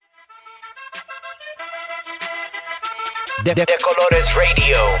De Colores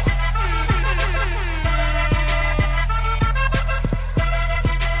Radio.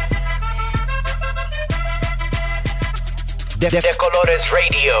 De Colores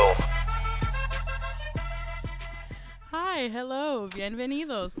Radio. Hi, hello,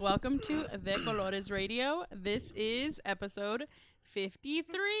 bienvenidos. Welcome to De Colores Radio. This is episode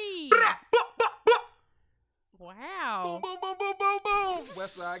 53. Wow. Boom, boom, boom, boom, boom.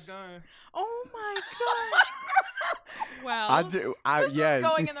 West Side Gun. Oh my god. Wow. I do. This yes. is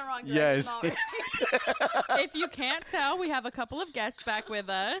going in the wrong direction Yes. already. If you can't tell, we have a couple of guests back with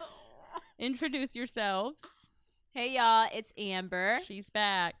us. Introduce yourselves. Hey, y'all. It's Amber. She's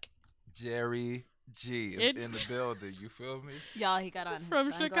back. Jerry G is in the building. You feel me? Y'all, he got on his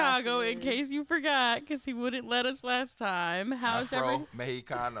From Chicago, in sunglasses. case you forgot, because he wouldn't let us last time. How's Afro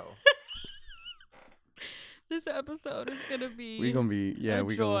Mexicano. This episode is going to be We gonna be a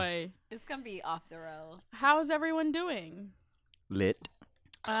joy. It's going to be off the rails. How's everyone doing? lit.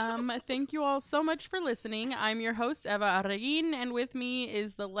 Thank you all so much for listening. I'm your host, Eva Arreguin, and with me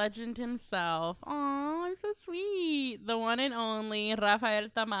is the legend himself. Aw, I'm so sweet. The one and only Rafael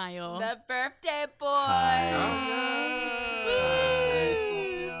Tamayo. The birthday boy.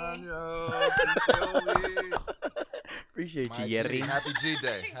 Appreciate My you, G. Jerry. Happy G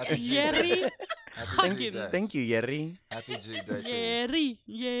Day. Happy G Jerry. Day. Happy G Day. Thank you, Jerry. Happy G Day to you.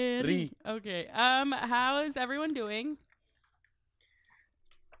 Yeri. Ri. Okay. How is everyone doing?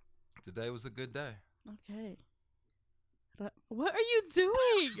 Today was a good day. Okay. What are you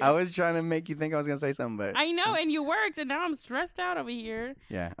doing? I was trying to make you think I was gonna say something, but I know, and you worked, and now I'm stressed out over here.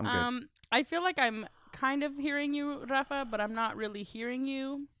 yeah, I'm good. I feel like I'm kind of hearing you, Rafa, but I'm not really hearing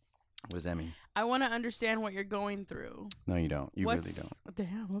you. What does that mean? I want to understand what you're going through. No, you don't. You really don't.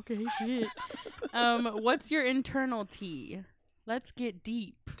 Damn, okay, shit. What's your internal tea? Let's get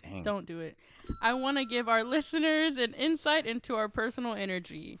deep. Dang. Don't do it. I want to give our listeners an insight into our personal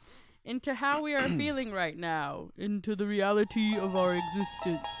energy, into how we are feeling right now, into the reality of our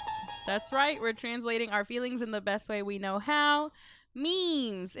existence. That's right, we're translating our feelings in the best way we know how.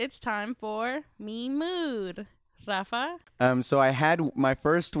 Memes. It's time for Meme Mood. Rafa? So I had my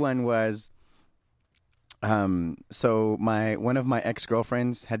first one was so one of my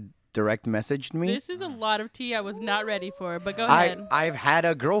ex-girlfriends had direct messaged me. This is a lot of tea I was not ready for, but go ahead. I've had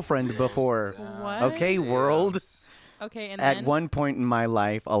a girlfriend before. What? Okay, world. Okay, and At then? one point in my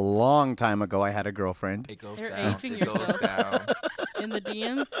life, a long time ago, I had a girlfriend. It goes You're down. aging It goes yourself. down. In the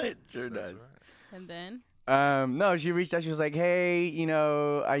DMs? It sure That's does. right. And then? No, she reached out. She was like, "Hey,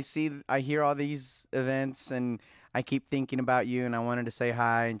 I hear all these events, and I keep thinking about you, and I wanted to say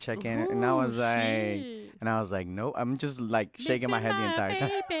hi and check in." And I was like, "Nope." I'm just like shaking my head the entire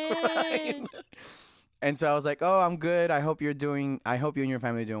time. And so I was like, "Oh, I'm good. I hope you and your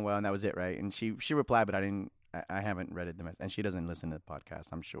family are doing well." And that was it, right? And she replied, but I haven't read it the message, and she doesn't listen to the podcast,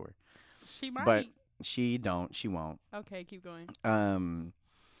 I'm sure. She might. But she won't. Okay, keep going.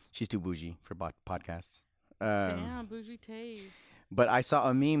 She's too bougie for podcasts. Damn, bougie taste. But I saw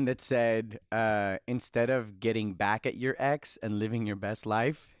a meme that said, instead of getting back at your ex and living your best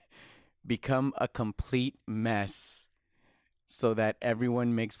life, become a complete mess so that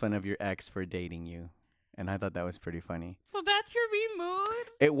everyone makes fun of your ex for dating you. And I thought that was pretty funny. So that's your meme mood?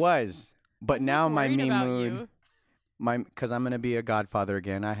 It was. But now my Worried meme about mood, you. because I'm going to be a godfather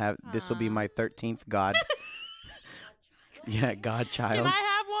again. This will be Aw. my 13th god. Yeah, Can godchild. I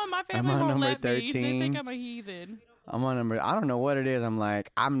have one? My I'm family on won't number let me. They 13. think I'm a heathen. I'm on number, I don't know what it is. I'm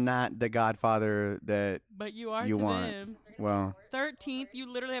like, I'm not the godfather that, But you are You to want. them. well, 13th.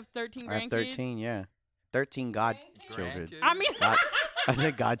 You literally have 13 I grandkids. have 13, yeah. 13 godchildren. Grandkids. I mean, God, I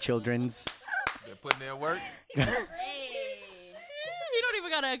said godchildren's. They're putting in work. he don't even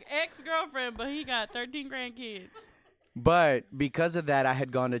got an ex-girlfriend, but he got 13 grandkids. But because of that, I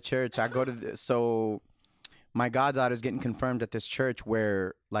had gone to church. I go to so my goddaughter's getting confirmed at this church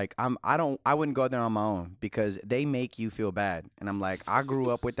where like I wouldn't go there on my own because they make you feel bad. And I'm like, I grew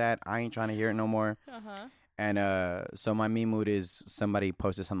up with that. I ain't trying to hear it no more. Uh-huh. And so my meme mood is somebody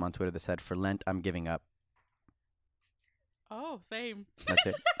posted something on Twitter that said, "For Lent, I'm giving up." Oh, same. That's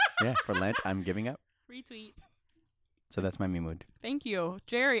it. Yeah, for Lent, I'm giving up. Retweet. So that's my meme mood. Thank you.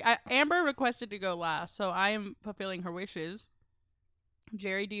 Jerry, Amber requested to go last, so I am fulfilling her wishes.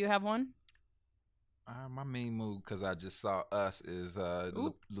 Jerry, do you have one? My main mood, because I just saw Us, is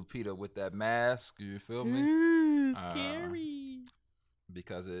Oop. Lupita with that mask. You feel me? Ooh, scary.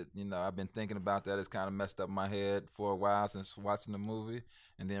 Because I've been thinking about that. It's kind of messed up my head for a while since watching the movie,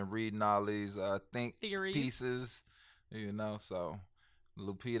 and then reading all these think Theories. pieces. So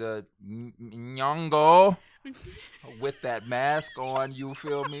Lupita Nyong'o with that mask on. You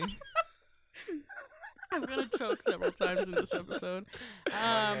feel me? I'm gonna choke several times in this episode.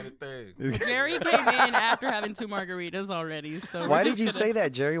 Thing. Jerry came in after having 2 margaritas already. So Why did you say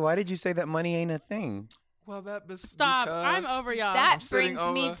that, Jerry? Why did you say that money ain't a thing? Well, Stop! I'm over y'all. That sitting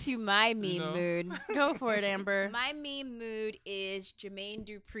brings me over, to my meme you know. mood. Go for it, Amber. My meme mood is Jermaine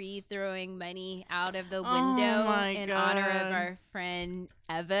Dupri throwing money out of the Oh window my in honor of God. our friend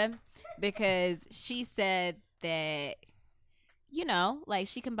Eva, because she said that, you know, like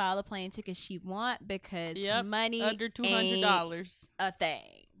she can buy all the plane tickets she want because Yep, money under ain't $200. a thing.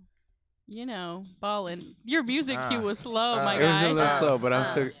 You know, ballin'. Your music cue was slow, my It was guy. a little slow, but I'm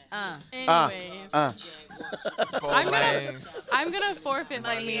still. Anyways, Lanes. I'm gonna forfeit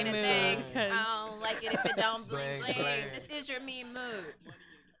my Money ain't meme a mood thing. because I don't like it if it don't bling Bling, bling. bling. This is your meme mood.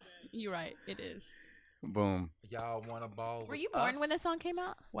 you're right. It is. Boom. Y'all want a ball? Were you born when this song came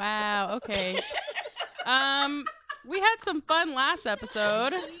out? Wow. Okay. We had some fun last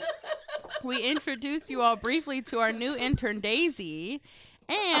episode. We introduced you all briefly to our new intern, Daisy.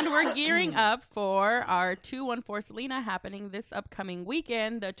 And we're gearing up for our 214 Selena happening this upcoming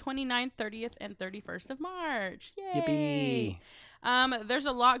weekend, the 29th, 30th, and 31st of March. Yay! Yippee. There's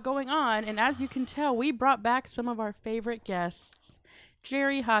a lot going on, and as you can tell, we brought back some of our favorite guests,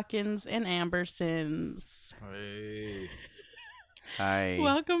 Jerry Hawkins and Amber Sims. Hey, Hi.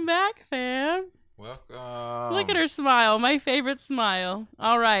 Welcome back, fam. welcome. Look at her smile, my favorite smile.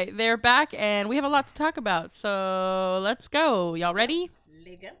 All right, they're back, and we have a lot to talk about, so let's go. Y'all ready?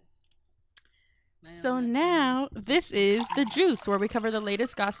 So now, this is The Juice, where we cover the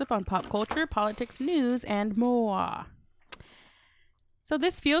latest gossip on pop culture, politics, news, and more. So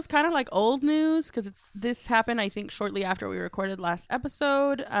this feels kind of like old news, because this happened, I think, shortly after we recorded last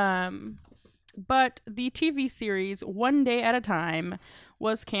episode. But the TV series One Day at a Time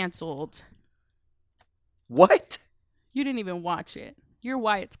was canceled. What? You didn't even watch it. You're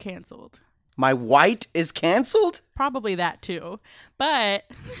why it's canceled. My white is canceled? Probably that too. But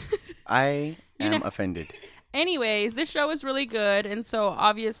I You am know- offended. anyways, this show is really good. And so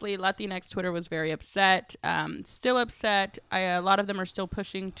obviously Latinx Twitter was very upset. Still upset. A lot of them are still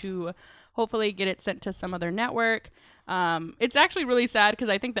pushing to hopefully get it sent to some other network. It's actually really sad because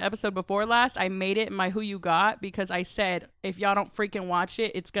I think the episode before last, I made it in my Who You Got because I said, if y'all don't freaking watch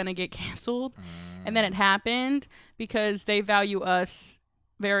it, it's going to get canceled. And then it happened because they value us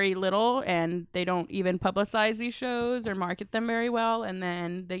very little and they don't even publicize these shows or market them very well, and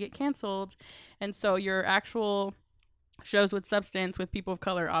then they get canceled. And so your actual shows with substance with people of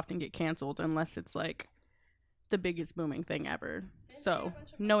color often get canceled unless it's like the biggest booming thing ever. So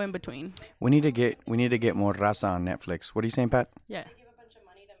no in between. We need to get more raza on Netflix. What are you saying, Pat? Yeah.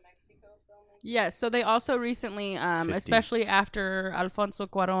 Yes, so they also recently, 50. especially after Alfonso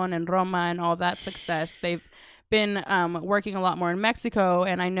Cuarón and Roma and all that success, they've been working a lot more in Mexico.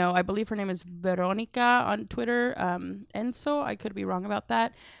 And I believe her name is Veronica on Twitter. Enzo, I could be wrong about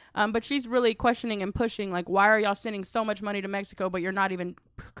that. But she's really questioning and pushing, like, why are y'all sending so much money to Mexico, but you're not even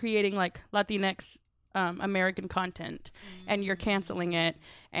creating, like, Latinx American content, and you're canceling it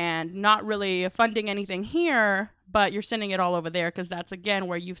and not really funding anything here, but you're sending it all over there because that's, again,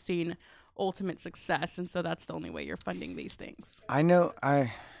 where you've seen ultimate success, and so that's the only way you're funding these things. I know I'm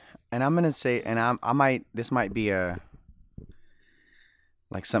gonna say, and I might, this might be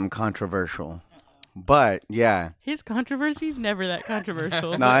like something controversial, but yeah. His controversy's never that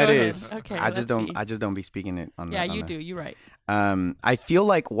controversial. No, but it go ahead. is. Okay, I just let's see. don't be speaking it on. Yeah, the, on you the- do. You're right. I feel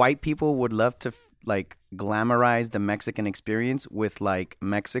like white people would love to like glamorize the Mexican experience with like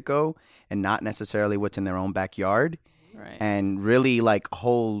Mexico and not necessarily what's in their own backyard, Right. and really like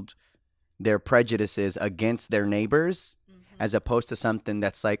hold their prejudices against their neighbors, as opposed to something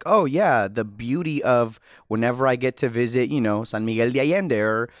that's like, oh yeah, the beauty of whenever I get to visit, San Miguel de Allende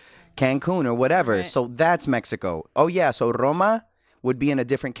or Cancun or whatever. Right. So that's Mexico. Oh yeah, so Roma would be in a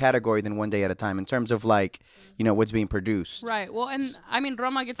different category than One Day at a Time in terms of like, what's being produced. Right. Well, and I mean,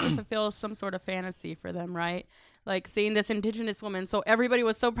 Roma gets to fulfill some sort of fantasy for them, right? Like seeing this indigenous woman. So everybody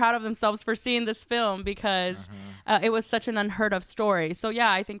was so proud of themselves for seeing this film because it was such an unheard of story. So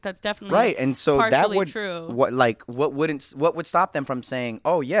yeah, I think that's definitely Right, and so that partially would true. what would stop them from saying,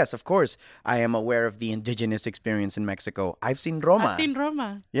 "Oh yes, of course, I am aware of the indigenous experience in Mexico. I've seen Roma." I've seen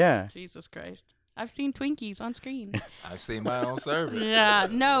Roma. Yeah. Jesus Christ. I've seen Twinkies on screen. I've seen my own service. Yeah,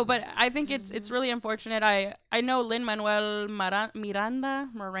 no, but I think it's really unfortunate. I know Lin-Manuel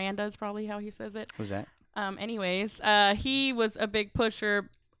Miranda is probably how he says it. Who's that? Anyways, he was a big pusher.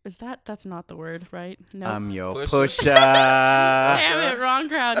 That's not the word, right? No. I'm your Pusha. pusher. Damn it, wrong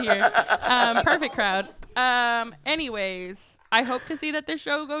crowd here. Perfect crowd. Anyways, I hope to see that this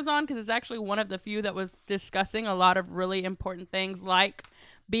show goes on because it's actually one of the few that was discussing a lot of really important things like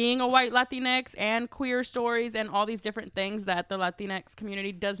being a white Latinx and queer stories and all these different things that the Latinx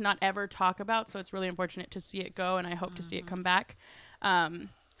community does not ever talk about. So it's really unfortunate to see it go, and I hope to see it come back.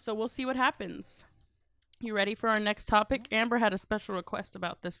 So we'll see what happens. You ready for our next topic? Amber had a special request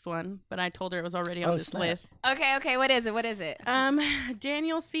about this one, but I told her it was already on this snap. list. Okay. What is it?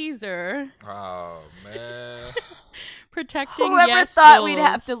 Daniel Caesar Oh man. protecting Whoever Yes thought we'd Jules.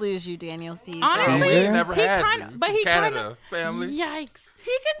 have to lose you, Daniel Caesar. Honestly, We Caesar? never he had kinda- you. but From he Canada family. Yikes.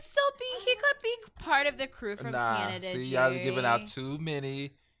 He could be part of the crew from Canada. See, y'all Jerry. giving out too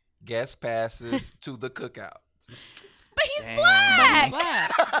many guest passes to the cookout. But he's Damn. black.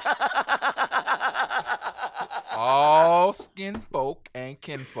 Black. All skin folk and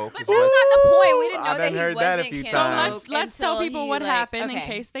kinfolk But is that's what. not the point. We didn't I know that done he heard wasn't that a few kinfolk times. Let's tell until people he, what like, happened in okay.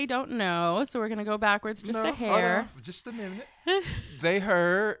 case they don't know. So we're gonna go backwards just No, a hold hair. on, just a minute. They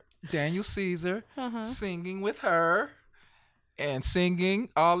heard Daniel Caesar Uh-huh. singing with her and singing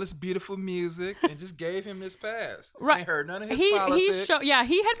all this beautiful music and just gave him this pass. Right. Ain't heard none of his He politics. he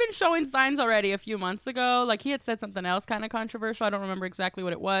had been showing signs already a few months ago. Like he had said something else kind of controversial. I don't remember exactly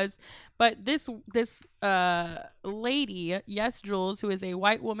what it was, but this lady, Yes Jules, who is a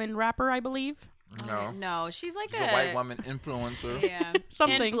white woman rapper, I believe, No. She's like She's a white woman influencer. Yeah,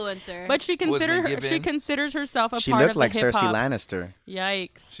 Something. influencer. but she been she given- considers herself a She part looked of like the hip Cersei hop. Lannister.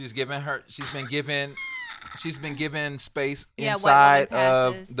 Yikes! She's been given space Yeah, white inside woman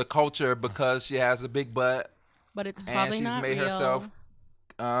of passes. the culture because she has a big butt But it's and probably she's not made real. herself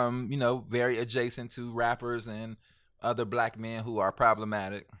very adjacent to rappers and other black men who are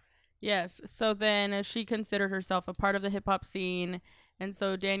problematic. Yes. So then she considered herself a part of the hip hop scene. And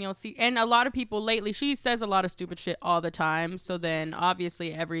so Daniel and a lot of people lately, she says a lot of stupid shit all the time. So then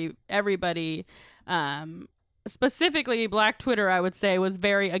obviously everybody, specifically Black Twitter, I would say, was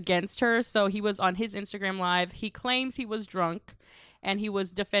very against her. So he was on his Instagram live. He claims he was drunk and he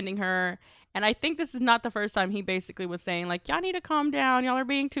was defending her. And I think this is not the first time he basically was saying, like, y'all need to calm down. Y'all are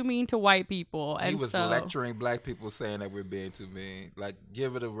being too mean to white people. And He was so, lecturing black people saying that we're being too mean. Like,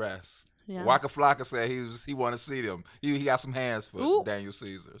 give it a rest. Yeah. Waka Flocka said he want to see them. He got some hands for Ooh. Daniel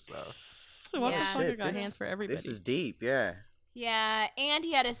Caesar. So What Yeah. the fuck? Shit, Got this- hands for everybody. This is deep, yeah. Yeah, and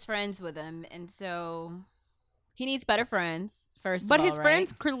he had his friends with him, and so he needs better friends. First, But of all, his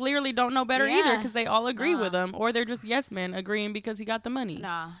friends right? clearly don't know better either Yeah. because they all agree with Nah. him, or they're just yes men agreeing because he got the money.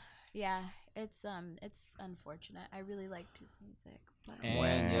 Nah, yeah, it's unfortunate. I really liked his music. But... and Wow.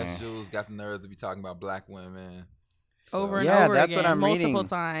 yes, Jules got the nerve to be talking about black women. Over and Yeah, over that's again, what I'm multiple reading.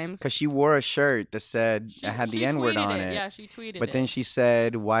 times. Because she wore a shirt that said, She- I had the she N-word tweeted on it. Yeah, she tweeted But it. then she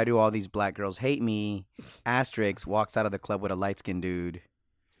said, why do all these black girls hate me? Asterisk walks out of the club with a light-skinned dude.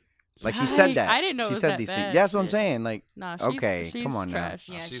 Like, she said Yikes, that. I didn't know it She was said that these bad. things. Yeah, that's what I'm Shit. saying. Like, Nah, she's, okay, she's come on now. trash.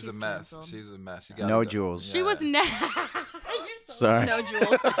 Yeah, she's a she's mess. canceled. She's a mess. She No gotta go. Jules. She was sorry. No,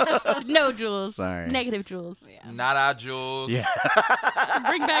 Jules. no Jules. Sorry. Negative Jules. Yeah. Not our Jules. Yeah.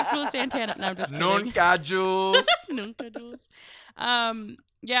 Bring back Jules Santana. No, I'm just kidding. Nunca Jules. Nunca Jules.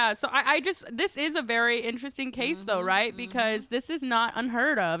 Yeah, so I just this is a very interesting case though, right? Because this is not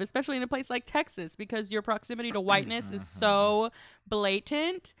unheard of, especially in a place like Texas, because your proximity to whiteness is so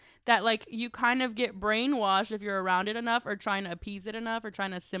blatant that like you kind of get brainwashed if you're around it enough or trying to appease it enough or trying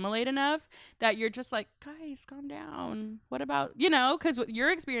to assimilate enough that you're just like, guys, calm down. What about, because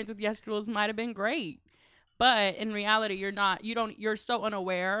your experience with Yes Jules might have been great. But in reality, you're so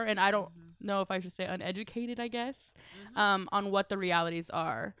unaware, and I don't know if I should say uneducated, I guess, on what the realities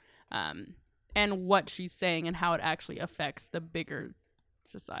are, and what she's saying and how it actually affects the bigger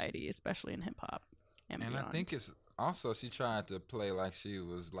society, especially in hip hop. And And I think it's also she tried to play like she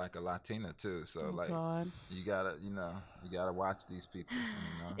was like a Latina too. So God. you gotta watch these people.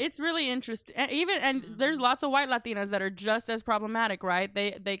 It's really interesting. And there's lots of white Latinas that are just as problematic, right?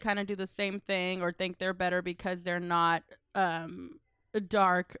 They kind of do the same thing or think they're better because they're not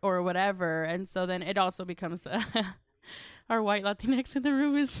dark or whatever. And so then it also becomes our white Latinx in the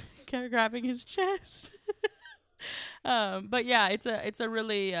room is grabbing his chest. But yeah, it's a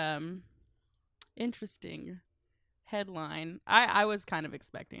really interesting headline. I was kind of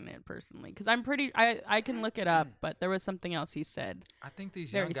expecting it personally because I can look it up, but there was something else he said. I think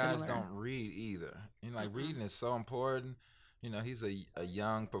these Very young guys similar. don't read either. Reading is so important. He's a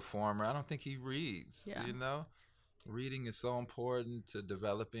young performer. I don't think he reads. Yeah. Reading is so important to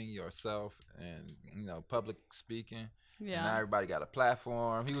developing yourself and public speaking. Yeah. And now everybody got a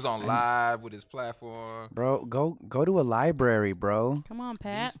platform. He was on live with his platform. Bro, go to a library, bro. Come on,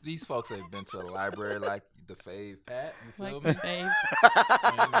 Pat. These folks ain't been to a library like the fave Pat. You feel Like me? the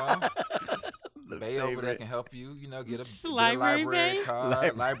fave. Bay over there favorite. can help you. You know, get a Library library Bay?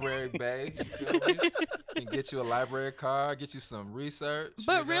 card. Library Bay. You feel me? Can get you a library card. Get you some research.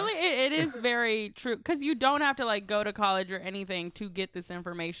 But you know? really, it is very true because you don't have to like go to college or anything to get this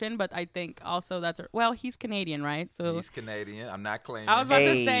information. But I think also well, he's Canadian, right? So He's Canadian. I'm not claiming. I was about to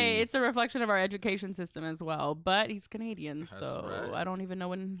Hey. say it's a reflection of our education system as well. But he's Canadian, That's so right. I don't even know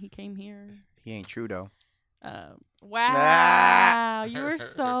when he came here. He ain't true though. Wow, Ah. you were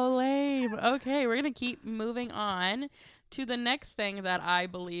so lame. Okay, we're gonna keep moving on to the next thing that I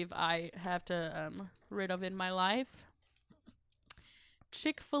believe I have to rid of in my life.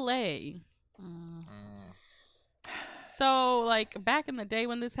 Chick-fil-A. Mm. So, like, back in the day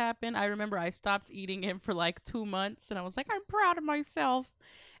when this happened, I remember I stopped eating it for like 2 months, and I was like, I'm proud of myself.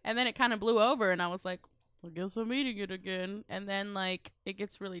 And then it kind of blew over, and I was like, I guess I'm eating it again. And then, like, it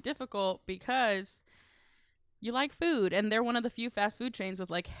gets really difficult because you like food, and they're one of the few fast food chains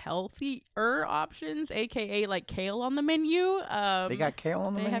with like healthier options, aka like kale on the menu. They got kale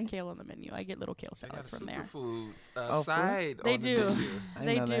on the They menu. have kale on the menu. I get little kale They got salads a from there. superfood Oh, side. They on the do. menu. I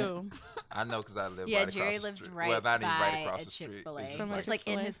They know that. do. I know because I live Yeah, right Jerry across the lives street. right well, not even right by across a the street. Chick-fil-A. It's, From just a It's like in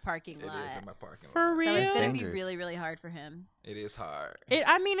Chick-fil-A? his parking it lot. is in my parking lot. For real? So it's gonna be Dangerous. really, really hard for him. It is hard.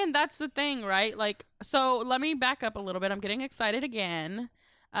 I mean, and that's the thing, right? Like, so let me back up a little bit. I'm getting excited again.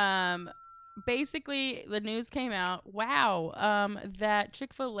 Basically, the news came out, that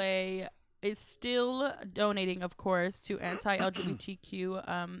Chick-fil-A is still donating, of course, to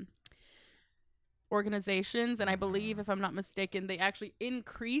anti-LGBTQ organizations. And I believe, if I'm not mistaken, they actually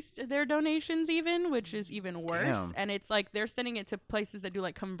increased their donations even, which is even worse. Damn. And it's like they're sending it to places that do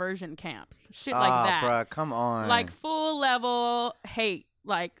like conversion camps, shit like that. Bruh, come on. Like full level hate,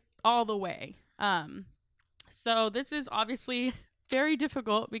 like all the way. So this is obviously very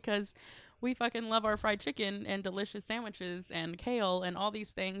difficult because we fucking love our fried chicken and delicious sandwiches and kale and all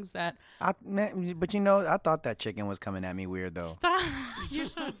these things that But you know, I thought that chicken was coming at me weird though. stop. You're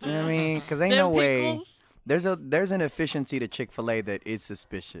so You know what I dumb. mean? Because ain't Them no way. pickles There's an efficiency to Chick-fil-A that is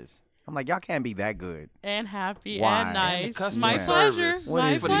suspicious. I'm like, y'all can't be that good. and happy Why? and And the nice. customer My service. pleasure. What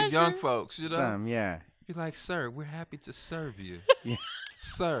My is for it? these young pleasure. folks, you know, Some, yeah. be like, sir, we're happy to serve you. Yeah.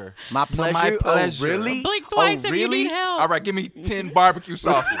 Sir. My No, pleasure. my pleasure. Oh, really? Blink twice oh, if really? you need help. All right, give me 10 barbecue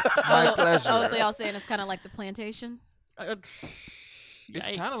sauces. My pleasure. Oh, so y'all saying it's kind of like the plantation? It's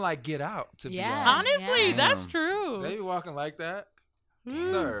Yikes. kind of like Get Out, to be Yeah. honest. Honestly, Yeah. that's Damn. true. They be walking like that. Mm.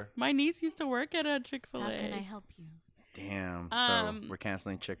 Sir. My niece used to work at a Chick-fil-A. How can I help you? Damn. Um, So we're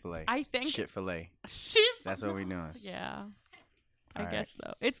canceling Chick-fil-A. I think Shit-fil-A. Shit. That's what we're doing. Yeah. I Alright. guess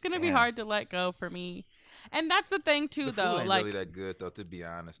so. It's gonna be Damn. hard to let go for me. And that's the thing too The though. food ain't Like really that good, though, to be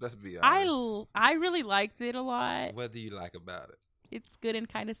honest. Let's be I honest. I really liked it a lot. What do you like about it? It's good and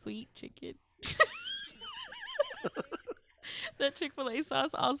kind of sweet chicken. The Chick-fil-A sauce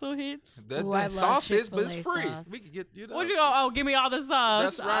also hits. That, Ooh, I that love sauce is, but it's Chick-fil-A free. sauce. We could get, you know. What you go? Oh, give me all the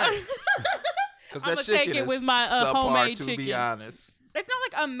sauce. That's right. Because I'ma that take chicken it is with my, subpar, homemade to chicken. be honest. It's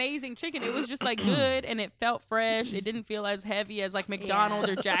not like amazing chicken. It was just like good and it felt fresh. It didn't feel as heavy as like McDonald's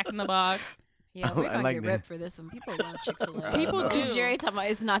or Jack in the Box. Yeah, Oh, we're I gonna like get that. ripped for this one. People love Chick-fil-A. People do. Jerry talking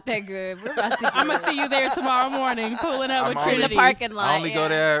about it's not that good. We're about to I'm gonna see you there tomorrow morning, pulling up I'm with only- in the Trinity. parking lot. I only go yeah.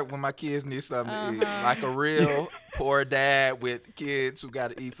 there when my kids need something to eat. Uh-huh. Like a real poor dad with kids who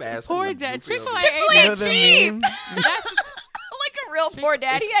got to eat fast food. Poor you dad. feel Chick-fil-A me? Chick-fil-A ain't You know the cheap. meme? That's Like a real poor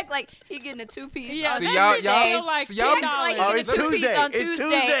dad. He It's- act like he getting a 2-piece. yeah. on See, that y'all- shit y'all- feel like so y'all be- $10. like Oh, he it's get a 2-piece Tuesday. on It's Tuesday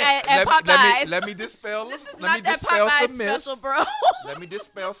Tuesday. at Popeyes. Let me dispel. This is let not me that dispel Popeyes some myths. special, bro. Let me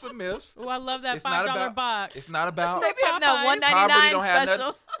dispel some myths. Oh, I love that It's not $5 about- box. It's not about Maybe have that Popeyes. Poverty don't $1.99 have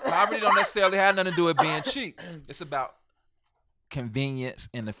special. poverty don't necessarily have nothing to do with being cheap. It's about convenience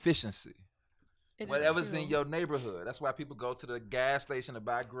and efficiency. It is Whatever's true. in your neighborhood. That's why people go to the gas station to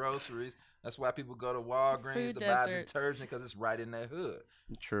buy groceries. That's why people go to Walgreens Food to buy deserts. detergent because it's right in their hood.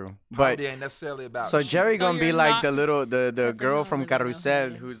 True. But Poverty ain't necessarily about. so cheap. Jerry So gonna be you're like not- the little the Except for girl not from living in no Carusel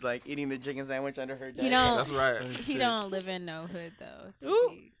hood. who's like eating the chicken sandwich under her desk. You know, That's right. He don't live in no hood though. to Ooh.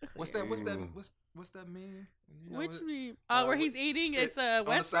 be What's that? What's that? Ooh. What's that mean? You know Which it? we, Uh, where wh- he's eating, it- it's a On the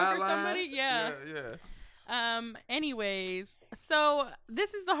Westbrook or sideline? somebody. Yeah. Yeah. Anyways, so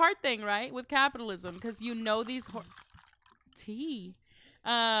this is the hard thing, right, with capitalism, because you know these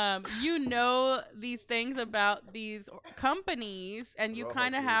you know these things about these companies, and you Robo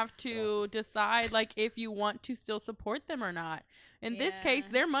kind of food have to sauces. decide like if you want to still support them or not. In this case,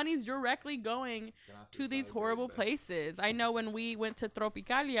 Yeah. their money's directly going to these horrible places. I know when we went to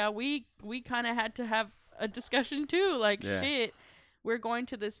Tropicalia, we kind of had to have a discussion too. Like, Yeah. shit, we're going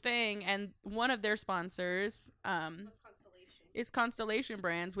to this thing, and one of their sponsors, is Constellation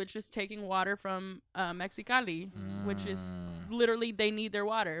Brands, which is taking water from Mexicali, which is literally they need their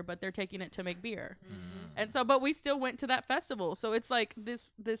water, but they're taking it to make beer. And so, but we still went to that festival. So it's like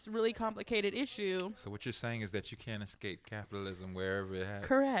this really complicated issue. So what you're saying is that you can't escape capitalism wherever it happens.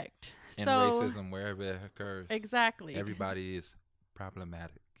 Correct. And so racism wherever it occurs. exactly. Everybody is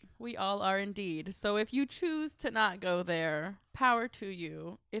problematic. We all are indeed. So if you choose to not go there, power to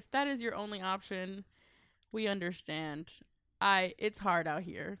you. If that is your only option, we understand. It's hard out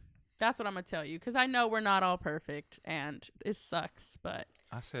here. That's what I'm gonna tell you, because I know we're not all perfect, and it sucks. But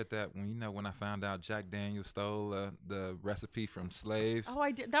I said that when I found out Jack Daniels stole the recipe from slaves. oh,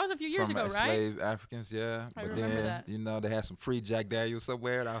 I did. That was a few years from ago, right? Slave Africans, yeah. I But remember then that. they had some free Jack Daniels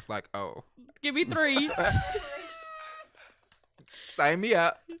somewhere, and I was like, oh, Give me 3. sign me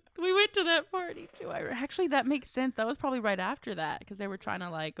up. We went to that party too. Actually, that makes sense. That was probably right after that, because they were trying to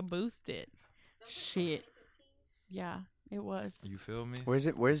like boost it. Shit. Yeah, it was. You feel me? Where's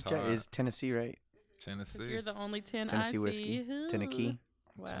it? Where's It's hard. is Tennessee, right? 'Cause Tennessee. you're the only 10 Tennessee I whiskey. see. Tennessee.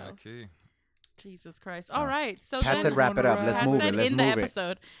 Wow. Tennessee. Jesus Christ. All right. So Pat then, said wrap it up. Let's Pat move said it. Let's in the move it.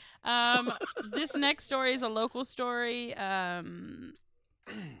 episode. This next story is a local story.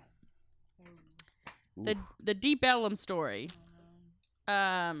 The Deep Ellum story.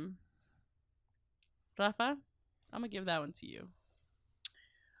 Rafa, I'm gonna give that one to you.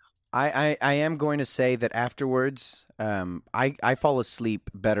 I am going to say that afterwards, I fall asleep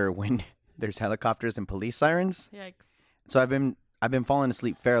better when there's helicopters and police sirens. Yikes. So I've been falling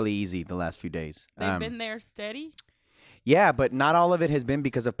asleep fairly easy the last few days. They've been there steady. Yeah, but not all of it has been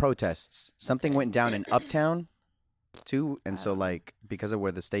because of protests. Something Okay. went down in Uptown, too, and so like because of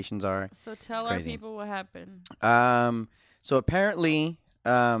where the stations are. So tell It's our crazy. people what happened. So apparently,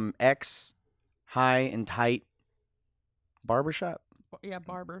 X High and Tight barbershop Yeah,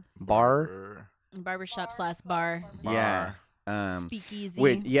 barber. bar. Barbershop / bar. Yeah. Speakeasy.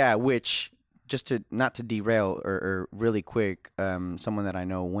 Which just to not to derail or really quick, someone that I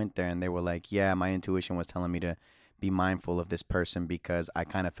know went there and they were like, yeah, my intuition was telling me to be mindful of this person because I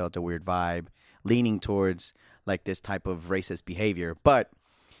kind of felt a weird vibe leaning towards like this type of racist behavior. But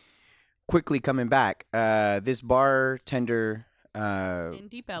quickly coming back, this bartender In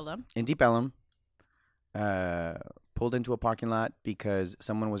Deep Ellum. in Deep Ellum pulled into a parking lot because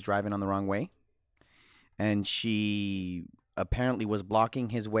someone was driving on the wrong way. And she apparently was blocking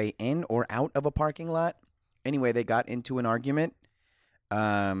his way in or out of a parking lot. Anyway, they got into an argument.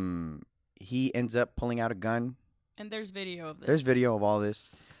 He ends up pulling out a gun. And there's video of this. There's video of all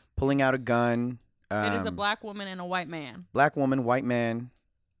this. Pulling out a gun. It is a black woman and a white man. Black woman, white man.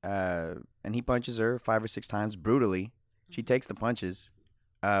 And he punches her 5 or 6 times brutally. She takes the punches.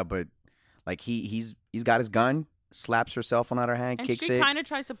 But like he's got his gun, slaps her cell phone out of her hand, And kicks she it. kind of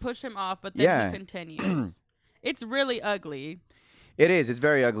tries to push him off, but then Yeah. he continues. It's really ugly. It is. It's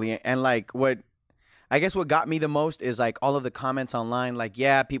very ugly. And like what got me the most is like all of the comments online. Like,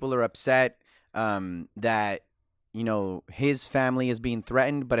 yeah, people are upset that, you know, his family is being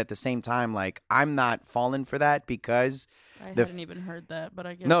threatened. But at the same time, like, I'm not falling for that because I The hadn't even heard that, but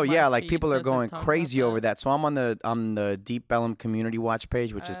I guess no, my yeah, like feed people are doesn't going talk crazy about over that. So I'm on the Deep Ellum community watch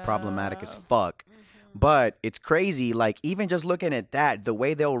page, which is problematic as Oh. fuck. But it's crazy, like even just looking at that, the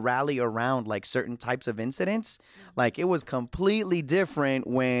way they'll rally around like certain types of incidents, like it was completely different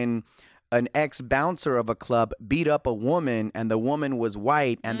when an ex-bouncer of a club beat up a woman and the woman was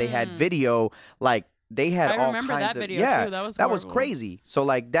white and they had video, like they had I all remember kinds that of video, yeah, too. That was that was horrible. crazy. So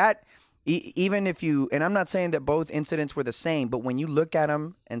like that even if you, and I'm not saying that both incidents were the same, but when you look at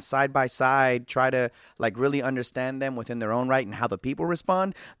them and side by side, try to like really understand them within their own right and how the people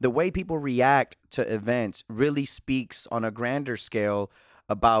respond, the way people react to events really speaks on a grander scale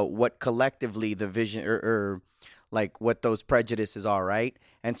about what collectively the vision or like what those prejudices are, right?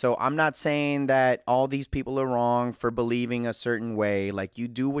 And so I'm not saying that all these people are wrong for believing a certain way. Like you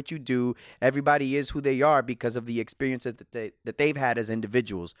do what you do. Everybody is who they are because of the experiences that they've had as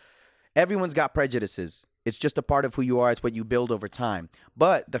individuals. Everyone's got prejudices. It's just a part of who you are. It's what you build over time.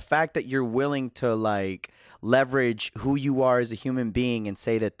 But the fact that you're willing to like leverage who you are as a human being and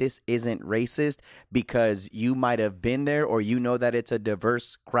say that this isn't racist because you might have been there or you know that it's a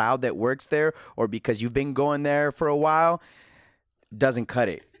diverse crowd that works there or because you've been going there for a while doesn't cut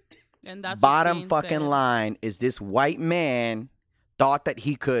it. And that's what Bottom Zane fucking said. line is this white man thought that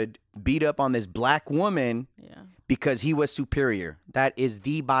he could beat up on this black woman Yeah. because he was superior. That is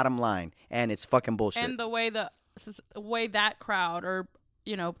the bottom line, and it's fucking bullshit. And the way way that crowd or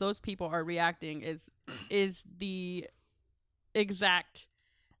those people are reacting is the exact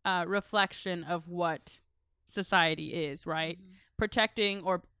reflection of what society is, right? protecting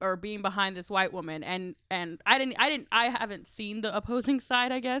or being behind this white woman, and I haven't seen the opposing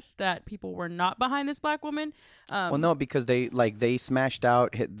side, I guess, that people were not behind this black woman. Well, no, because they smashed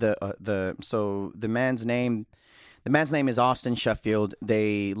out the man's name. The man's name is Austin Sheffield.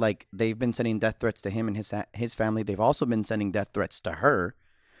 They've been sending death threats to him and his family. They've also been sending death threats to her,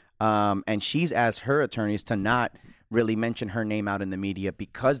 and she's asked her attorneys to not really mention her name out in the media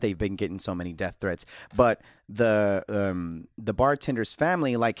because they've been getting so many death threats. But the bartender's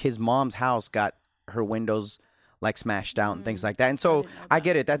family, like his mom's house, got her windows like smashed out and things like that. And so I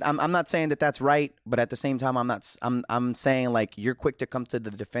get it. That I'm not saying that that's right, but at the same time, I'm saying like you're quick to come to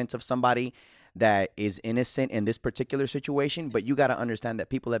the defense of somebody that is innocent in this particular situation, but you got to understand that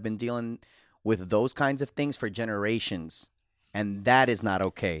people have been dealing with those kinds of things for generations, and that is not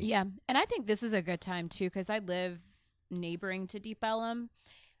okay. Yeah, and I think this is a good time too, because I live neighboring to Deep Ellum,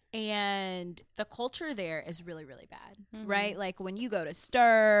 and the culture there is really, really bad, right? Like when you go to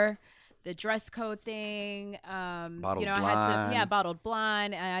Stir, the dress code thing, Bottled I had some, Bottled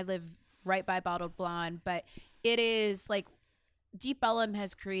Blonde, and I live right by Bottled Blonde, but it is like Deep Ellum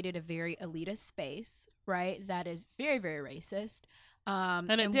has created a very elitist space, right? That is very, very racist. And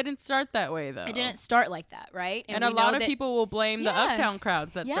it didn't start that way, though. It didn't start like that, right? And a lot of people will blame the Uptown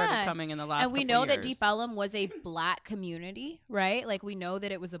crowds that started coming in the last And we couple know that years. Deep Ellum was a black community, right? Like we know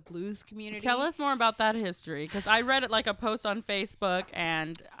that it was a blues community. Tell us more about that history, because I read it like a post on Facebook,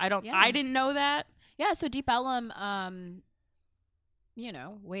 and I didn't know that. Yeah, so Deep Ellum,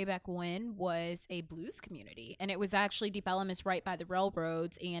 way back when was a blues community, and it was actually Deep Ellum is right by the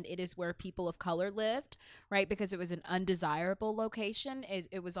railroads, and it is where people of color lived, right? Because it was an undesirable location.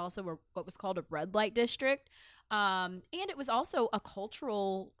 It was also what was called a red light district, and it was also a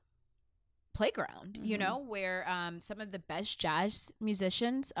cultural playground, where some of the best jazz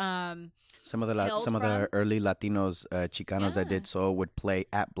musicians, some of the early Latinos, Chicanos that did so would play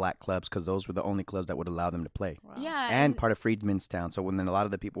at black clubs because those were the only clubs that would allow them to play. Wow. Yeah, and part of Freedmanstown. So when then a lot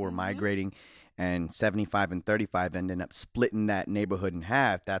of the people were migrating, and 75 and 35 ended up splitting that neighborhood in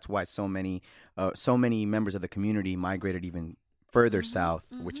half. That's why so many members of the community migrated even further south,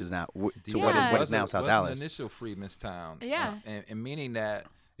 which is now what is now South Dallas. An initial Freedmanstown, Yeah. And meaning that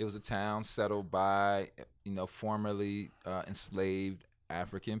it was a town settled by formerly enslaved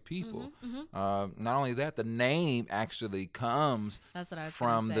African people. Not only that, the name actually comes That's what I was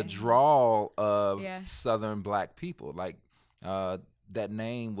from gonna the say. drawl of Southern black people. Like that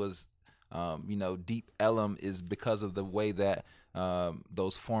name was, Deep Ellum is because of the way that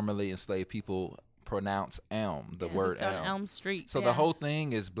those formerly enslaved people pronounce elm, the word It's on elm. Elm Street. So the whole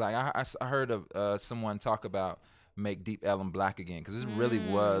thing is black. I heard of someone talk about make Deep Ellum black again, because this really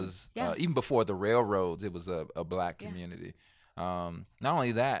was even before the railroads, it was a black community. Not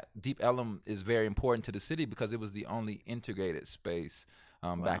only that, Deep Ellum is very important to the city because it was the only integrated space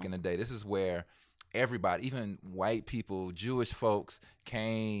back in the day. This is where everybody, even white people, Jewish folks,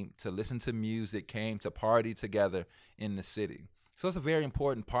 came to listen to music, came to party together in the city. So it's a very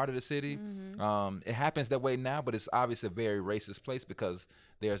important part of the city. It happens that way now, but it's obviously a very racist place because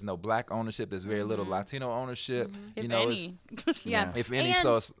there's no black ownership. There's very little Latino ownership. If any. If any.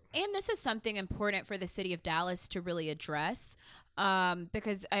 And this is something important for the city of Dallas to really address,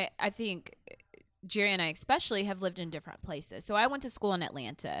 because I think Jerry and I especially have lived in different places. So I went to school in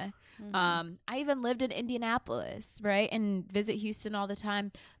Atlanta. I even lived in Indianapolis, right? And visit Houston all the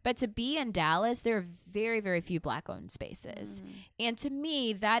time. But to be in Dallas, there are very, very few black-owned spaces. And to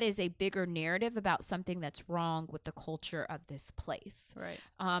me, that is a bigger narrative about something that's wrong with the culture of this place. Right.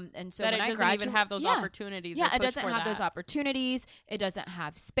 And so that when it I doesn't even have those opportunities. Yeah, or it push doesn't for have that. those opportunities. It doesn't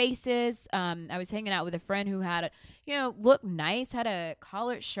have spaces. I was hanging out with a friend who had looked nice, had a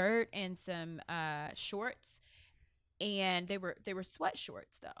collared shirt and some shorts. And they were sweat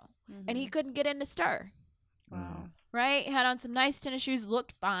shorts though, and he couldn't get into Stir. Wow. Right, had on some nice tennis shoes,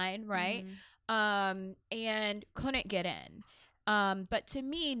 looked fine, right, and couldn't get in. But to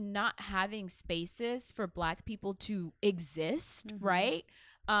me, not having spaces for black people to exist, right,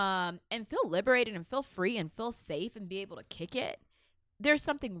 and feel liberated and feel free and feel safe and be able to kick it, there's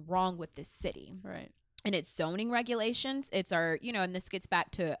something wrong with this city, Right. And it's zoning regulations. It's our, and this gets back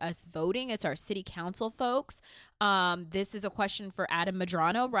to us voting. It's our city council folks. This is a question for Adam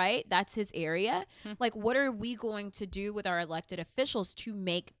Medrano, right? That's his area. Like, what are we going to do with our elected officials to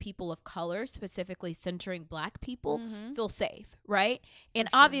make people of color, specifically centering black people, feel safe, right? And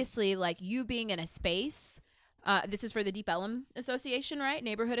obviously, like, you being in a space, this is for the Deep Ellum Association, right?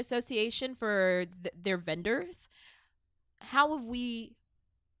 Neighborhood Association for their vendors. How have we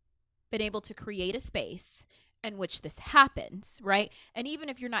been able to create a space in which this happens, right? And even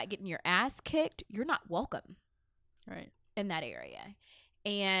if you're not getting your ass kicked, you're not welcome. Right. in that area.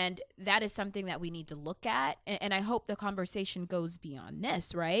 And that is something that we need to look at. And I hope the conversation goes beyond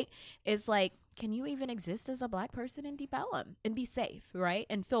this, right? It's like, can you even exist as a Black person in Deep Ellum and be safe, right?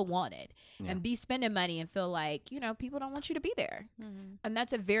 And feel wanted and be spending money and feel like, people don't want you to be there. Mm-hmm. And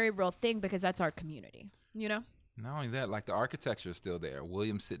that's a very real thing because that's our community, Not only that, like the architecture is still there.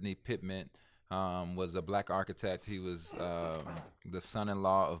 William Sidney Pittman was a Black architect. He was the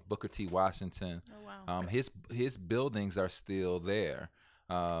son-in-law of Booker T. Washington. Oh, wow. His buildings are still there.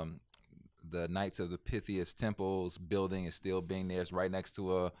 The Knights of the Pythias Temples building is still being there. It's right next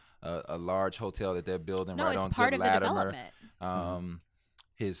to a large hotel that they're building right on part Good of Latimer. The development.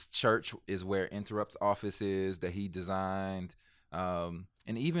 His church is where Interrupt's office is that he designed.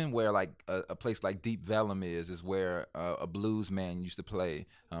 And even where like a place like Deep Ellum is where a blues man used to play.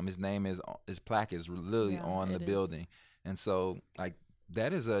 His plaque is literally on the building. And so like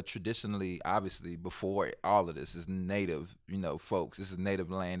that is a traditionally, obviously, before all of this is native, folks. This is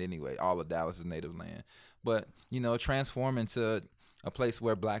native land anyway. All of Dallas is native land. But, transform into a place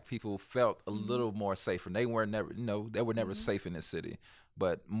where Black people felt a little more safer. They were never safe in this city,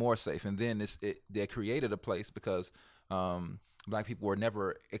 but more safe. And then they created a place because Black people were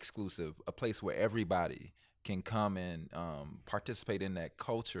never exclusive, a place where everybody can come and participate in that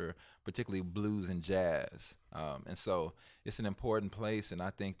culture, particularly blues and jazz. And so it's an important place. And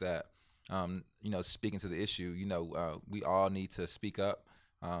I think that, speaking to the issue, we all need to speak up.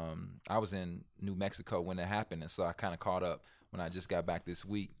 I was in New Mexico when it happened. And so I kind of caught up when I just got back this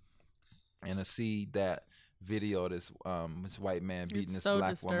week. And to see that video of this white man beating this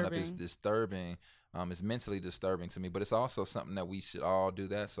Black woman up is disturbing. It's mentally disturbing to me. But it's also something that we should all do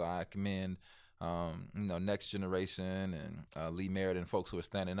that. So I commend Next Generation and Lee Merritt and folks who are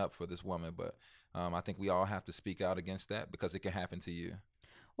standing up for this woman. But I think we all have to speak out against that because it can happen to you.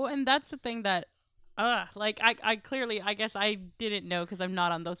 Well, and that's the thing that, I clearly, I guess I didn't know because I'm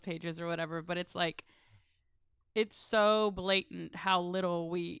not on those pages or whatever, but it's like, it's so blatant how little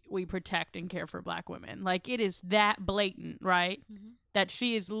we protect and care for Black women. Like, it is that blatant, right? Mm-hmm. That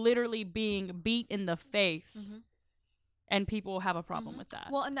she is literally being beat in the face. Mm-hmm. And people have a problem with that.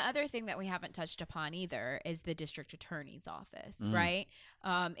 Well, and the other thing that we haven't touched upon either is the district attorney's office, right?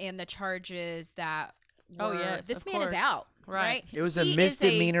 And the charges that this man is out, right? It was a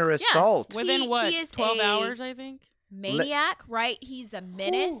misdemeanor assault. Within 12 hours, I think? Maniac, right? He's a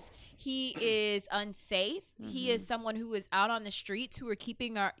menace. Ooh. He is unsafe. Mm-hmm. He is someone who is out on the streets, who are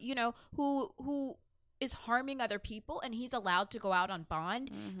keeping our, who is harming other people, and he's allowed to go out on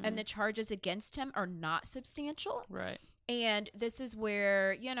bond, and the charges against him are not substantial. Right. And this is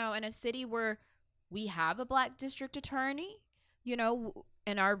where, in a city where we have a Black district attorney, in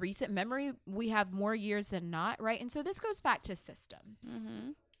our recent memory, we have more years than not, right? And so this goes back to systems.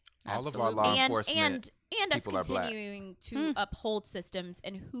 Mm-hmm. All of our law enforcement and us continuing to uphold systems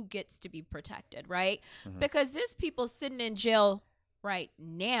and who gets to be protected, right? Mm-hmm. Because there's people sitting in jail right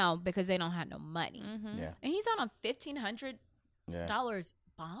now because they don't have no money. Mm-hmm. Yeah. And he's out on $1,500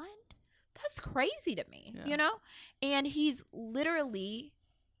 bond. That's crazy to me, And he's literally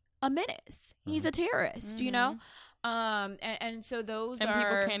a menace. He's a terrorist, And so those are... And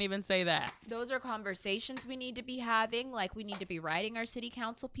people can't even say that. Those are conversations we need to be having. Like, we need to be writing our city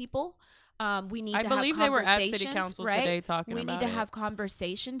council people. We need to have conversations. I believe they were at city council today talking about it. We need to have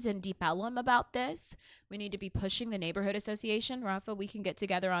conversations in Deep Ellum about this. We need to be pushing the neighborhood association. Rafa, we can get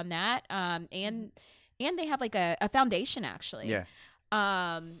together on that. And they have like a foundation, actually. Yeah.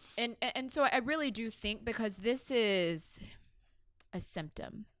 And so I really do think, because this is a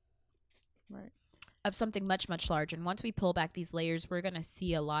symptom, right, of something much, much larger. And once we pull back these layers, we're going to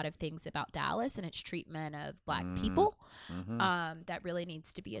see a lot of things about Dallas and its treatment of Black people that really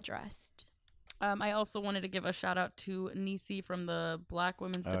needs to be addressed. I also wanted to give a shout out to Nisi from the Black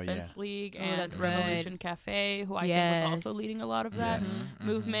Women's Defense League and Revolution Cafe, who I think was also leading a lot of that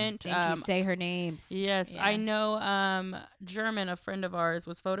movement. Thank you. Say her names. Yes, I know German, a friend of ours,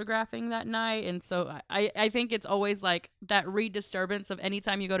 was photographing that night. And so I think it's always like that re-disturbance of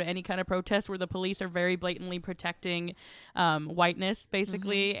anytime you go to any kind of protest where the police are very blatantly protecting whiteness,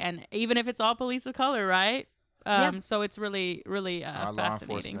 basically. And even if it's all police of color, right? So it's really, really our fascinating. Law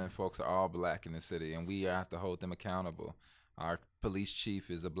enforcement folks are all Black in the city, and we have to hold them accountable. Our police chief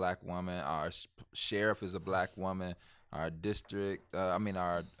is a Black woman. Our sheriff is a Black woman. Our district,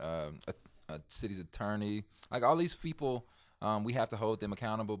 our city's attorney, like all these people, we have to hold them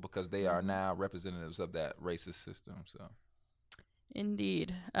accountable because they are now representatives of that racist system. So,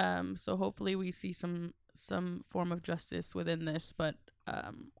 indeed. So hopefully we see some form of justice within this, but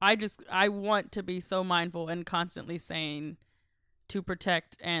I want to be so mindful and constantly saying to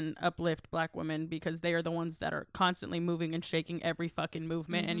protect and uplift Black women because they are the ones that are constantly moving and shaking every fucking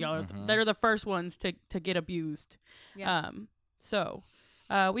movement, and y'all are they're the first ones to get abused. Yeah. So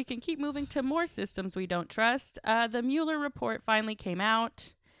we can keep moving to more systems we don't trust. The Mueller report finally came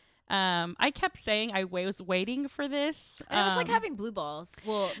out. I kept saying I was waiting for this. And it was like having blue balls.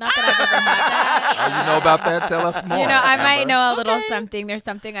 Well, not that I've ever had that. Oh, you know about that? Tell us more. You know, I might Amber. know a little something. There's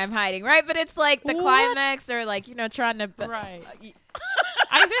something I'm hiding, right? But it's like the climax, or like, you know, trying to. Right.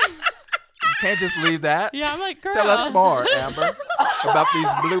 I think. You can't just leave that. Yeah, I'm like, girl. Tell us more, Amber, about these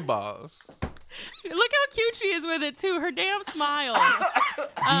blue balls. Look how cute she is with it too. Her damn smile.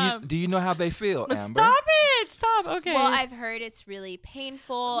 Do you know how they feel, Amber? Stop it! Stop. Okay. Well, I've heard it's really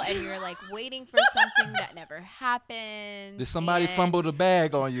painful, and you're like waiting for something that never happened. Did somebody and, fumble the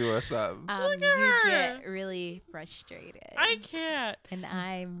bag on you or something? You her. get really frustrated. I can't. And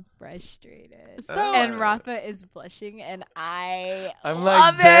I'm frustrated. So and Rafa is blushing, and I'm like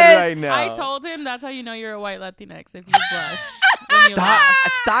love dead it. right now. I told him that's how you know you're a white Latinx if you blush. when you laugh.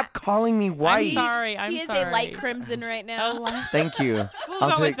 Stop calling me white. I'm sorry. I'm he is sorry. a light crimson right now. Thank you. We'll I'll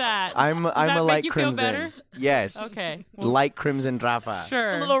go take with that. I'm Does a that light make you feel crimson. better? Yes. Okay. Light crimson Rafa.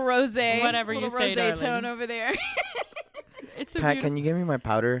 Sure. A little rosé. Whatever you little say, rosé darling. tone over there. It's a Pat, beautiful can you give me my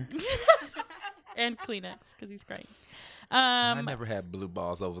powder? and Kleenex because he's crying. I never had blue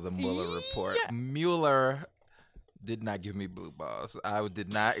balls over the Mueller report. yeah. Mueller did not give me blue balls. I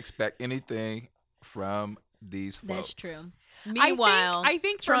did not expect anything from these folks. That's true. Meanwhile, I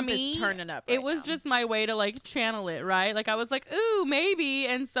think Trump for me, is turning up. it right was now. just my way to like channel it, right? Like I was like, ooh, maybe,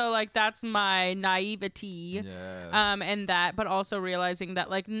 and so like that's my naivety, Yes. and that, but also realizing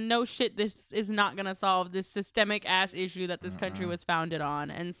that like no shit, this is not gonna solve this systemic ass issue that this country was founded on,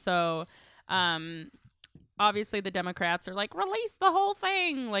 and so, obviously the Democrats are like, release the whole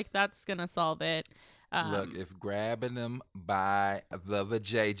thing, like that's gonna solve it. Look, if grabbing them by the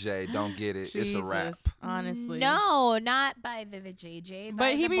vajayjay don't get it, it's a wrap. Jesus, honestly. No, not by the JJ.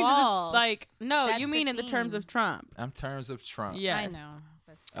 But he the means balls. it's like no, That's you the mean in the terms theme. of Trump. In terms of Trump, Yes. I know.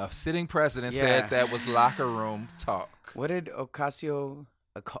 a sitting president Yeah. said that was locker room talk. What did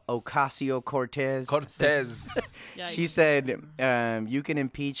Ocasio-Cortez Cortez. She said, you can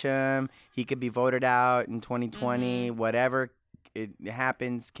impeach him. He could be voted out in 2020. Whatever it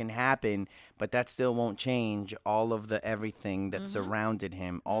happens can happen, but that still won't change all of the everything that surrounded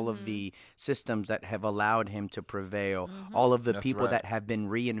him, all of the systems that have allowed him to prevail, all of the That's people right. that have been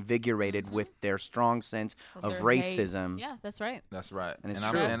reinvigorated with their strong sense of their hate. racism. Yeah, that's right. That's right. And it's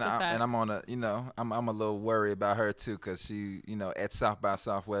I'm, true. and, That's the I'm on facts. a, I'm a little worried about her too, because she, at South by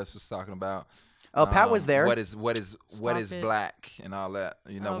Southwest was talking about. Oh, Pat was there. What is it. black and all that?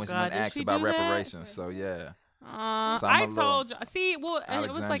 Oh, when God, did asked she about do that? reparations. So yeah, So I'm I a little told you. See, well, and it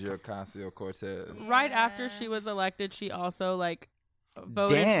was like Alexandria Ocasio-Cortez. right after she was elected, she also like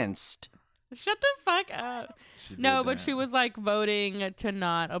voted. Danced. Shut the fuck up. She No, did but that. she was like voting to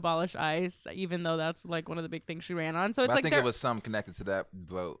not abolish ICE, even though that's like one of the big things she ran on. So it's But I like think they're- it was something connected to that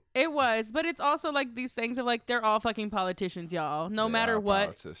vote. It was, but it's also like these things of like they're all fucking politicians, y'all. No They matter are what,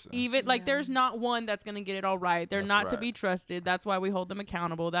 politicians. even like there's not one that's gonna get it all right. They're That's not to right. be trusted. That's why we hold them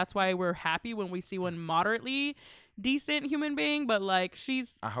accountable. That's why we're happy when we see one moderately decent human being. But like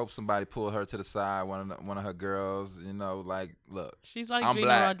she's I hope somebody pulled her to the side. One of her girls, like, look, she's like I'm Gina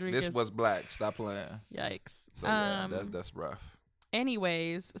black. Rodriguez. This was black. Stop playing. Yikes. So yeah, that's rough.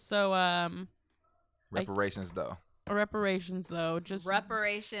 Anyways, so Reparations though. reparations though, just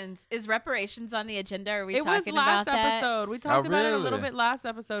Reparations. Is reparations on the agenda? Are we it was talking last about that? episode. We talked about it a little really? bit last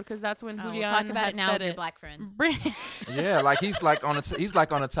episode because that's when Oh, Julian we'll talk about had it now said with your it. black friends. Yeah, like he's like on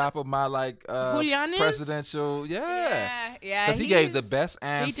the top of my like Julian is? presidential. Yeah, Yeah. because he gave the he's- best He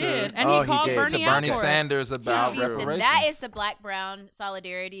answer. did, and Oh, he he called did. Bernie to out Bernie for it. Sanders about He's beasted. reparations. That is the black-brown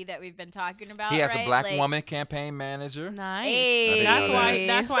solidarity that we've been talking about. He has right? a black Like, woman campaign manager. Nice. Hey. That's why.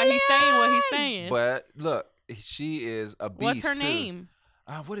 That's why he's saying what he's saying. But look, she is a beast. What's her too. name?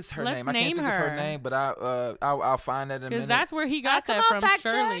 What is her Let's name? I can't name think of her. her name, but I'll find that in a Because minute. that's where he got come that on, from. fact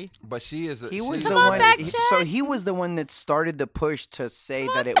check. Shirley. But she is. He was she's the on, one. fact So he was the one that started the push to say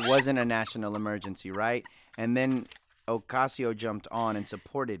that it wasn't a national emergency, right? And then Ocasio jumped on and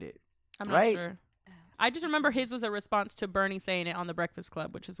supported it. I'm not Right? sure. I just remember his was a response to Bernie saying it on the Breakfast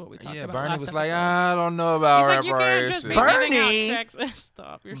Club, which is what we talked Yeah, about. Bernie last was like, episode. I don't know about He's like, you can't just be reparations. giving out Bernie? checks.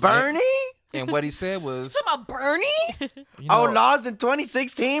 Stop. You're Bernie? And what he said was, Talking about Bernie? you Oh, know, laws in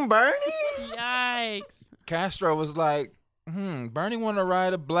 2016, Bernie? Yikes. Castro was like, Bernie want to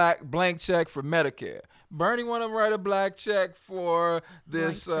write a blank check for Medicare. Bernie want to write a black check for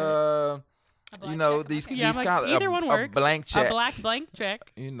this You know, these Yeah, I'm kind like, either one a works. blank check. A black blank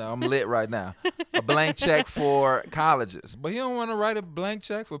check. You know, I'm lit right now. A blank check for colleges, but he don't want to write a blank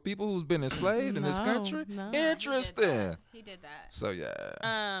check for people who's been enslaved in this No, country. no. Interesting. He did that. So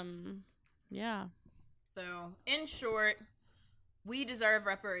yeah. Yeah. So, in short, we deserve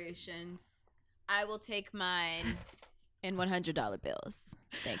reparations. I will take mine in $100 bills.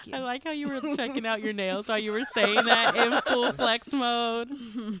 Thank you. I like how you were checking out your nails while you were saying that in full flex mode.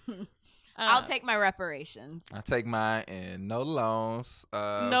 I'll take my reparations. I take mine in no loans.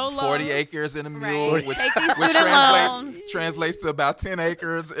 No 40 loans. acres in a mule, Right. which, Take these which student loans. translates to about 10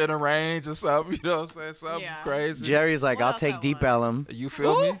 acres in a range or something. You know what I'm saying? Something Yeah. crazy. Jerry's like, What I'll else take I Deep want? Ellum. You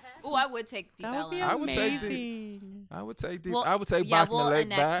feel me? Ooh, I would take Deep That would be Ellum. I would take amazing. I would take deep. Well, I would take yeah, Bachman we'll Lake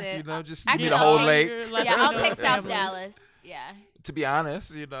annex back. it. You know, just Actually, give me the I'll whole take- lake. Yeah, I'll Latino take South families. Dallas. Yeah. To be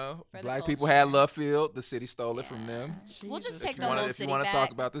honest, you know, For the black people culture. had Love Field. The city stole it from them. We'll just Jesus take If the you whole want city to back talk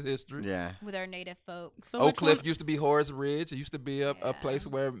about the history. Yeah. with our native folks. So Oak which Cliff one- used to be Horace Ridge. It used to be a Yeah. place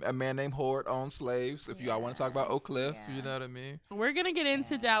where a man named Horde owned slaves. If y'all want to talk about Oak Cliff, Yeah. you know what I mean? We're gonna get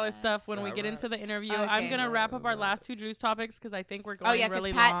into Dallas stuff when we All get right. into the interview. Okay. I'm gonna wrap up our last two juice topics because I think we're going Oh yeah, because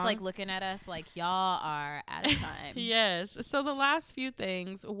really Pat's long. like looking at us like y'all are out of time. Yes. So the last few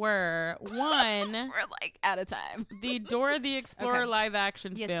things were one, We're like out of time. the Dora the Explorer Okay. live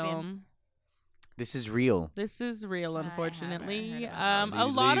action Yes, film. ma'am. This is real. This is real, I haven't unfortunately. heard of A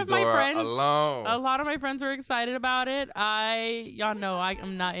lot Leave of my Dora friends, alone. a lot of my friends were excited about it. Y'all know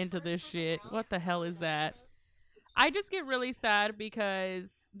I'm not into this shit. What the hell is that? I just get really sad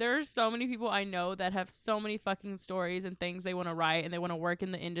because there's so many people I know that have so many fucking stories and things they want to write and they want to work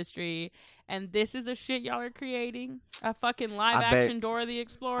in the industry. And this is a shit y'all are creating. A fucking live I bet- action Dora the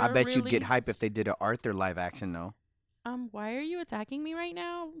Explorer. I bet you'd really? get hype if they did an Arthur live action, though. Why are you attacking me right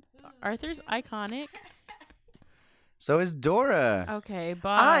now? Arthur's iconic. So is Dora. Okay,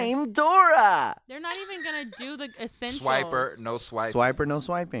 but I'm Dora. they're not even gonna do the essentials. Swiper, no swipe. Swiper, no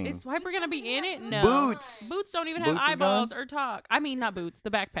swiping. Is Swiper gonna be in it? No. Boots. Boots don't even Boots have is eyeballs gone? or talk. I mean, not Boots. The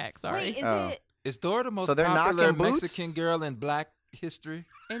backpack. Sorry. Wait, is Oh. it? Is Dora the most So they're popular knocking Boots? Mexican girl in Black history?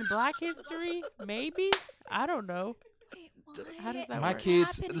 In Black history, maybe. I don't know. Wait, what? How does that My work?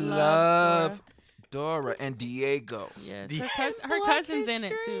 kids happening? love Dora and Diego. Yes. The- Her Black cousin's in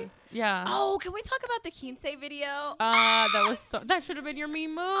it history? too. Yeah. Oh, can we talk about the Quince video? That should have been your me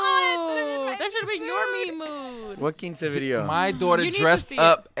mood. Oh, that should have been my That should have been your me mood. mood. What Quince video? My daughter You need to dressed see it.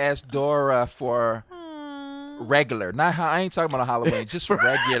 up as Dora for Aw. regular. Not I ain't talking about Halloween, just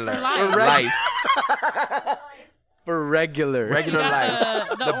regular life. life. For regular. Regular You got life.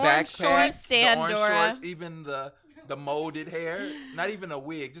 the The orange backpack, shorts, the stand, orange Dora. shorts, even the molded hair. Not even a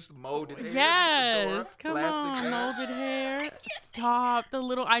wig, just molded hair. Yes, Just the come Dora, plastic on, hair. molded hair. Stop the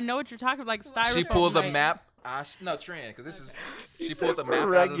little. I know what you're talking about, like styrofoam. She pulled the like- map. No, Trend, because this is. She pulled the for map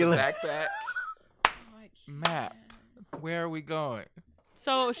regular. out of the backpack. Map. Where are we going?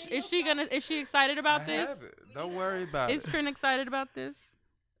 So is she excited about I this? have it. Don't worry about Is it. Trent excited about this?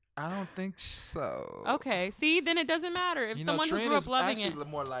 I don't think so. Okay, see, then it doesn't matter if You know, someone who Trent grew is up loving actually it.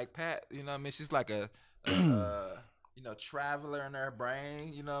 more like Pat. You know what I mean? She's like a traveler in her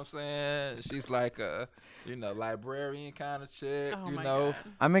brain. You know what I'm saying? She's like a, librarian kind of chick. Oh you my know? God.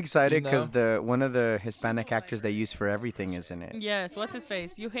 I'm excited You because one of the Hispanic actors they use for everything is in it. Yes, what's his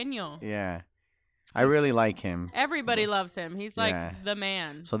face? Eugenio. Yeah. I really like him. Everybody loves him. He's like Yeah. the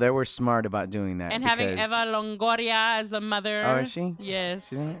man. So they were smart about doing that. And having because- Eva Longoria as the mother. Oh, is she? Yes.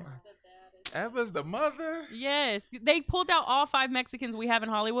 She's in it? Eva's the mother. Yes. They pulled out all 5 Mexicans we have in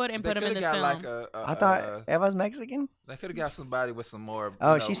Hollywood and They put them in coulda this got film. like I thought Eva's Mexican. they could have got somebody with some more.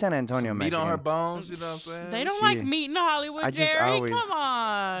 Oh, she's San Antonio some meat on her Mexican. bones. You know what I'm saying? They don't She- like meat in Hollywood, I just Jerry. always- Come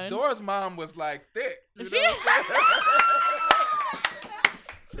on. Dora's mom was like thick. You know She- what I'm saying?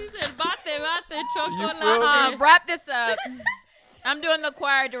 She said, bate, chocolate. feel me? Wrap this up. I'm doing the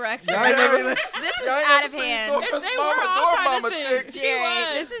choir director. Y'all ain't never- This is y'all ain't out never of seen hand. Dora's They mama. were all Dora kinda mama thick. thick. She Jerry,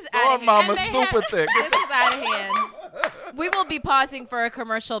 was. this is out Dora of hand. mama And they super thick. This is out of hand. We will be pausing for a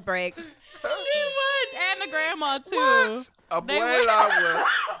commercial break. She was. And the grandma, too. What? They Abuela was.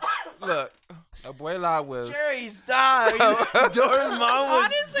 Look, Abuela was. Jerry, stop. Dora's mom was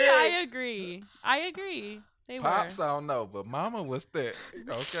Honestly, thick. I agree. They Pops, were. I don't know, but Mama was thick.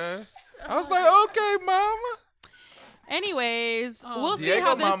 Okay. I was like, okay, Mama. Anyways, we'll see Diego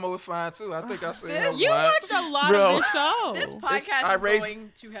how this... Mama was fine too. I think I seen her You once. watched a lot Bro. of this show. This I podcast is raised-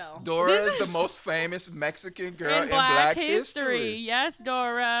 going to hell. Dora This is the is- most famous Mexican girl in Black history. history. Yes,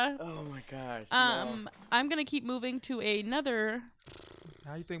 Dora. Oh my gosh. I'm gonna keep moving to another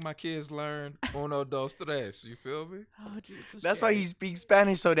How you think my kids learn uno, dos, tres? You feel me? Oh, Jesus. That's why you speak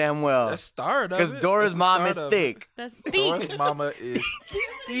Spanish so damn well. That's start of it. Because Dora's That's the mom is start of it. thick. That's Dora's thick. mama is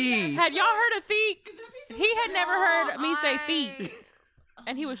thick. Had y'all heard of thick? He had never heard me say thick,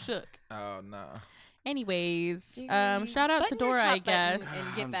 and he was shook. Oh no. Anyways, shout out to Dora, I guess.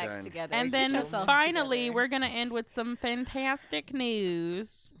 And get I'm back done. together. And Get then yourself finally, together. we're gonna end with some fantastic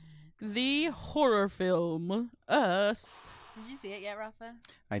news. The horror film Us. Did you see it yet, Rafa?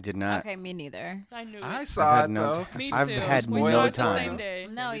 I did not. Okay, me neither. I knew I it. saw I've it had no though. time. Me I've too. had We no saw it the time. same day.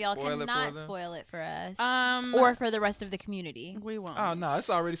 No, we y'all spoil it for cannot them? spoil it for us. Um, Or for the rest of the community. we won't. Oh no, it's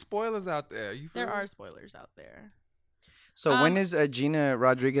already spoilers out there. You feel There me? are spoilers out there. So when is Gina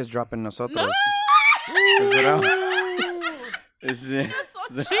Rodriguez dropping Nosotros? No! Is it out? Is it?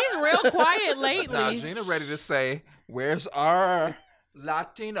 She's real quiet lately. Nah, Gina ready to say, "Where's our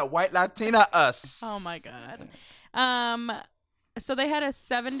Latina, white Latina us?" Oh my god. So they had a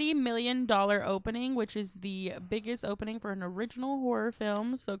 $70 million opening, which is the biggest opening for an original horror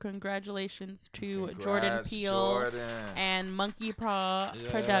film. So congratulations to Jordan Congrats, Peele Jordan. and Monkey Paw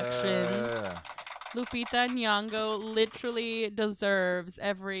Yeah. Productions. Lupita Nyong'o literally deserves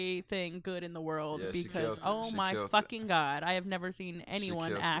everything good in the world Yeah, she because killed it. oh She my killed it. fucking god, I have never seen anyone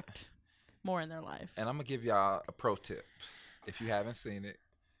killed it. act more in their life. And I'm gonna give y'all a pro tip. If you haven't seen it,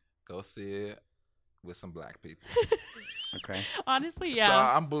 go see it with some black people. Okay. Honestly, So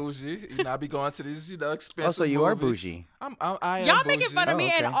yeah. I'm bougie. You know, I be going to these, expensive. Also, you are movies. bougie. I am Y'all bougie. making fun of Oh,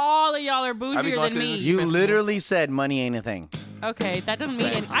 me, and okay. all of y'all are I be bougier going than to me. this- You Expensive. literally said money ain't a thing. Okay, that doesn't mean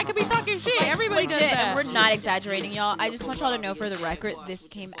it. I could be talking shit. Everybody Legit, does that. and we're not exaggerating, y'all. I just want y'all to know for the record, this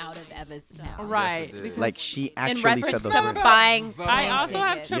came out of Eva's mouth. right. Yes, it did. because Like she In actually said reference those to words. buying I I plane also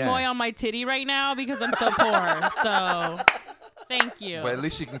have tickets. chamoy on my titty right now because I'm so poor. So, thank you. But at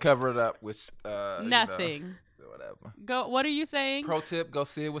least you can cover it up with Nothing. Whatever. Go. What are you saying? Pro tip: go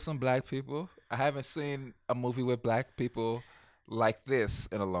see it with some black people. I haven't seen a movie with black people like this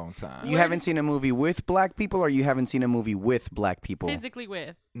in a long time. You haven't seen a movie with black people, or you haven't seen a movie with black people? Physically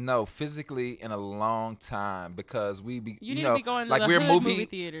with. No, physically in a long time because we be You need know, to be going to like the we're hood movie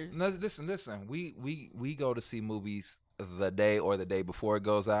theaters. No, listen. We go to see movies the day or the day before it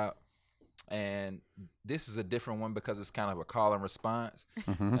goes out, and this is a different one because it's kind of a call and response.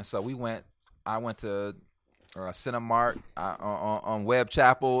 Mhm. And so I went to Cinemark on Webb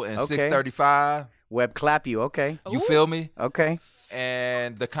Chapel and Okay. 635. Web clap you, okay? You Ooh. feel me? Okay.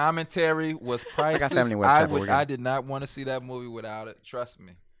 And the commentary was priceless. family Webb Chapel, we're good. I did not want to see that movie without it. Trust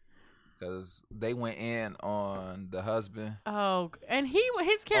me, because they went in on the husband. Oh, and his On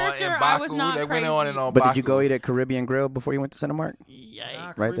character, I was M'Baku. not They crazy. went on and on. But did you go M'Baku. eat at Caribbean Grill before you went to Cinemark? Yikes. Nah,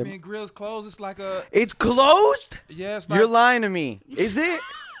 Right there. Caribbean Grill's closed. It's like a It's closed? it's You're like, lying to me. Is it?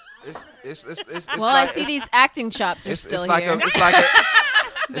 it's Well, like, I see these acting shops are it's still like here. it's like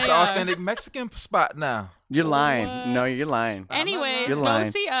it's They an are. authentic Mexican spot now. You're lying. What? No, you're lying. Anyways, You're go lying.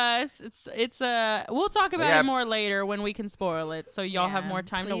 see Us. It's we'll talk about have- it more later when we can spoil it, so y'all have Yeah, more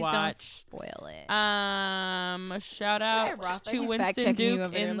time to please watch. Don't spoil it. Shout out Rafa, to he's Winston fact-checking you Duke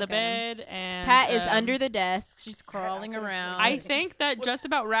over there. in the Look at bed, and Pat is under the desk. She's crawling around. I think that just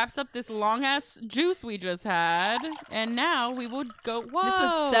about wraps up this long ass juice we just had, and now we will go. Whoa! This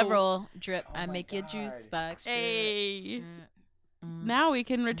was several drip. I make your juice box. drip. Hey, Mm. now we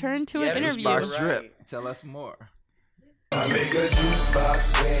can return to Yeah, an juice interview. Box Right. drip. Tell us more. I make a juice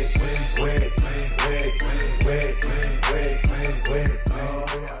box wet, wet, wet.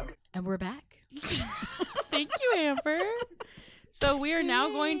 And we're back. Thank you, Amber. So we are now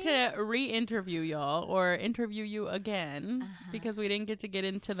going to re-interview y'all, or interview you again, because we didn't get to get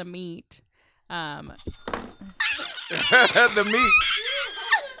into the meat. The meat.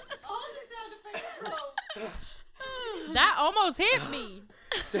 That almost hit me.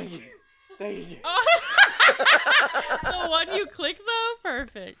 Thank you. Thank you. The one you clicked though,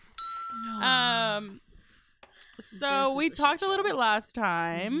 perfect. So This we is a talked shit a little show. bit last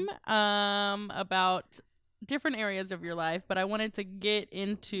time about different areas of your life, but I wanted to get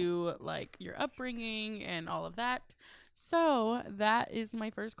into like your upbringing and all of that. So that is my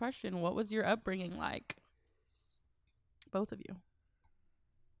first question. What was your upbringing like? Both of you.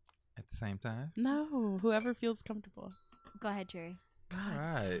 At the same time. No, whoever feels comfortable. Go ahead, Jerry. All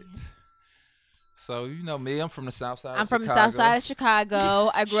right. So you know me, I'm from the south side. I'm of from the Chicago. south side of Chicago.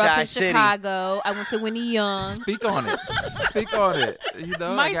 I grew up Shy in City. Chicago. I went to Winnie Young. Speak on it. Speak on it. You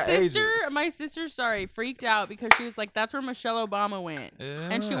know, I got ages. My sister, freaked out because she was like, "That's where Michelle Obama went,"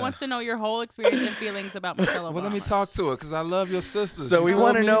 and she Yeah. wants to know your whole experience and feelings about Michelle Obama. Well, let me talk to her because I love your sisters. So You we feel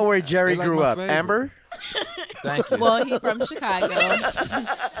want to me? know where Jerry They like grew my up. favorite. Amber? Thank you. Well, he's from Chicago.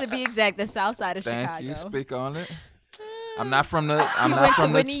 To be exact, the south side of Thank Chicago. you. Speak on it. I'm not from the. I'm You not went to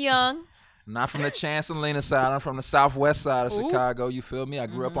from Whitney the. Young. Not from the Chancelina side. I'm from the southwest side of Ooh. Chicago. You feel me? I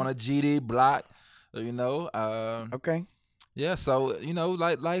grew up on a GD block. You know. Okay. Yeah. So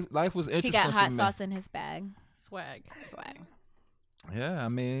life was interesting. He got hot for me. sauce in his bag. Swag. Yeah. I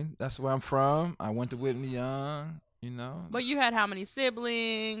mean, that's where I'm from. I went to Whitney Young. You know. But you had how many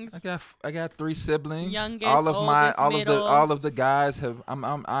siblings? I got 3 siblings. Youngest, all oldest, of the guys have.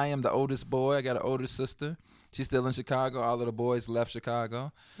 I am the oldest boy. I got an older sister. She's still in Chicago. All of the boys left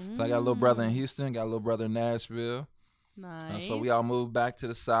Chicago. So I got a little brother in Houston. Got a little brother in Nashville. Nice. So we all moved back to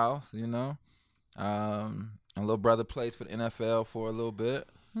the South. You know. A little brother plays for the NFL for a little bit.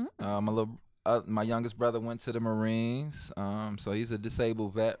 My youngest brother went to the Marines. So he's a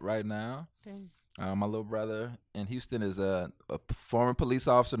disabled vet right now. Dang. My little brother in Houston is a former police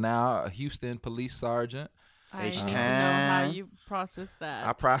officer now, a Houston police sergeant. I need to know H-Town. how you process that.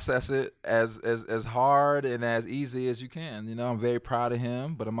 I process it as hard and as easy as you can. You know, I'm very proud of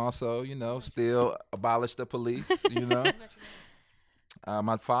him, but I'm also, still abolished the police, you know.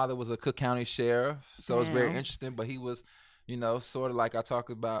 My father was a Cook County sheriff, so it's very Damn. interesting, but he was, sort of like I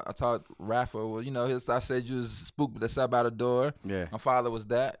taught Rafa, well, I said you was spooked that's up out the door. Yeah. My father was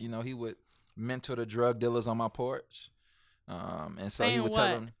that, he would mentor the drug dealers on my porch. And so Saying he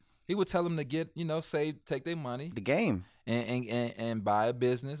would tell them to get, take their money The game. and buy a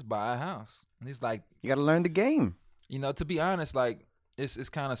business, buy a house. And he's like, You got to learn the game. to be honest, like it's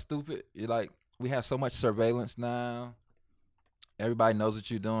kind of stupid. You're like, we have so much surveillance now. Everybody knows what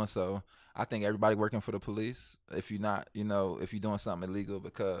you're doing. So I think everybody working for the police, if you're not, if you're doing something illegal,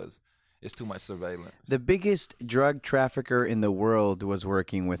 because it's too much surveillance. The biggest drug trafficker in the world was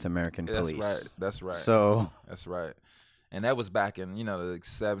working with American police. That's right. So, That's right. And that was back in, the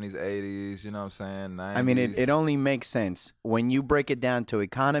 70s, 80s, you know what I'm saying? 90s. I mean, it only makes sense. When you break it down to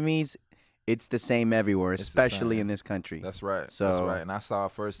economies, it's the same everywhere, It's the especially same. in this country. That's right. That's So- right. And I saw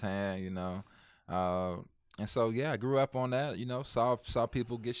it firsthand, and so, yeah, I grew up on that, saw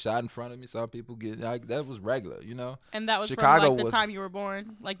people get shot in front of me, saw people that was regular, And that was Chicago from like was- the time you were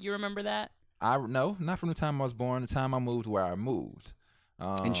born? Like, you remember that? No, not from the time I was born, the time I moved where I moved.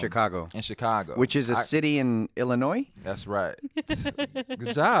 in Chicago, In Chicago. which is a city in Illinois. That's right.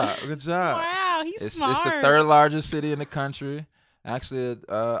 Good job. Wow, he's It's smart. the 3rd largest city in the country. Actually,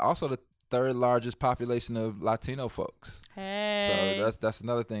 also the 3rd largest population of Latino folks. Hey. So that's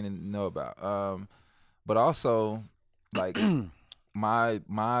another thing to know about. But also, like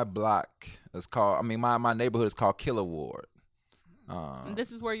my block is called. My neighborhood is called Killer Ward. And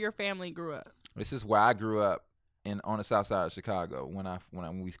this is where your family grew up. This is where I grew up on the south side of Chicago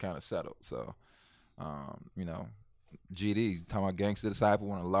when we kind of settled. So, GD, talking about Gangsta Disciple,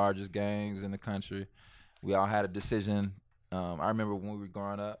 one of the largest gangs in the country. We all had a decision. I remember when we were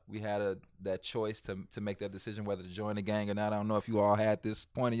growing up, we had that choice to make that decision whether to join the gang or not. I don't know if you all had this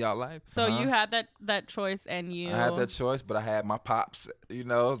point in y'all life. So you had that choice, and you. I had that choice, but I had my pops.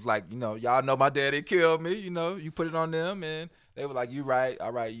 Y'all know my daddy killed me. You put it on them, and they were like, "You right,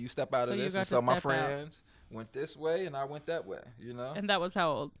 all right, you step out So of you this." got And to so my step out. friends went this way, and I went that way. And that was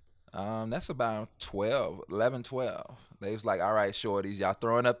how old? That's about 11, 12. They was like, "All right, shorties, y'all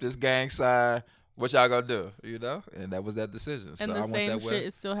throwing up this gang sign. What y'all gonna do?" And that was that decision. And so the I went same that way. shit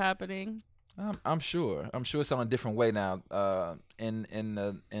is still happening. I'm sure. I'm sure it's on a different way now. In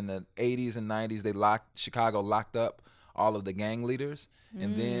the 80s and 90s, Chicago locked up all of the gang leaders,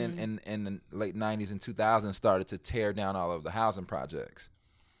 and then in the late 90s and 2000s started to tear down all of the housing projects.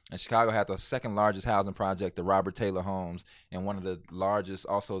 And Chicago had the 2nd largest housing project, the Robert Taylor Homes, and one of the largest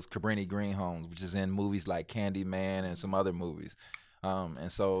also is Cabrini Green Homes, which is in movies like Candyman and some other movies.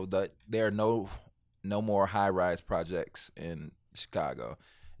 And so there are no more high-rise projects in Chicago.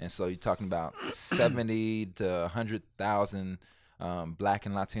 And so you're talking about 70 to 100,000 Black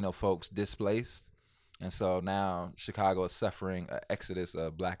and Latino folks displaced. And so now Chicago is suffering an exodus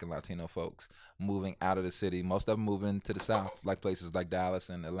of Black and Latino folks moving out of the city. Most of them moving to the South, like places like Dallas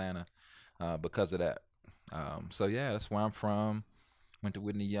and Atlanta, because of that. So, yeah, that's where I'm from. Went to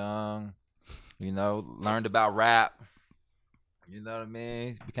Whitney Young, learned about rap. You know what I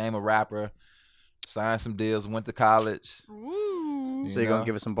mean? Became a rapper, signed some deals, went to college. Ooh. So you're going to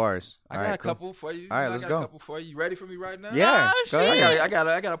give us some bars. I got a couple for you. All right, let's go. I got a couple for you. You ready for me right now? Yeah, Oh, go shit. ahead.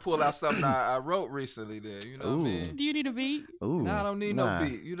 I gotta pull out something I wrote recently. There, you know what I mean? Do you need a beat? Ooh, No, I don't need nah. no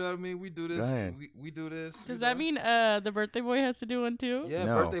beat. You know what I mean? We do this. Go ahead. We do this. Does that mean the birthday boy has to do one too? Yeah,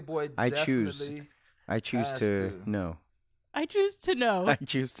 No. birthday boy. I definitely choose. I choose has to to. know. I choose to know. I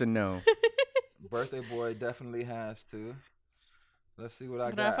choose to know. Birthday boy definitely has to. Let's see what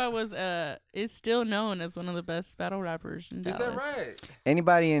I got. Rafa was is still known as one of the best battle rappers in Is Dallas. that right?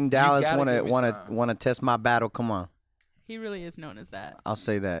 Anybody in Dallas gotta give me want some. to test my battle? Come on. He really is known as that. I'll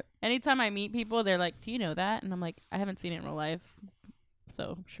say that. Anytime I meet people, they're like, "Do you know that?" And I'm like, "I haven't seen it in real life,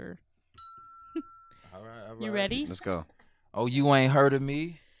 so sure." All right. You ready? Let's go. Oh, you ain't heard of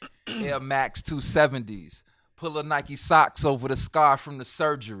me? Air Max 270s. Pull a Nike socks over the scar from the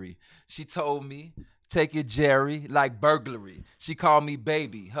surgery. She told me, take it, Jerry, like burglary. She called me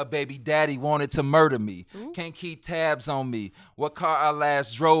baby. Her baby daddy wanted to murder me. Ooh. Can't keep tabs on me. What car I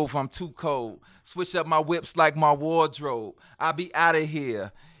last drove, I'm too cold. Switch up my whips like my wardrobe. I'll be out of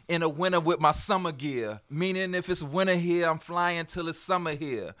here. In the winter with my summer gear. Meaning if it's winter here, I'm flying till it's summer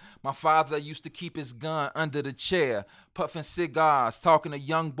here. My father used to keep his gun under the chair, puffing cigars, talking to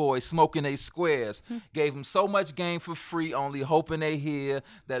young boys, smoking they squares. Gave him so much game for free, only hoping they hear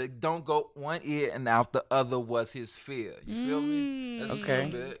that it don't go one ear and out the other was his fear. You feel me? That's just Okay. a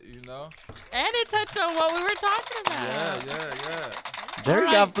bit, you know? And it touched on what we were talking about. Yeah. Jerry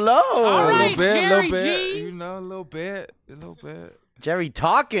All got right. flow. All A right, little bit, Jerry little bit. G. You know, a little bit. Jerry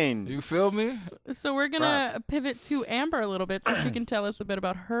talking. You feel me? So we're gonna Props. pivot to Amber a little bit, so she can tell us a bit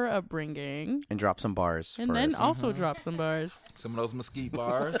about her upbringing, And drop some bars and for then us. also drop some bars. Some of those mesquite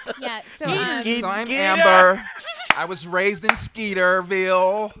bars. Yeah. So Skeet, So I'm Skeeter. Amber. I was raised in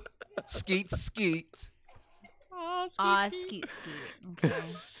Skeeterville. Skeet. Oh, skeet. Okay.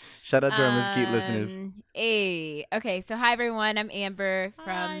 Shout out to our Mesquite listeners. Hey. Okay. So hi everyone. I'm Amber Hi.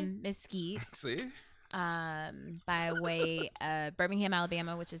 from Mesquite. See? By way of Birmingham,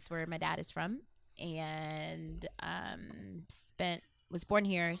 Alabama, which is where my dad is from, and was born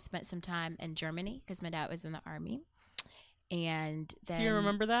here. Spent some time in Germany because my dad was in the army, and then do you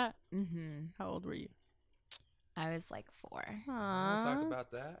remember that? Mm-hmm. How old were you? I was like 4. Aww.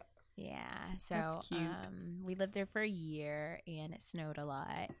 that. Yeah, so That's cute. we lived there for a year, and it snowed a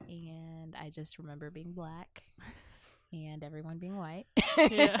lot, and I just remember being black. And everyone being white.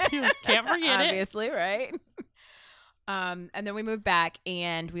 Yeah, can't forget it. Obviously, right? And then we moved back,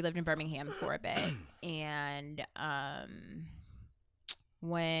 and we lived in Birmingham for a bit. And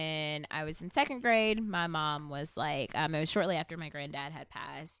when I was in 2nd grade, my mom was like, it was shortly after my granddad had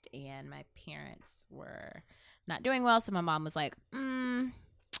passed, and my parents were not doing well. So my mom was like, I'm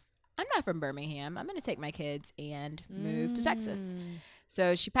not from Birmingham. I'm going to take my kids and move to Texas.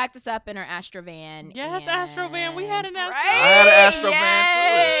 So she packed us up in her Astro van. Yes, and- Astro van. We had an Astro Right? I had an Astro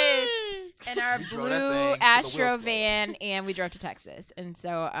Yes. van In our You drove that blue thing till the Astro wheels fell. van, and we drove to Texas. And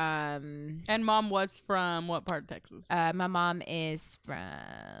so, And mom was from what part of Texas? my mom is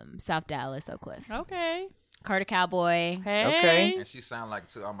from South Dallas, Oak Cliff. Okay. Carter Cowboy. Hey. Okay. And she sound like,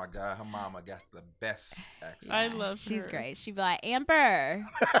 too, oh my God, her mama got the best accent. I love She's her. great. She'd be like, Amber,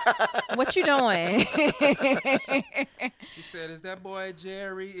 what you doing? She said, is that boy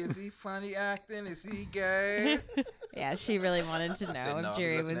Jerry? Is he funny acting? Is he gay? Yeah, she really wanted to I said, know no, if I'm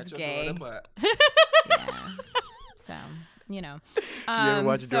Jerry looking was at your gay. daughter, but Yeah. So, you know. ever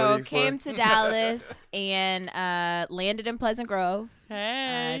watch Dora So the Explorer? came to Dallas and landed in Pleasant Grove,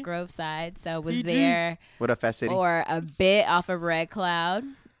 Hey. Grove side. So was PG. there What a fast city. for a bit off of Red Cloud.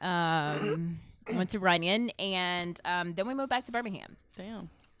 Went to Runyon, and then we moved back to Birmingham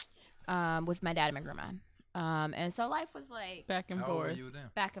Damn. with my dad and my grandma. And so life was like Back and how old were forth. you then?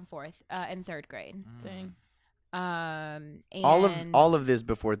 back and forth in 3rd grade. Dang. And all of this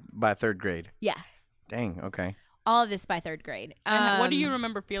by 3rd grade. yeah, Dang. Okay. all of this by 3rd grade. And what do you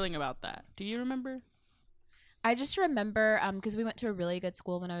remember feeling about that? Do you remember? I just remember because we went to a really good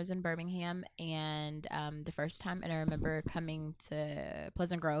school when I was in Birmingham, and the first time, and I remember coming to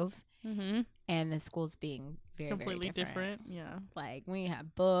Pleasant Grove, Mm-hmm. and the schools being very Completely very different. different. Yeah. Like we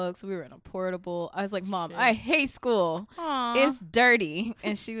had books, we were in a portable. I was like, Mom, Shit. I hate school. Aww. It's dirty,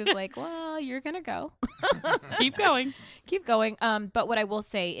 and she was like, well, you're gonna go. Keep going. Keep going. But what I will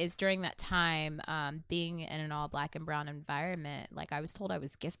say is during that time, being in an all black and brown environment, like I was told I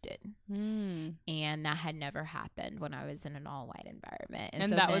was gifted. Mm. And that had never happened when I was in an all white environment. And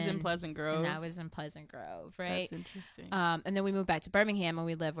so that was then- in Pleasant Grove. And that was in Pleasant Grove, right? That's interesting. And then we moved back to Birmingham and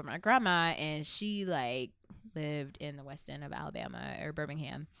we lived with my grandma, and she like lived in the West End of Alabama or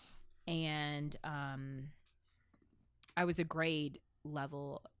Birmingham. And I was a grade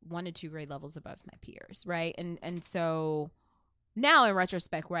level, 1 to 2 grade levels above my peers, right? And so now in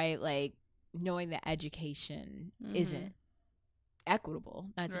retrospect, right, like knowing that education isn't equitable,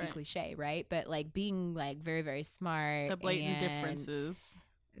 not to be Right. cliche, right? But like being like very, very smart. The blatant and differences.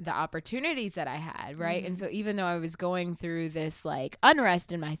 the opportunities that I had, right? And so even though I was going through this like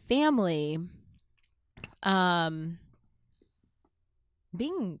unrest in my family,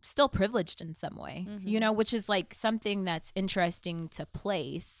 being still privileged in some way, you know, which is like something that's interesting to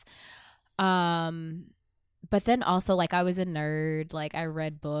place. but then also, like, I was a nerd. Like, I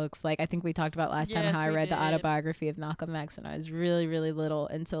read books. Like, I think we talked about last time Yes, how I we read the did. autobiography of Malcolm X when I was really, really little.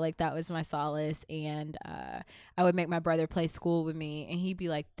 And so, like, that was my solace. And I would make my brother play school with me. And he'd be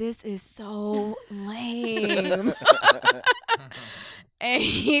like, this is so lame. And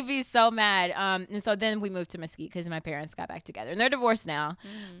he'd be so mad. And so then we moved to Mesquite because my parents got back together. And they're divorced now.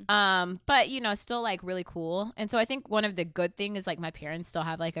 But, you know, still, like, really cool. And so I think one of the good things is, like, my parents still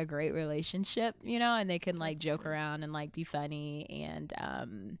have, like, a great relationship, you know, and they can, like, joke around and, like, be funny.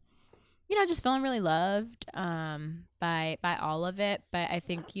 And, you know, just feeling really loved by all of it. But I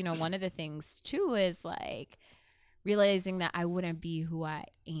think, you know, one of the things, too, is, like, realizing that I wouldn't be who I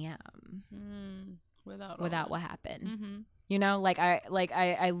am without what happened. You know, like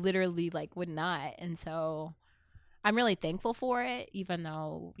I literally, like, would not. And so I'm really thankful for it, even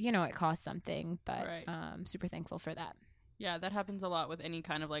though, you know, it cost something, but super thankful for that. Yeah, that happens a lot with any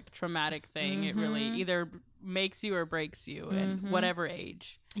kind of, like, traumatic thing. It really either makes you or breaks you at whatever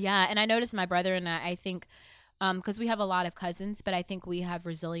age. Yeah, and I noticed my brother and I think, because we have a lot of cousins, but I think we have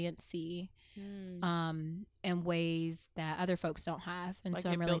resiliency in ways that other folks don't have. And Like, so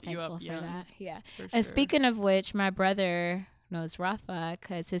it I'm really built you thankful up for young. that. Yeah. For And sure. speaking of which, my brother knows Rafa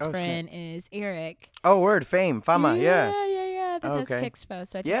because his Oh, snap. friend is Eric. Oh, word, fama, yeah. That does Okay. Kickspo.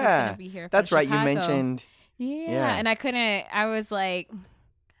 So I think he's Yeah, gonna be here. That's from right. You Chicago. mentioned. Yeah, and I was like,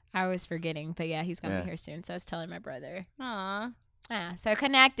 I was forgetting, but yeah, he's gonna Yeah. be here soon. So I was telling my brother. Aw. So I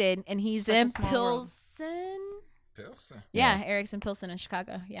connected, and he's Such a in small world. Pilsen. Pilsen. Yeah, Eric's in Pilsen in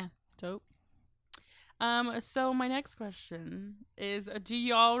Chicago. Yeah. Dope. So my next question is, do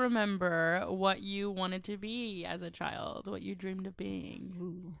y'all remember what you wanted to be as a child? What you dreamed of being?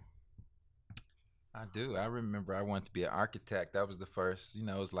 Ooh. I do. I remember I wanted to be an architect. That was the first, you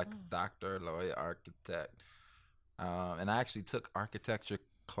know, it was like doctor, lawyer, architect. And I actually took architecture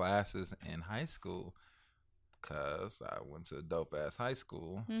classes in high school because I went to a dope-ass high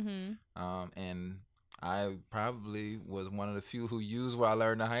school. And I probably was one of the few who used what I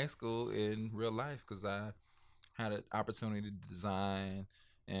learned in high school in real life because I had an opportunity to design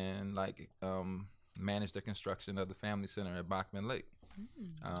and, like, manage the construction of the family center at Bachman Lake.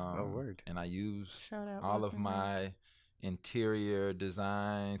 Word. And I used Shout out all of Bachman Lake. my interior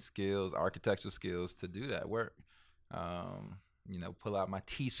design skills, architectural skills to do that work. You know, pull out my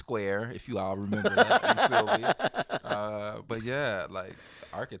T-square, if you all remember that. You feel me? But yeah, like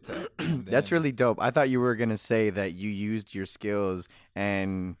architect. That's Then- really dope. I thought you were gonna say that you used your skills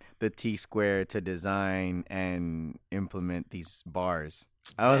and the T-square to design and implement these bars.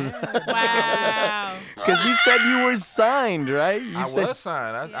 I was Wow. because you said you were signed, right? You I said, was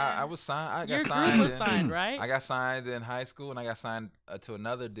signed. I was signed. I got Your signed. group was in- signed, right? I got signed in high school, and I got signed to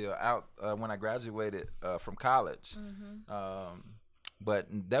another deal out when I graduated from college. But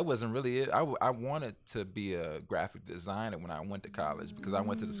that wasn't really it. I wanted to be a graphic designer when I went to college because I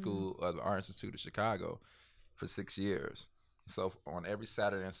went to the School of the Art Institute of Chicago for 6 years. So on every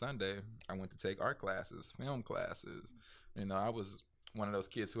Saturday and Sunday, I went to take art classes, film classes. You know, I was one of those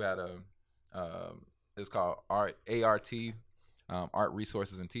kids who had it was called ART, Art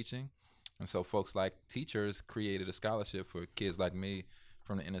Resources and Teaching. And so folks like teachers created a scholarship for kids like me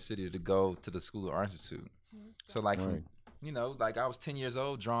from the inner city to go to the School of Art Institute. So like from, you know, like I was 10 years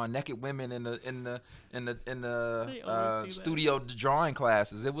old drawing naked women in the They always do studio drawing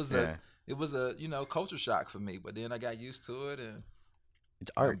classes. It was Yeah. it was a, you know, culture shock for me, but then I got used to it and it's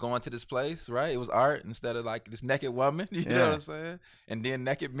I'm art. going to this place, right? It was art instead of like this naked woman, you know Yeah. what I'm saying? And then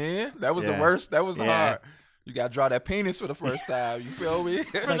naked men. That was the Yeah. worst. That was the Yeah. hard. You got to draw that penis for the first time. You feel me?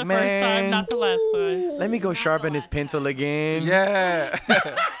 For like, the first man. time, not the last time. Let me go sharpen this pencil again. Yeah.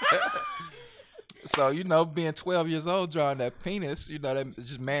 So, you know, being 12 years old, drawing that penis, you know, that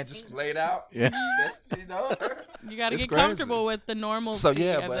just man just laid out. Yeah. That's, you know. You got to It's get crazy. comfortable with the normal So, of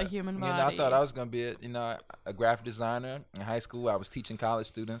yeah, the but, human you body. know, I thought I was going to be, a graphic designer. In high school, I was teaching college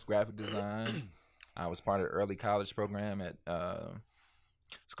students graphic design. I was part of the early college program at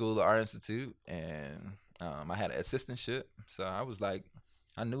School of the Art Institute, and I had an assistantship. So I was like,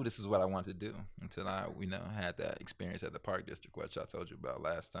 I knew this is what I wanted to do until I, had that experience at the Park District, which I told you about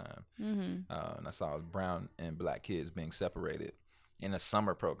last time. And I saw brown and black kids being separated in a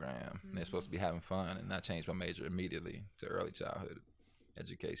summer program. And they're supposed to be having fun, and I changed my major immediately to early childhood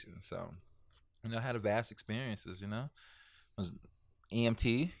education. So, I had a vast experiences, I was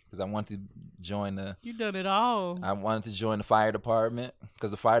EMT because I wanted to join You done it all. I wanted to join the fire department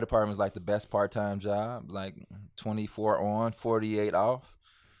because the fire department is like the best part-time job, like 24 on, 48 off.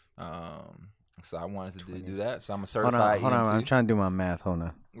 So I wanted to do that. So I'm a certified Hold on. EMT. I'm trying to do my math. Hold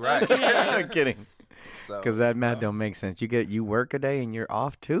on. Right. I'm kidding. So, Because that math don't make sense. You work a day and you're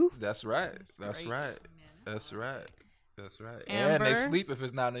off too? That's right. That's right. That's right. That's right. Amber? And they sleep if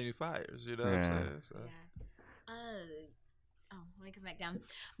it's not any fires. You know what I'm saying? So. Let me come back down.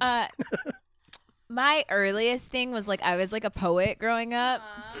 My earliest thing was like I was like a poet growing up,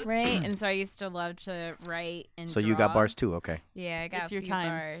 right? And so I used to love to write and So draw. you got bars too, okay? Yeah, I got It's a your few time.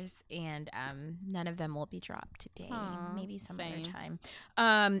 bars, and none of them will be dropped today. Aw, Maybe some same. other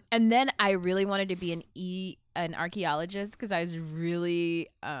time. And then I really wanted to be an archaeologist because I was really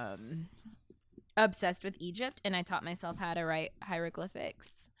obsessed with Egypt, and I taught myself how to write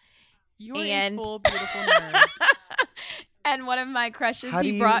hieroglyphics. You are And- a full, beautiful nerd. And one of my crushes, How do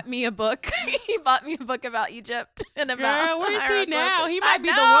he you- brought me a book. He bought me a book about Egypt and about Girl, where is he now? hieroglyphics. He I might be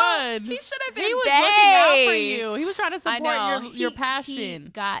the know. one. He should have been He was bae. looking out for you. He was trying to I support know. your He passion.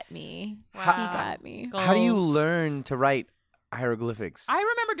 got me. Wow. He got me. How do you Goals. learn to write hieroglyphics? I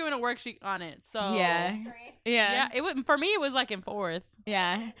remember doing a worksheet on it. So Yeah. yeah. It was for me. It was like in fourth.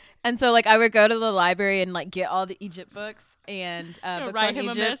 Yeah. And so like I would go to the library and like get all the Egypt books and books write on him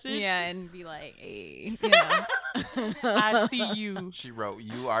a Egypt. message? Yeah, and be like, hey, you know. I see you. She wrote,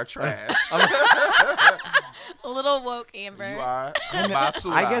 "You are trash. A little woke Amber. You are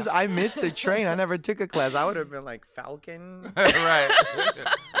basura." I guess I missed the train. I never took a class. I would have been like Falcon. right.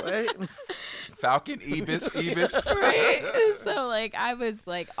 What? Falcon, Ibis. Right. So like I was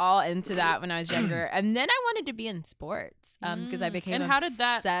like all into that when I was younger, and then I wanted to be in sports because I became And how did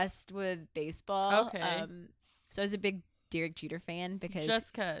that- obsessed with baseball. Okay. So I was a big Derek Jeter fan because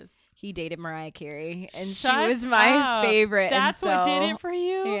Just cause. he dated Mariah Carey, and Shut she was my up. favorite. and That's what did so- it for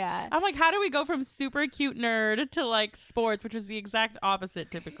you. Yeah. I'm like, how do we go from super cute nerd to like sports, which is the exact opposite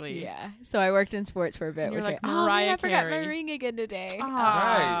typically? Yeah. So I worked in sports for a bit. And you're which like oh man, Mariah I forgot my Carey. ring again today.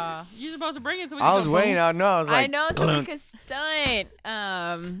 Aw. You're supposed to bring it so we I can was go waiting. boom. I know. I was like, I know, so like a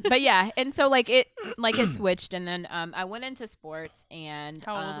stunt. But yeah, and so like it switched, and then I went into sports, and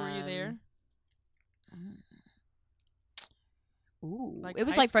How old were you there? Ooh, Like it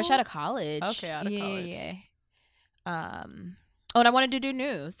was high like fresh school? out of college. Okay, out of yeah, college. Yeah. Oh, and I wanted to do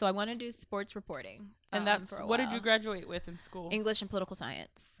news, so I wanted to do sports reporting. And that's for a what did while. you graduate with in school? English and political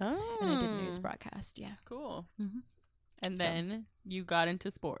science, Oh, and I did news broadcast. Yeah. Cool. Mhm. And So- then you got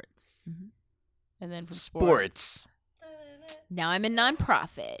into sports. Mhm. And then from sports. Now I'm in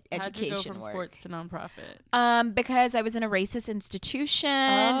nonprofit How'd you go education from work. sports to nonprofit? Because I was in a racist institution,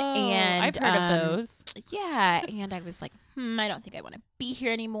 Oh, and I've heard of those. Yeah, and I was like, I don't think I want to be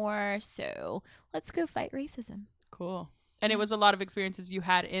here anymore. So let's go fight racism. Cool. And it was a lot of experiences you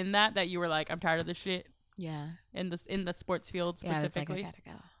had in that you were like, I'm tired of this shit Yeah. in the sports field Yeah, I was like, specifically. I gotta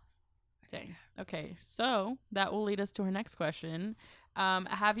go. Dang. Okay, so that will lead us to our next question.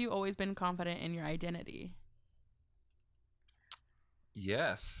 Have you always been confident in your identity?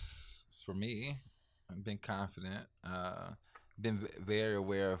 Yes, for me, I've been confident. Been very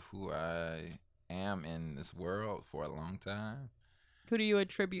aware of who I am in this world for a long time. Who do you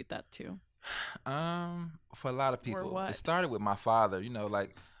attribute that to? For a lot of people, what? it started with my father. You know,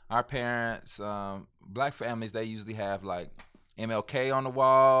 like our parents, black families, they usually have like MLK on the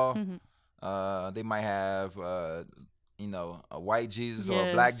wall. Mhm. They might have, a white Jesus or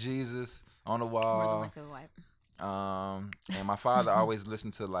a black Yes. Jesus on the More than wall. like a wipe. And my father always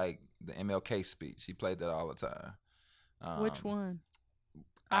listened to like the MLK speech. He played that all the time. Which one?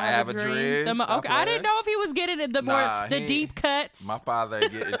 I have a dream. Okay, stuff I like didn't that. know if he was getting it the Nah, more the he- deep cuts. My father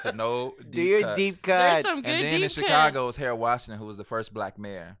ain't get into no deep Do your cuts. deep There's cuts. some good And then in deep Chicago, cuts. it's Harold Washington, who was the first black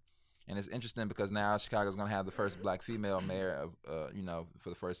mayor. And it's interesting because now Chicago's going to have the first black female mayor of, for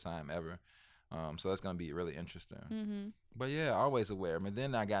the first time ever. So that's going to be really interesting. Mm-hmm. But yeah, always aware. But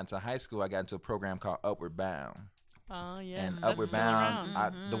then I got into high school. I got into a program called Upward Bound. Oh yes, And that's Upward still Bound,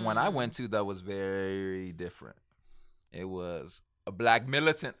 around. the one I went to, though, was very different. It was a black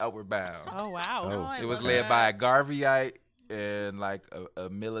militant Upward Bound. Oh wow. Oh. It was led by a Garveyite and like a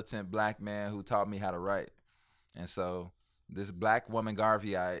militant black man who taught me how to write. And so this black woman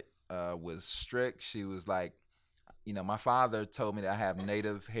Garveyite was strict. She was like, my father told me that I have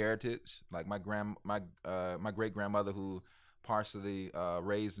Native heritage. Like my great grandmother who partially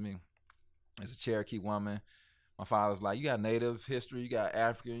raised me is a Cherokee woman. My father was like, you got Native history, you got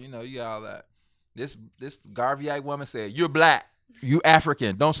African, you got all that. This Garveyite woman said, you're black. You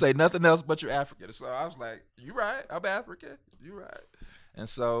African. Don't say nothing else but you're African. So I was like, you right. I'm African. You right. And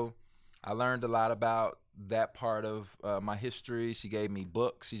so I learned a lot about that part of my history. She gave me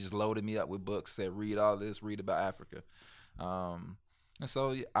books. She just loaded me up with books, said, read all this, read about Africa. And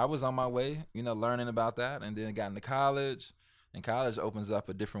so I was on my way, learning about that. And then I got into college. And college opens up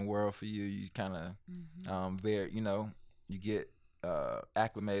a different world for you. You kind of, you get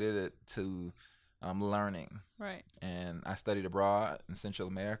acclimated to learning. Right. And I studied abroad in Central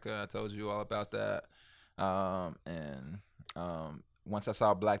America. I told you all about that. And once I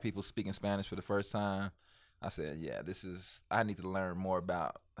saw black people speaking Spanish for the first time, I said, yeah, I need to learn more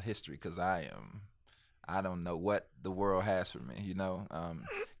about history because I don't know what the world has for me, you know.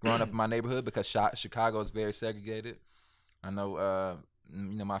 Growing up in my neighborhood, because Chicago is very segregated. I know,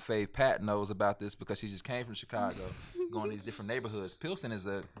 my fave Pat knows about this because she just came from Chicago, going to these different neighborhoods. Pilsen is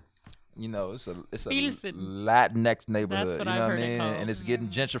it's a Latinx neighborhood. That's what you know I've what I heard it mean? called. And it's getting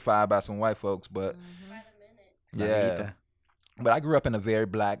gentrified by some white folks, but yeah. Margarita. But I grew up in a very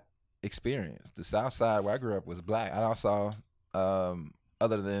black experience. The South Side where I grew up was black. I also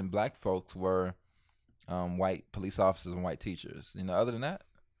other than black folks were white police officers and white teachers. You know, other than that,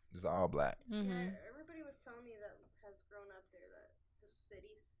 it was all black. Mm-hmm. Yeah, everybody was telling me that has grown up there that the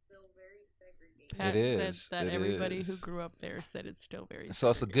city's still very segregated. Pat It is. said that It everybody is. who grew up there said it's still very So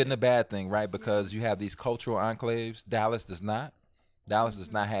it's a good and a bad thing, right? Because you have these cultural enclaves. Dallas does not. Dallas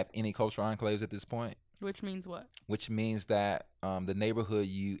does not have any cultural enclaves at this point. Which means what? Which means that the neighborhood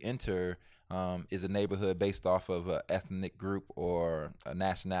you enter is a neighborhood based off of an ethnic group or a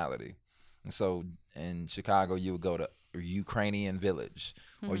nationality. And so in Chicago, you would go to Ukrainian Village,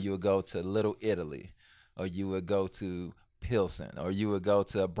 or you would go to Little Italy, or you would go to Pilsen, or you would go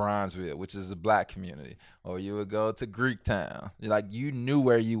to Bronzeville, which is a black community, or you would go to Greektown. Like, you knew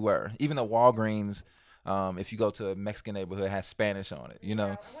where you were. Even the Walgreens, if you go to a Mexican neighborhood, has Spanish on it, you know?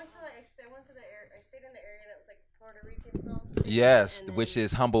 Yeah, I stayed in the area that was like Puerto Rican zone. Yes, And then which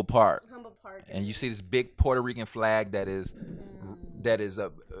is Humboldt Park. Humboldt Park. And you see this big Puerto Rican flag that is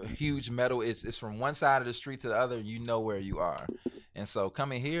a huge metal. It's from one side of the street to the other. You know where you are. And so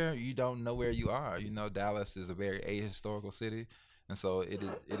coming here, you don't know where you are. You know, Dallas is a very ahistorical city. And so it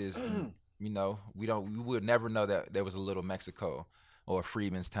is you know, we would never know that there was a Little Mexico or a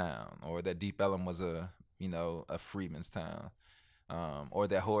Freedman's Town, or that Deep Ellum was a Freedman's Town. Or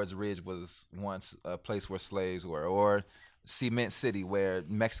that Hoard's Ridge was once a place where slaves were, or Cement City where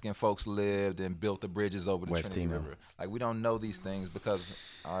Mexican folks lived and built the bridges over the West Trinity Emo. River. Like, we don't know these things because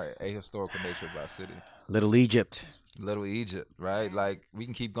our ahistorical nature of our city. Little Egypt. Little Egypt, right? Like, we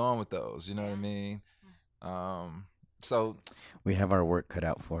can keep going with those, you know what I mean? So We have our work cut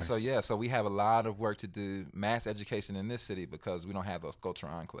out for us. so we have a lot of work to do, mass education in this city, because we don't have those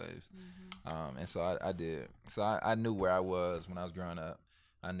cultural enclaves. And so I did. So I knew where I was when I was growing up.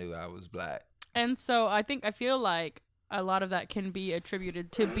 I knew I was black. And so I feel like a lot of that can be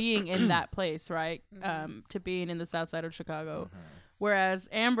attributed to being in that place, right? To being in the South Side of Chicago. Whereas,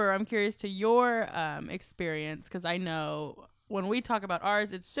 Amber, I'm curious to your experience, because I know when we talk about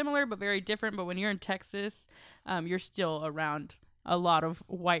ours, it's similar but very different. But when you're in Texas, you're still around a lot of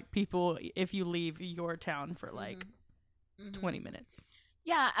white people if you leave your town for like 20 minutes.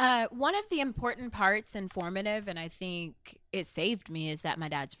 Yeah, one of the important parts, informative, and I think it saved me, is that my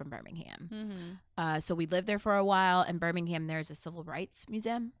dad's from Birmingham. So we lived there for a while. In Birmingham, there's a civil rights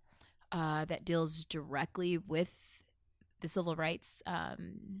museum that deals directly with the civil rights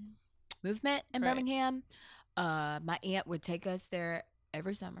movement in Birmingham. My aunt would take us there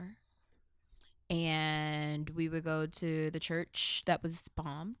every summer. And we would go to the church that was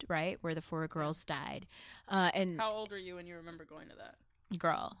bombed, right, where the 4 girls died. And How old were you when you remember going to that?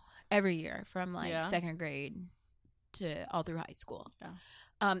 girl, every year from like second grade to all through high school.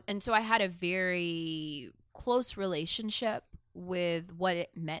 And so I had a very close relationship with what it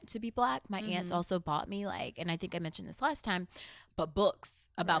meant to be black. My aunts also bought me, like, and I think I mentioned this last time, but books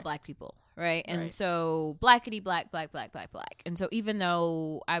about black people, right? And so blackity black. And so even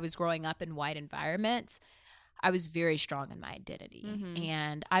though I was growing up in white environments, I was very strong in my identity.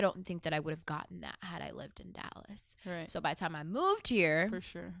 And I don't think that I would have gotten that had I lived in Dallas. So by the time I moved here, For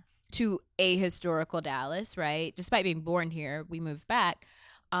sure. to a historical Dallas, right? Despite being born here, we moved back.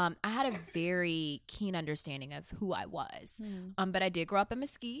 I had a very keen understanding of who I was. But I did grow up in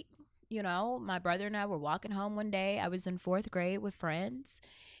Mesquite. You know, my brother and I were walking home one day. I was in 4th grade with friends,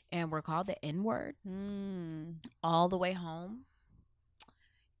 and we're called the N-word all the way home.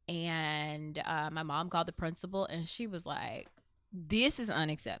 And my mom called the principal, and she was like, "This is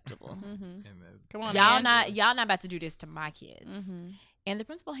unacceptable. Come on, y'all man. not about to do this to my kids." And the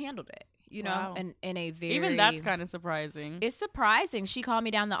principal handled it, you know, Wow. and in a very... Even that's kind of surprising. It's surprising. She called me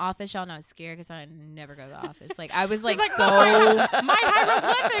down the office. Y'all know I was scared because I never go to the office. Like, I was like, like, so... My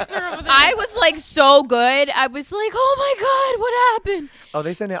hieroglyphics are over there. I was like so good. I was like, oh my God, what happened? Oh,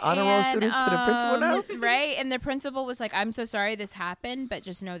 they sending honor roll students to the principal now? Right. And the principal was like, I'm so sorry this happened, but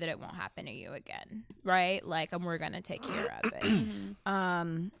just know that it won't happen to you again. Right. Like, we're going to take care of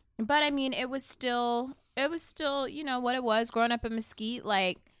it. But I mean, it was still, you know, what it was growing up in Mesquite.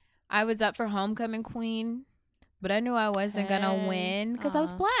 Like, I was up for homecoming queen, but I knew I wasn't going to win because I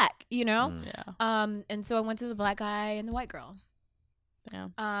was black. you know? Yeah. And so I went to the black guy and the white girl. Yeah.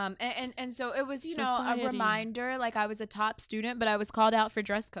 And so it was, Society. a reminder, like I was a top student, but I was called out for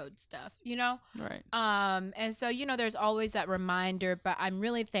dress code stuff, Right. And so, there's always that reminder, but I'm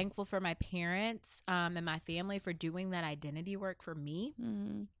really thankful for my parents, and my family for doing that identity work for me.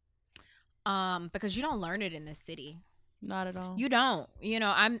 Mm-hmm. Because you don't learn it in this city. Not at all. You don't,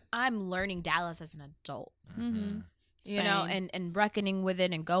 I'm learning Dallas as an adult, Mm-hmm. and reckoning with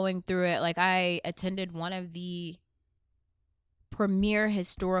it and going through it. Like I attended one of the premier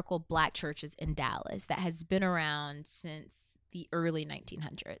historical black churches in Dallas that has been around since the early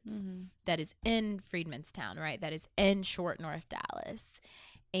 1900s. Mm-hmm. That is in Freedmanstown, right? That is in Short North Dallas.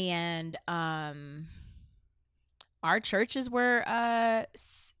 And our church is where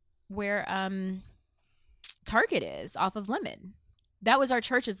Target is, off of Lemon. That was our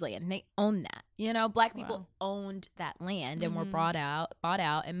church's land. They owned that. Black people owned that land and were bought out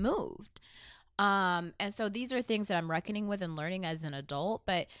and moved. And so these are things that I'm reckoning with and learning as an adult,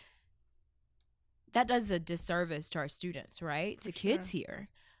 but that does a disservice to our students, right? To kids here,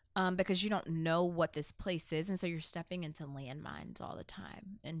 because you don't know what this place is. And so you're stepping into landmines all the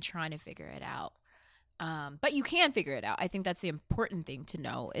time and trying to figure it out. But you can figure it out. I think that's the important thing to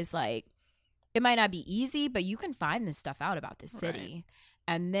know is like, it might not be easy, but you can find this stuff out about this city. Right.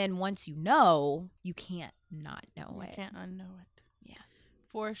 And then once you know, you can't not know it. You can't unknow it.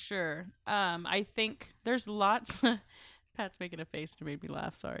 For sure. I think there's lots. Pat's making a face that made me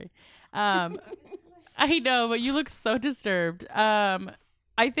laugh. Sorry. I know, but you look so disturbed.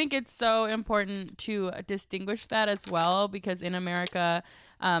 I think it's so important to distinguish that as well, because in America,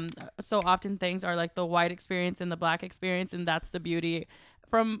 so often things are like the white experience and the black experience, and that's the beauty.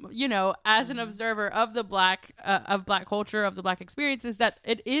 From as an observer of the black culture, of the black experiences, that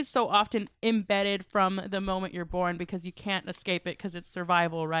it is so often embedded from the moment you're born, because you can't escape it, because it's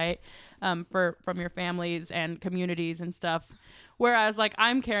survival, right? From your families and communities and stuff. Whereas like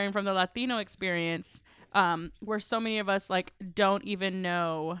I'm carrying from the Latino experience, where so many of us like don't even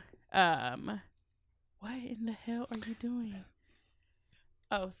know what in the hell are you doing?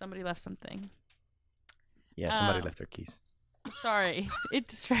 Oh, somebody left something. Yeah, somebody left their keys. Sorry, it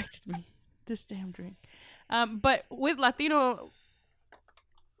distracted me. This damn drink. But with Latino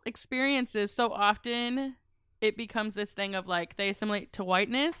experiences, so often it becomes this thing of like they assimilate to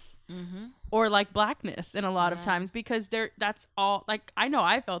whiteness or like blackness in a lot of times, because that's all like I know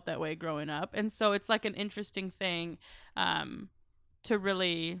I felt that way growing up, and so it's like an interesting thing to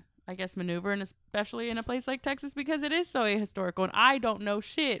really, I guess, maneuver, and especially in a place like Texas, because it is so ahistorical and I don't know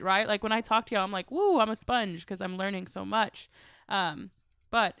shit, right? Like when I talk to y'all, I'm like, woo, I'm a sponge because I'm learning so much.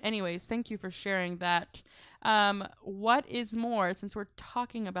 But anyways, thank you for sharing that. What is more, since we're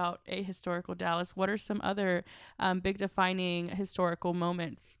talking about ahistorical Dallas, what are some other big defining historical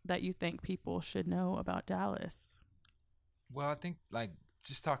moments that you think people should know about Dallas? Well, I think like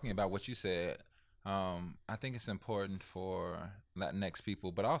just talking about what you said, I think it's important for Latinx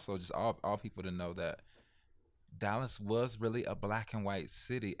people, but also just all people to know that Dallas was really a black and white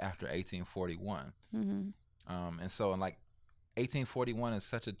city after 1841. And so like 1841 is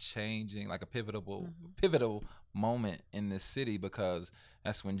such a changing, like a pivotal moment in this city, because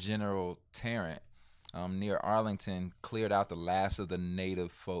that's when General Tarrant near Arlington cleared out the last of the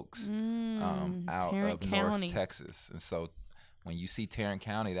native folks out Tarrant of County. North Texas. And so when you see Tarrant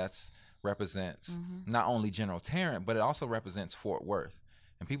County, that's represents not only General Tarrant, but it also represents Fort Worth.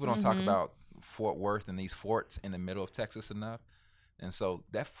 And people don't talk about Fort Worth and these forts in the middle of Texas enough. And so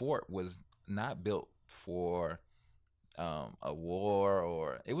that fort was not built for a war,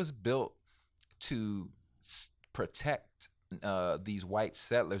 or it was built to protect these white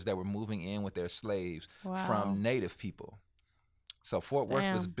settlers that were moving in with their slaves from native people. So Fort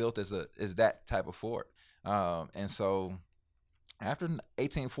Worth was built as that type of fort. And so after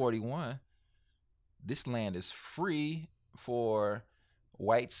 1841, this land is free for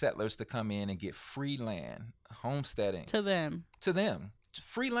white settlers to come in and get free land, homesteading. To them.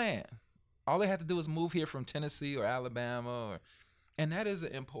 Free land. All they had to do was move here from Tennessee or Alabama. And that is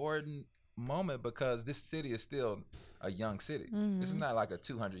an important moment, because this city is still a young city. This is not like a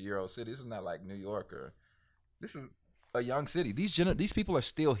 200-year-old city. This is not like New York. This is a young city. These people are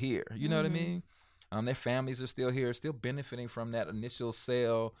still here. You know what I mean? Their families are still here, still benefiting from that initial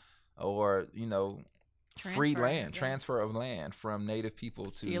sale or, free land, transfer of land from native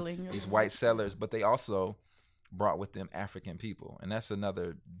people to these white settlers. But they also brought with them African people. And that's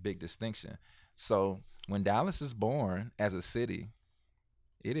another big distinction. So when Dallas is born as a city,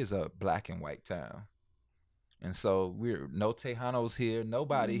 it is a black and white town. And so we're no Tejanos here,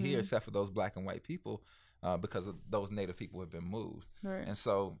 nobody here except for those black and white people. because of those native people have been moved. Right. And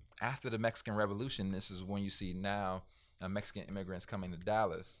so after the Mexican Revolution, this is when you see now Mexican immigrants coming to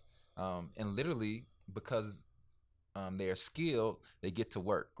Dallas, and literally because they are skilled, they get to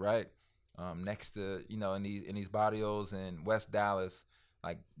work, right? Next to, in these barrios in West Dallas,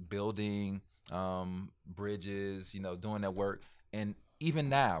 like building bridges, doing their work. And even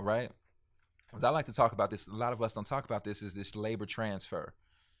now, right? Because I like to talk about this, a lot of us don't talk about this, is this labor transfer.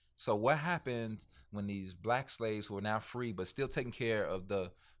 So what happens when these black slaves who are now free but still taking care of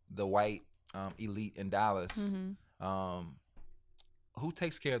the white elite in Dallas? Who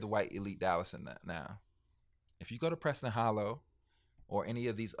takes care of the white elite Dallas in that now? If you go to Preston Hollow or any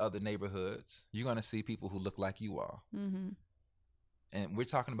of these other neighborhoods, you're going to see people who look like you all. And we're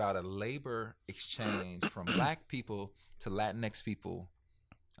talking about a labor exchange from black people to Latinx people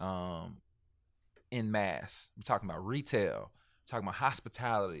in mass. We're talking about retail. We're talking about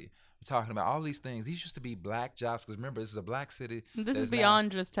hospitality. We're talking about all these things. These used to be black jobs because remember, this is a black city. This is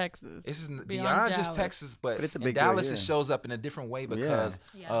beyond just Texas. This is beyond just Texas, but it's a big in Dallas, it shows up in a different way because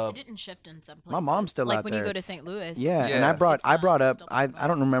it didn't shift in some places. My mom's still like out when there. you go to St. Louis. Yeah, and I brought up, I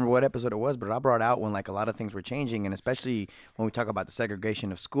don't remember what episode it was, but I brought out when like a lot of things were changing, and especially when we talk about the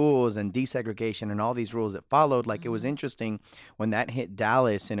segregation of schools and desegregation and all these rules that followed, like it was interesting when that hit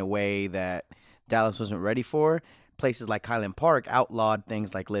Dallas in a way that Dallas wasn't ready for. Places like Highland Park outlawed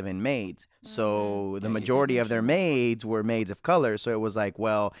things like live-in maids. So the majority of their maids were maids of color. So it was like,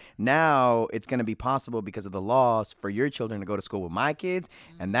 well, now it's going to be possible because of the laws for your children to go to school with my kids,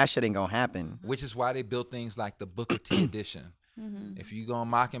 and that shit ain't going to happen. Which is why they built things like the Booker T edition. If you go on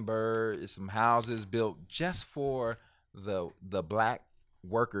Mockingbird, it's some houses built just for the black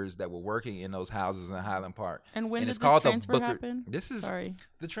workers that were working in those houses in Highland Park. And when did it's this called transfer the Booker, happen?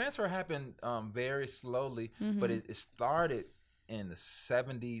 The transfer happened very slowly, but it started in the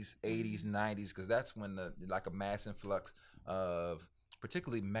 70s, 80s, 90s, because that's when a mass influx of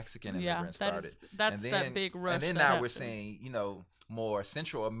particularly Mexican immigrants started. That's that big rush. And then now we're seeing, more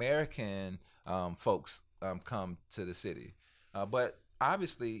Central American folks come to the city. But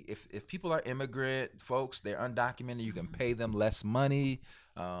obviously, if people are immigrant folks, they're undocumented, you can pay them less money.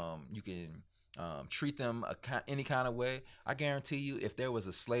 You can treat them any kind of way. I guarantee you, if there was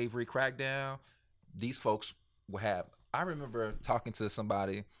a slavery crackdown, these folks will have. I remember talking to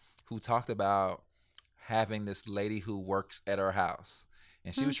somebody who talked about having this lady who works at her house.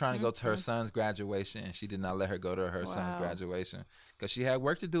 And she was trying to go to her son's graduation, and she did not let her go to her son's graduation because she had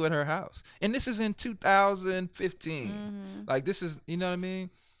work to do at her house. And this is in 2015. Like, this is, you know what I mean?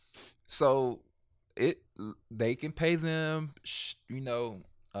 So they can pay them,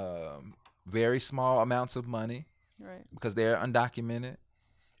 very small amounts of money, right? Because they're undocumented.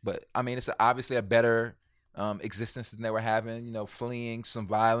 But I mean, it's obviously a better existence than they were having, fleeing some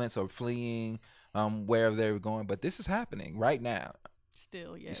violence or fleeing wherever they were going. But this is happening right now.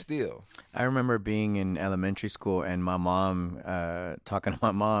 Still. I remember being in elementary school and my mom, talking to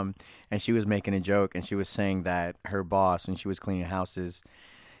my mom, and she was making a joke, and she was saying that her boss, when she was cleaning houses,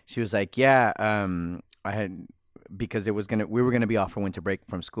 she was like, because we were gonna be off for winter break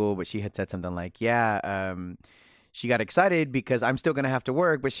from school, but she had said something like, she got excited because I'm still gonna have to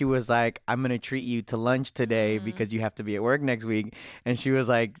work, but she was like, I'm gonna treat you to lunch today because you have to be at work next week. And she was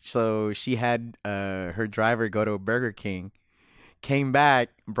like, so she had her driver go to a Burger King, came back,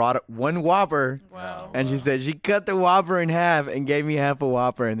 brought one Whopper, and she said she cut the Whopper in half and gave me half a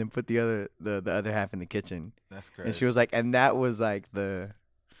Whopper and then put the other half in the kitchen. That's crazy. And she was like, and that was like here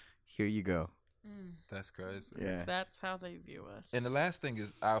you go. That's crazy. Yeah. That's how they view us. And the last thing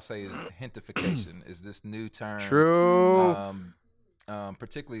I'll say is gentrification is this new term. True.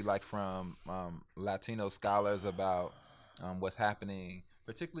 Particularly like from Latino scholars about what's happening,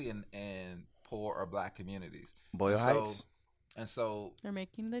 particularly in poor or black communities. Boyle Heights. And so they're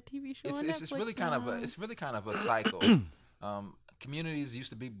making the TV show. It's really kind of a cycle. Communities used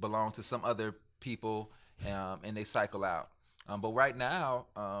to belong to some other people, and they cycle out. But right now,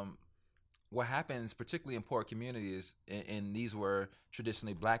 what happens, particularly in poor communities, and these were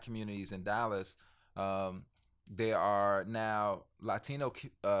traditionally black communities in Dallas, there are now Latino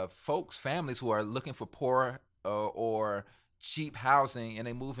families who are looking for poor or cheap housing, and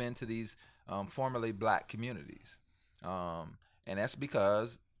they move into these formerly black communities. And that's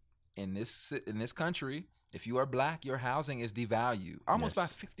because in this country, if you are black, your housing is devalued almost by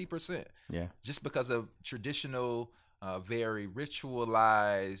 50%. Yeah. Just because of traditional, very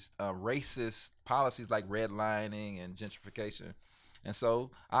ritualized, racist policies like redlining and gentrification. And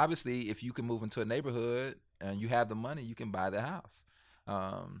so, obviously, if you can move into a neighborhood and you have the money, you can buy the house.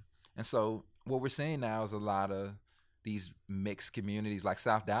 And so, what we're seeing now is a lot of these mixed communities. Like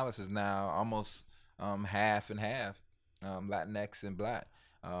South Dallas is now almost half and half, Latinx and Black,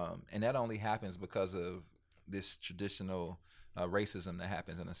 and that only happens because of this traditional racism that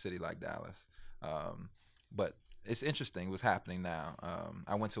happens in a city like Dallas. But it's interesting what's happening now.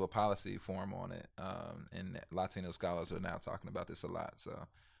 I went to a policy forum on it, and Latino scholars are now talking about this a lot. So,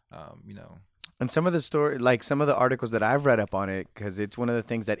 And some of the story, like some of the articles that I've read up on it, because it's one of the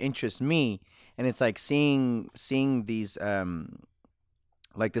things that interests me, and it's like seeing these,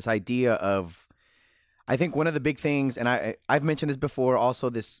 like this idea of, I think one of the big things, and I've mentioned this before, also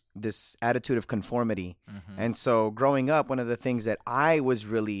this attitude of conformity. Mm-hmm. And so growing up, one of the things that I was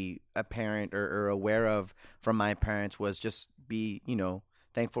really apparent or aware of from my parents was just be,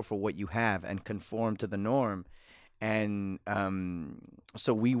 thankful for what you have and conform to the norm. And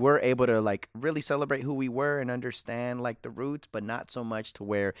so we were able to like really celebrate who we were and understand like the roots, but not so much to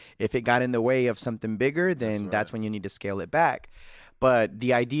where if it got in the way of something bigger, then that's when you need to scale it back. But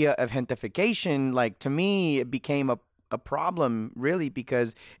the idea of gentrification, like to me, it became a problem really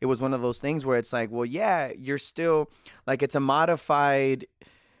because it was one of those things where it's like, well, yeah, you're still like it's a modified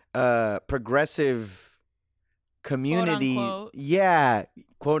progressive community. Quote, unquote. Yeah,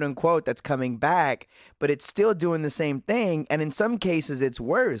 quote unquote, that's coming back, but it's still doing the same thing. And in some cases, it's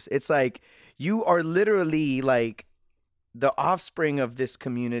worse. It's like you are literally like the offspring of this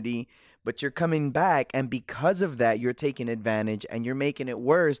community, but you're coming back, and because of that, you're taking advantage and you're making it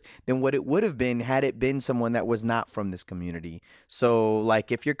worse than what it would have been had it been someone that was not from this community. So,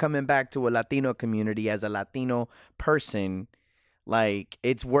 like, if you're coming back to a Latino community as a Latino person, like,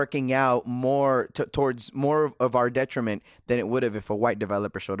 it's working out more towards more of our detriment than it would have if a white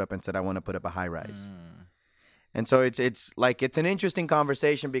developer showed up and said, I want to put up a high rise. And so it's like, it's an interesting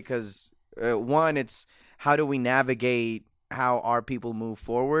conversation because, one, it's how do we navigate how our people move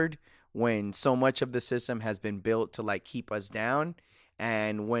forward when so much of the system has been built to like keep us down,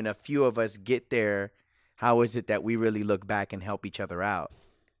 and when a few of us get there, how is it that we really look back and help each other out?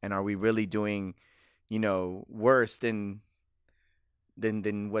 And are we really doing, worse than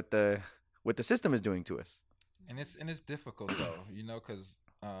what the system is doing to us? And it's difficult though, because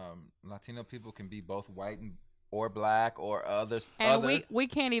Latino people can be both white or Black or others. And we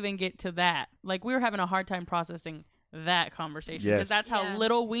can't even get to that. Like, we were having a hard time processing that conversation because that's how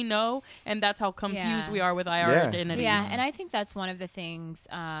little we know, and that's how confused we are with our identities. Yeah, and I think that's one of the things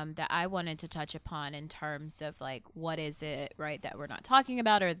that I wanted to touch upon in terms of like what is it, right, that we're not talking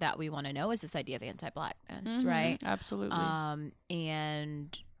about or that we want to know is this idea of anti-Blackness, right? Absolutely.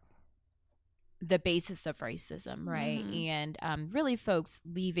 And the basis of racism, right? And really folks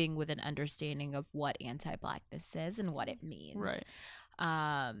leaving with an understanding of what anti-Blackness is and what it means. Right.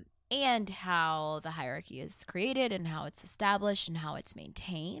 And how the hierarchy is created and how it's established and how it's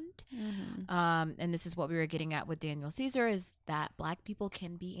maintained. And this is what we were getting at with Daniel Caesar, is that Black people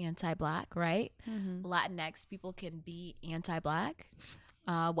can be anti-Black, right? Latinx people can be anti-Black.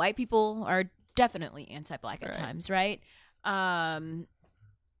 White people are definitely anti-Black at times, right? And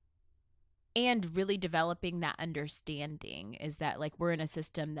really developing that understanding is that like we're in a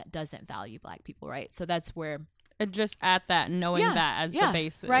system that doesn't value Black people, right? So that's where... just at that, knowing that as the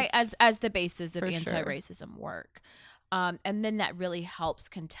basis. Right, as the basis of anti-racism work. And then that really helps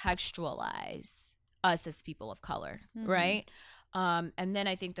contextualize us as people of color, right? And then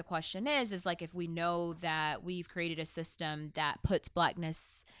I think the question is like if we know that we've created a system that puts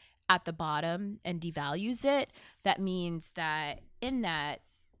Blackness at the bottom and devalues it, that means that in that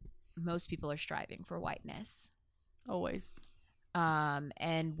most people are striving for whiteness. Always.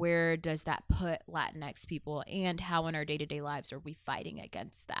 And where does that put Latinx people, and how in our day-to-day lives are we fighting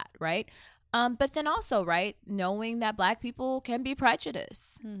against that, right? But then also, right, knowing that Black people can be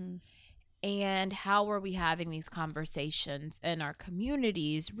prejudiced. And how are we having these conversations in our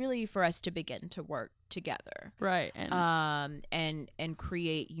communities really for us to begin to work together, right? And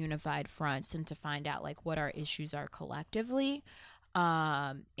create unified fronts and to find out like what our issues are collectively,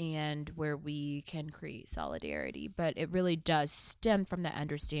 and where we can create solidarity. But it really does stem from the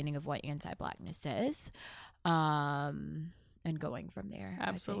understanding of what anti-Blackness is, and going from there.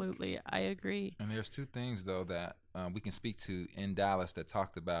 Absolutely, I agree. And there's two things though that we can speak to in Dallas that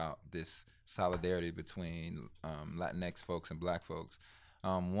talked about this solidarity between Latinx folks and Black folks.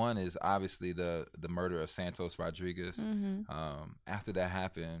 One is obviously the murder of Santos Rodriguez. After that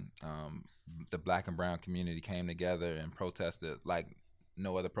happened, the Black and brown community came together and protested like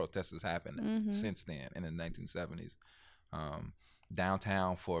no other protests has happened since then in the 1970s.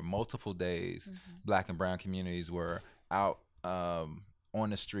 Downtown for multiple days, Black and brown communities were out on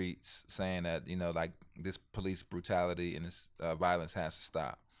the streets saying that, like this police brutality and this violence has to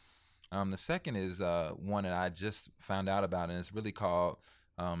stop. The second is one that I just found out about, and it's really called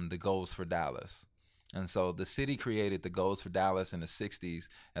the Goals for Dallas. And so the city created the Goals for Dallas in the 60s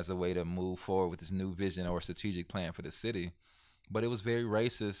as a way to move forward with this new vision or strategic plan for the city. But it was very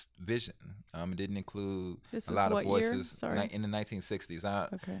racist vision. It didn't include a lot of voices in the 1960s. I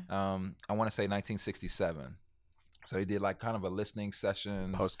want to say 1967. So they did like kind of a listening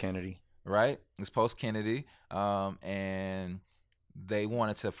session. Post-Kennedy. Right? It was post-Kennedy. And they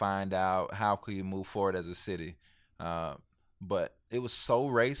wanted to find out how could you move forward as a city. But it was so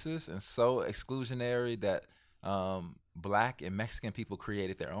racist and so exclusionary that Black and Mexican people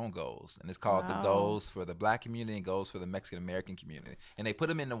created their own goals. And it's called the Goals for the Black community and Goals for the Mexican American community. And they put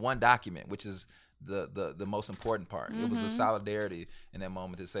them into one document, which is the most important part. It was a solidarity in that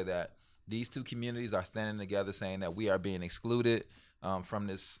moment to say that these two communities are standing together saying that we are being excluded from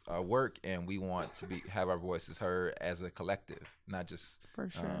this work, and we want to have our voices heard as a collective, not just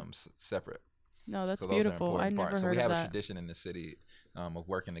separate. No, that's so beautiful. I never heard of that. So we have a tradition in the city of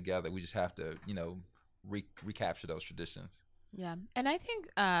working together. We just have to, recapture those traditions. Yeah. And I think,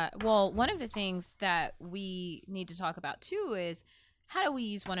 one of the things that we need to talk about too is how do we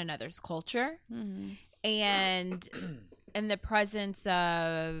use one another's culture and in the presence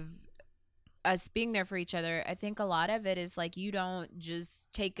of us being there for each other. I think a lot of it is like you don't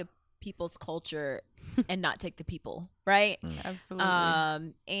just take a people's culture and not take the people, right?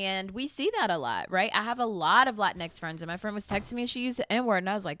 Absolutely. And we see that a lot, right? I have a lot of Latinx friends, and my friend was texting me, she used the N-word, and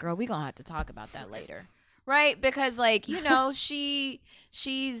I was like, girl, we gonna have to talk about that later, right? Because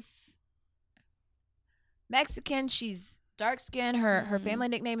she's Mexican, she's dark skinned, her family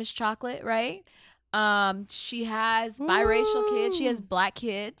nickname is Chocolate, right? She has biracial kids, she has Black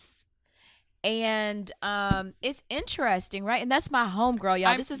kids. And it's interesting, right? And that's my homegirl,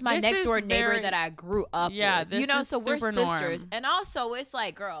 y'all. This is my next door neighbor that I grew up with. So we're sisters. Norm. And also it's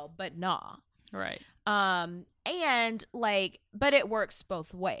like, girl, but nah. Right. And like, but it works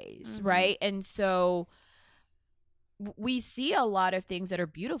both ways, right? And so we see a lot of things that are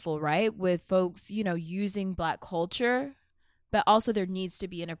beautiful, right? With folks, using Black culture, but also there needs to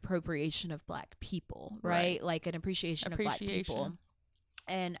be an appropriation of Black people, right? Like an appreciation of Black people.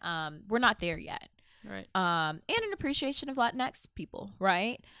 And we're not there yet. Right. And an appreciation of Latinx people,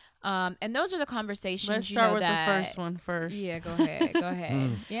 right? And those are the conversations. Let's start with the first one first. Yeah, go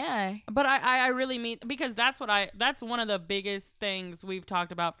ahead. Yeah. But I really mean, because that's one of the biggest things we've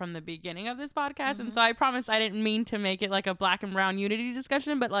talked about from the beginning of this podcast. And so I promise I didn't mean to make it like a Black and brown unity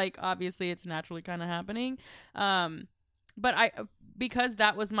discussion, but like obviously it's naturally kind of happening. But because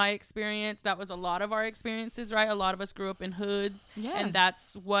that was my experience, that was a lot of our experiences, right? A lot of us grew up in hoods, and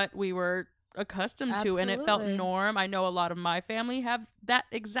that's what we were accustomed to, and it felt norm. I know a lot of my family have that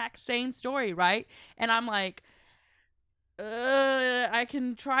exact same story, right? And I'm like, I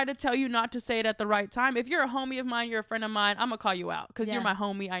can try to tell you not to say it at the right time. If you're a homie of mine, you're a friend of mine, I'm gonna call you out because you're my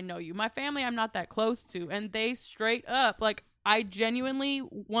homie. I know you. My family, I'm not that close to, and they straight up, like, I genuinely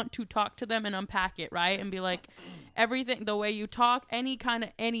want to talk to them and unpack it, right? And be like, everything, the way you talk, any kind of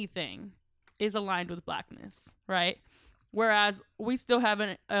anything is aligned with Blackness, right? Whereas we still have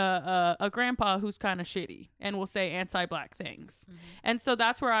a grandpa who's kind of shitty and will say anti-Black things. And so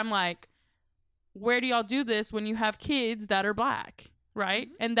that's where I'm like, where do y'all do this when you have kids that are Black, right?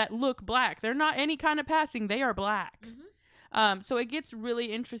 And that look Black. They're not any kind of passing. They are Black. So it gets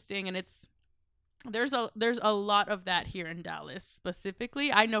really interesting, and there's a lot of that here in Dallas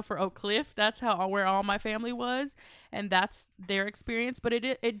specifically. I know for Oak Cliff, that's where all my family was, and that's their experience. But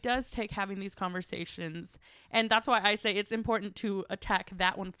it does take having these conversations, and that's why I say it's important to attack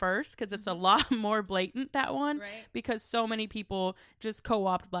that one first, because it's a lot more blatant, that one, right? Because so many people just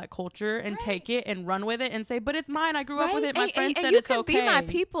co-opt Black culture and take it and run with it and say, but it's mine, I grew up with it, my friend said it's okay. And you can be my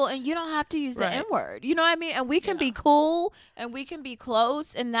people, and you don't have to use the N-word, you know what I mean? And we can be cool, and we can be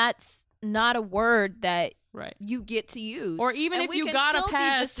close, and that's not a word that you get to use. Or even if you got a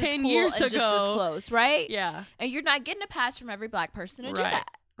pass 10 years ago. Just as close, right? Yeah. And you're not getting a pass from every Black person to do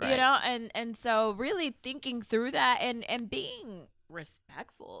that. You know? And so really thinking through that and being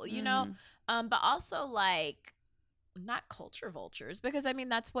respectful, you know? But also like not culture vultures, because I mean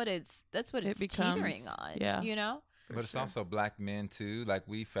that's what it's teetering on. Yeah. You know? But it's also Black men too. Like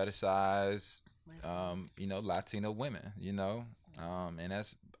we fetishize Latino women, and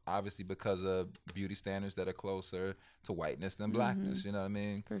that's obviously because of beauty standards that are closer to whiteness than Blackness, you know what I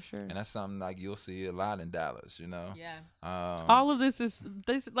mean? For sure. And that's something like you'll see a lot in Dallas, Yeah. All of this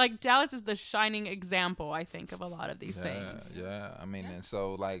like Dallas is the shining example, I think, of a lot of these things. Yeah. I mean, and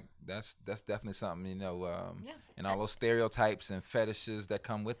so like that's definitely something, you know, and all those stereotypes and fetishes that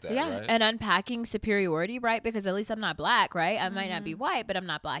come with that, Yeah, right? and unpacking superiority, right? Because at least I'm not black, right? I might not be white, but I'm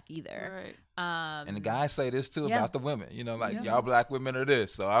not black either. Right. And the guys say this too yeah. about the women, you know, like y'all black women are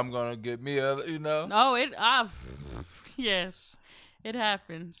this, so I'm gonna get me a, you know. Oh, yes, it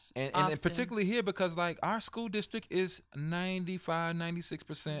happens. And particularly here, because like our school district is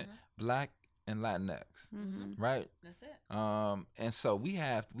 96% black and Latinx, right? That's it. And so we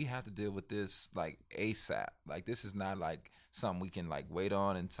have to deal with this like ASAP. Like this is not like something we can like wait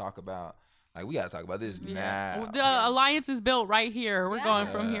on and talk about. Like we got to talk about this now. The alliance is built right here. We're going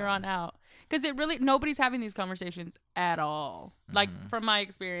from here on out. Because nobody's having these conversations at all. Like, from my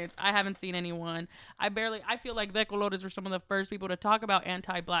experience, I haven't seen anyone. I feel like the Colores were some of the first people to talk about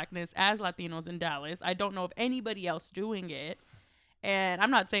anti-blackness as Latinos in Dallas. I don't know of anybody else doing it. And I'm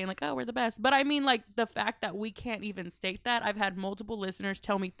not saying like, oh, we're the best. But I mean, like, the fact that we can't even state that. I've had multiple listeners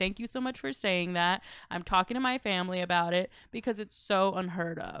tell me, thank you so much for saying that. I'm talking to my family about it because it's so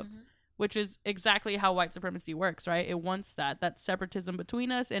unheard of. Which is exactly how white supremacy works, right? It wants that separatism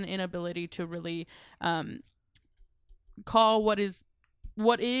between us and inability to really call what it is,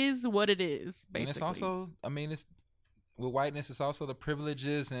 basically. And it's also, I mean, it's with whiteness, it's also the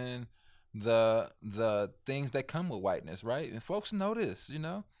privileges and the things that come with whiteness, right? And folks know this, you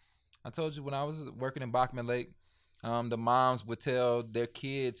know. I told you when I was working in Bachman Lake, the moms would tell their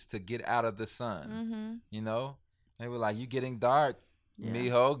kids to get out of the sun. You know, they were like, "You getting dark."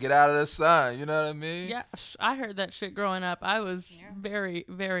 Mijo, get out of the sun. You know what I mean? Yeah, I heard that shit growing up. I was very,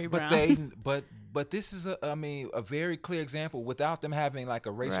 very brown. But this is a very clear example. Without them having like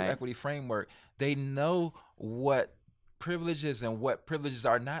a racial equity framework, they know what privileges and what privileges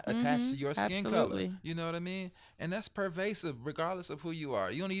are not attached to your skin color. You know what I mean? And that's pervasive regardless of who you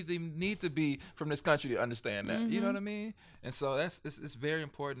are. You don't even need to be from this country to understand that. You know what I mean? And so it's very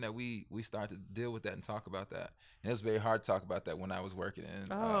important that we start to deal with that and talk about that. And it was very hard to talk about that when I was working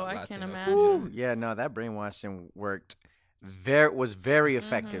in I can Latino imagine. community. Yeah, no, that brainwashing was very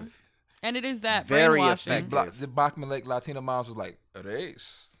effective. And it is that Very brainwashing. effective. The Bachman Lake Latino moms was like,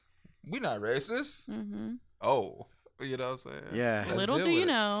 "Race? We not racist." Oh, you know what I'm saying? Yeah. Let's Little deal do with you it.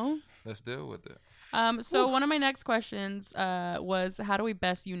 know. Let's deal with it. So one of my next questions was, how do we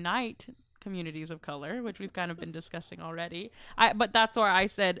best unite communities of color, which we've kind of been discussing already. But that's where I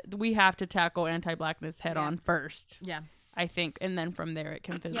said we have to tackle anti-blackness head on first. Yeah. I think, and then from there it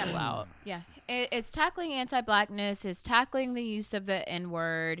can fizzle out. Yeah, it's tackling anti-blackness. It's tackling the use of the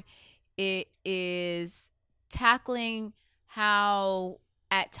N-word. It is tackling how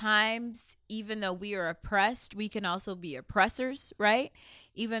at times, even though we are oppressed, we can also be oppressors, right?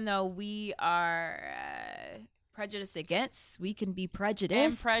 Even though we are prejudiced against, we can be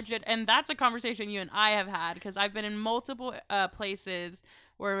prejudiced. And that's a conversation you and I have had, because I've been in multiple places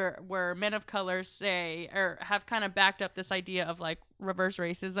where men of color say, or have kind of backed up this idea of like reverse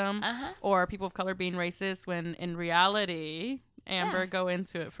racism or people of color being racist, when in reality, Amber, go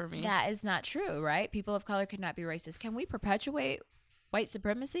into it for me. That is not true, right? People of color cannot be racist. Can we perpetuate white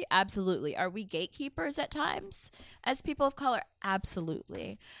supremacy? Absolutely. Are we gatekeepers at times as people of color?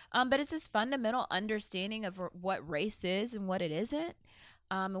 Absolutely. But it's this fundamental understanding of what race is and what it isn't.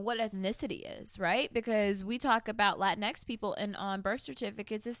 And what ethnicity is, right? Because we talk about Latinx people, and on birth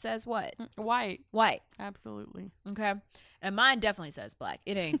certificates it says what? White. Absolutely. Okay. And mine definitely says black.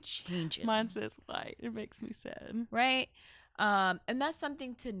 It ain't changing. Mine says white. It makes me sad. Right? And that's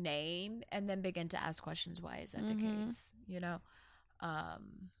something to name and then begin to ask questions. Why is that the case? You know?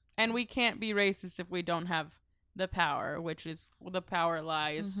 And we can't be racist if we don't have the power, which is the power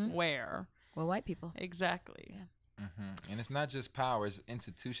lies where? Well, white people. Exactly. Yeah. And it's not just power, it's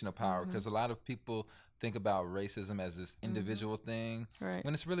institutional power, because a lot of people think about racism as this individual thing, right,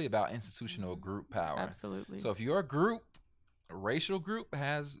 when it's really about institutional group power. Absolutely. So if your group, a racial group,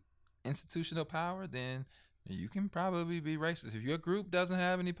 has institutional power, then you can probably be racist. If your group doesn't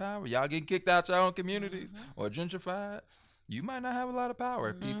have any power, y'all get kicked out your own communities or gentrified, you might not have a lot of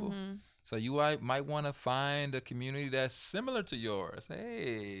power, people. So you might want to find a community that's similar to yours.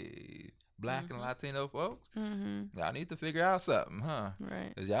 Hey, Black and Latino folks, y'all need to figure out something, huh?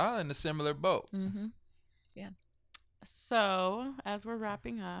 Right. Because y'all in a similar boat. Yeah. So, as we're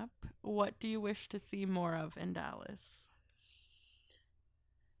wrapping up, what do you wish to see more of in Dallas?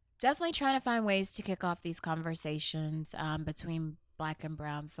 Definitely trying to find ways to kick off these conversations between Black and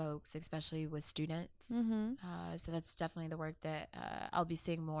brown folks, especially with students. So that's definitely the work that I'll be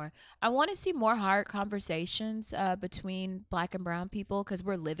seeing more. I want to see more hard conversations between Black and brown people, because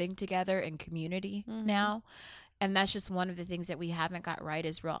we're living together in community now. And that's just one of the things that we haven't got right,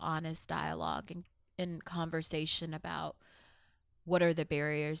 is real honest dialogue and conversation about what are the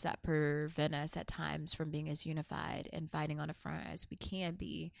barriers that prevent us at times from being as unified and fighting on a front as we can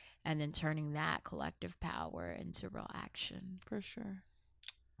be, and then turning that collective power into real action. For sure.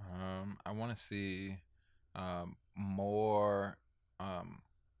 I want to see more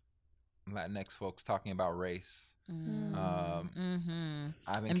Latinx folks talking about race. And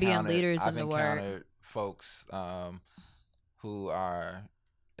being leaders in the work. I've encountered folks who are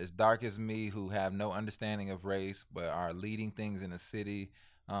as dark as me, who have no understanding of race, but are leading things in the city.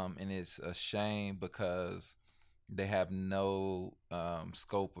 And it's a shame because they have no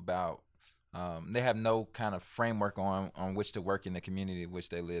scope about, they have no kind of framework on which to work in the community in which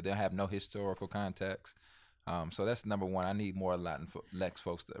they live. They have no historical context. So that's number one. I need more Latinx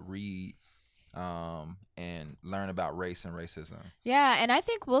folks to read and learn about race and racism. Yeah, and I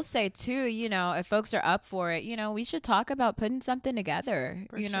think we'll say too, if folks are up for it, we should talk about putting something together,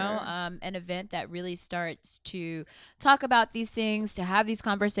 For know, sure. an event that really starts to talk about these things, to have these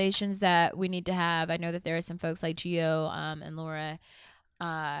conversations that we need to have. I know that there are some folks like Gio and Laura,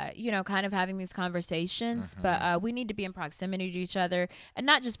 kind of having these conversations, but we need to be in proximity to each other, and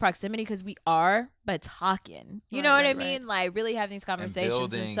not just proximity because we are, but talking. You know what I mean? Like really having these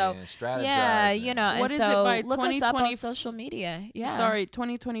conversations, and so and strategizing. yeah, What and is so it by look us up 2020 on social media. Yeah, Sorry,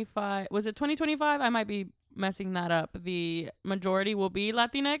 2025. Was it 2025? I might be messing that up. The majority will be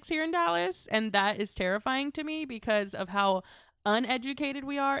Latinx here in Dallas, and that is terrifying to me because of how uneducated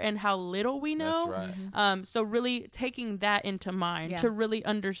we are and how little we know. That's right. So really taking that into mind Yeah. to really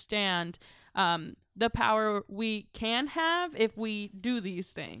understand the power we can have if we do these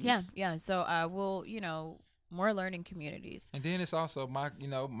things. yeah. So we'll more learning communities. And then it's also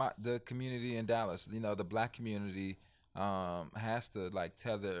the community in Dallas. The Black community has to like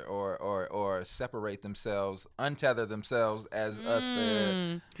tether or separate themselves, untether themselves, as us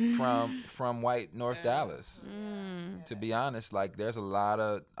said, from white North Dallas. To be honest, like there's a lot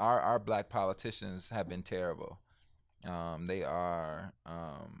of our Black politicians have been terrible. They are,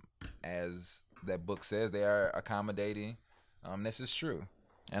 as that book says, they are accommodating. This is true,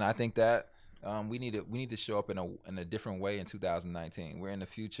 and I think that we need to show up in a different way in 2019. We're in the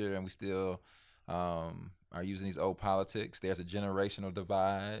future, and we still are using these old politics. There's a generational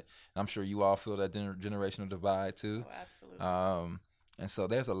divide, and I'm sure you all feel that generational divide too. Oh, absolutely. And so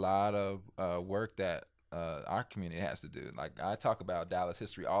there's a lot of work that our community has to do. Like I talk about Dallas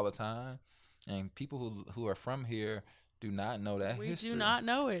history all the time, and people who are from here do not know that history. We do not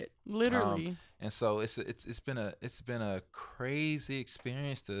know it, literally. And so it's been a crazy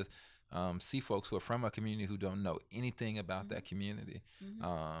experience to see folks who are from a community who don't know anything about that community.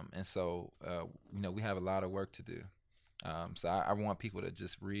 And so we have a lot of work to do. So I want people to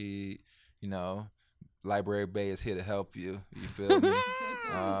just read. Library Bay is here to help you. You feel me?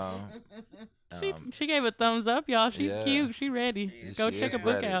 She gave a thumbs up, y'all. She's yeah. cute. She ready. Go She check is a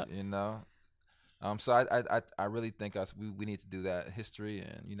book ready, out. So I really think we need to do that history,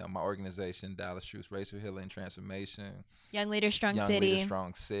 and my organization, Dallas Truth, Racial Healing Transformation, Young Leaders Strong Young City. Leaders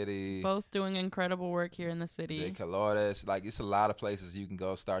Strong City, Both doing incredible work here in the city. De Colores. Like it's a lot of places you can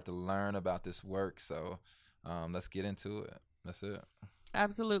go start to learn about this work. So let's get into it. That's it.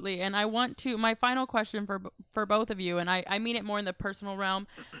 Absolutely. And I want to, my final question for both of you, and I mean it more in the personal realm.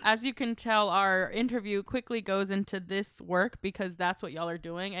 As you can tell, our interview quickly goes into this work because that's what y'all are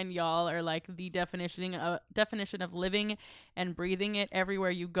doing, and y'all are like the definition of living and breathing it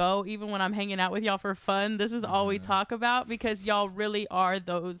everywhere you go. Even when I'm hanging out with y'all for fun, this is all we talk about because y'all really are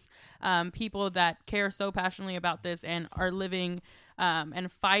those people that care so passionately about this and are living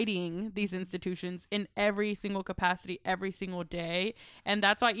and fighting these institutions in every single capacity, every single day. And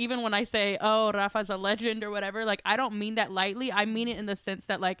that's why even when I say, oh, Rafa's a legend or whatever, like, I don't mean that lightly. I mean it in the sense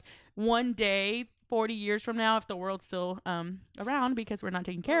that, like, one day, 40 years from now, if the world's still around because we're not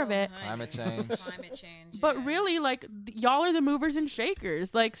taking care of it. Climate change. But really, like, y'all are the movers and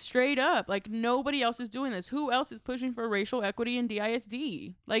shakers, like, straight up. Like, nobody else is doing this. Who else is pushing for racial equity in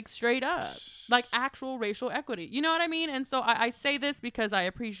DISD? Like, straight up. Like, actual racial equity. You know what I mean? And so I say this because I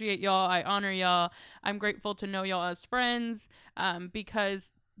appreciate y'all. I honor y'all. I'm grateful to know y'all as friends because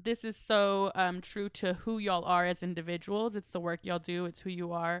this is so true to who y'all are as individuals. It's the work y'all do. It's who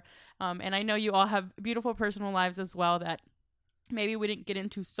you are. And I know you all have beautiful personal lives as well that maybe we didn't get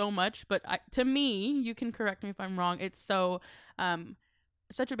into so much, but to me, you can correct me if I'm wrong, it's so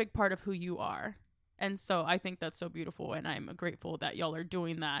such a big part of who you are. And so I think that's so beautiful, and I'm grateful that y'all are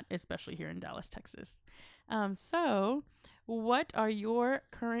doing that, especially here in Dallas, Texas. So what are your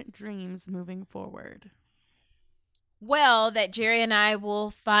current dreams moving forward? Well, that Jerry and I will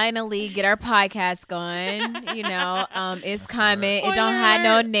finally get our podcast going. It's coming. Right. It don't have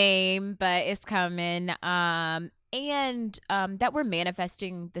no name, but it's coming. and that we're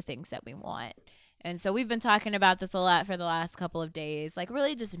manifesting the things that we want. And so we've been talking about this a lot for the last couple of days, like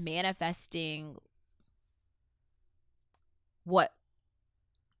really just manifesting what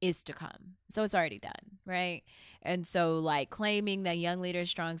is to come. So it's already done, right? And so like claiming that Young Leaders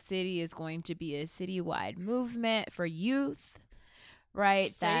Strong City is going to be a citywide movement for youth,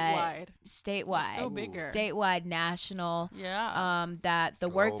 right? Statewide. Go bigger. Statewide, national. Yeah. That the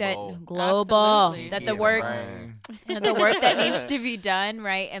Global. work that global, Absolutely. that the Yeah, work right. the work that needs to be done,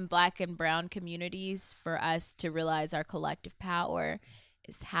 right, in Black and brown communities for us to realize our collective power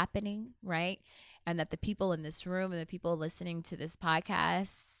is happening, right? And that the people in this room and the people listening to this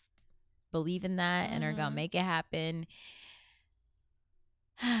podcast believe in that and are gonna make it happen.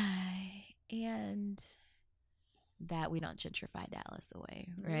 And that we don't gentrify Dallas away,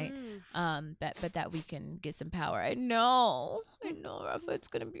 right? But that we can get some power. I know, Rafa, it's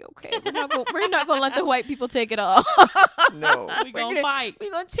gonna be okay. We're not gonna let the white people take it all. No. We gonna fight.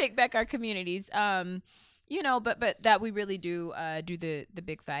 We're gonna take back our communities. You know, but that we really do do the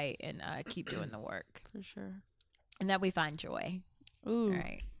big fight and keep doing the work, For sure. and that we find joy. Ooh.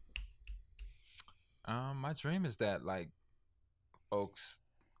 Right. My dream is that like folks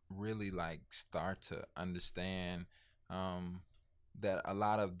really like start to understand that a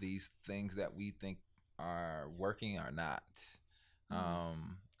lot of these things that we think are working are not,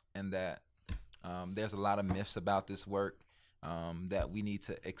 and that there's a lot of myths about this work that we need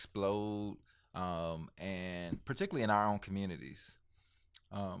to explode, and particularly in our own communities.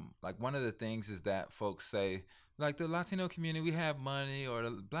 Like one of the things is that folks say, like the Latino community, we have money, or the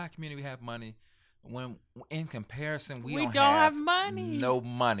Black community, we have money. When in comparison, we don't have money. no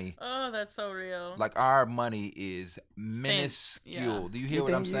money. Oh, that's so real. Like our money is minuscule. Yeah. Do you hear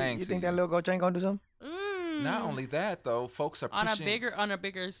what I'm saying? You to think that little Gocha ain't gonna do something? Not only that though, folks are on pushing a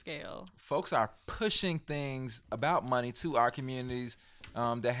bigger scale. folks are pushing things about money to our communities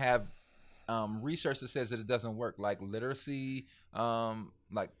that have research that says that it doesn't work, like literacy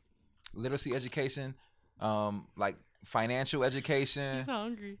education, like financial education. I'm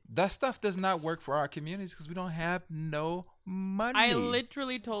hungry. That stuff does not work for our communities because we don't have no money. I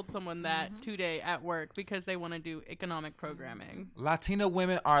literally told someone that today at work because they want to do economic programming. Latina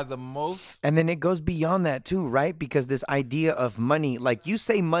women are the most. And then it goes beyond that too, right? Because this idea of money, like you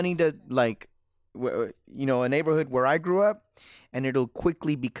say money to like, you know, a neighborhood where I grew up, and it'll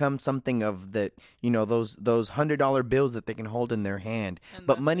quickly become something of that, you know, those $100 bills that they can hold in their hand. And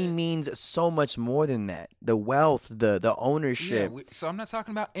But that's money it. means so much more than that. The wealth, the Yeah, ownership. so I'm not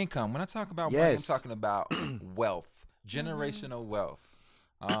talking about income. When I talk about money, I'm Yes. talking about wealth, generational wealth.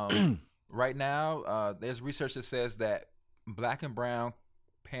 Right now, there's research that says that Black and brown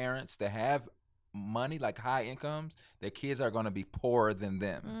parents that have money, like high incomes, their kids are going to be poorer than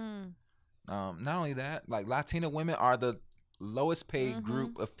them. Not only that, like Latina women are the lowest paid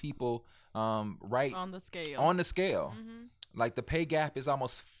group of people, right On the scale. on the scale. Like the pay gap is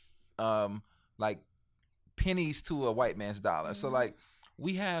almost like pennies to a white man's dollar. So like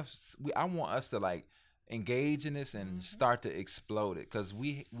I want us to like engage in this and start to explode it, because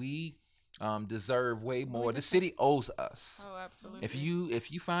we deserve way more. The city owes us. Oh, absolutely. If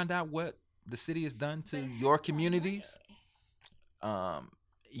you find out what the city has done to your communities,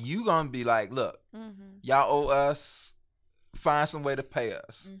 you gonna be like, look, y'all owe us. Find some way to pay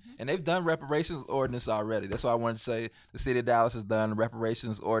us. And they've done reparations ordinance already. That's why I wanted to say the city of Dallas has done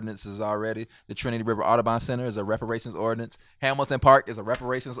reparations ordinances already. The Trinity River Audubon Center is a reparations ordinance. Hamilton Park is a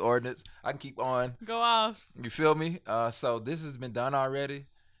reparations ordinance. I can keep on. Go off. You feel me? So this has been done already.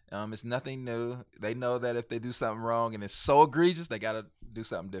 It's nothing new. They know that if they do something wrong and it's so egregious, they got to do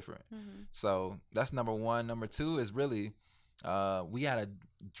something different. So that's number one. Number two is really we got to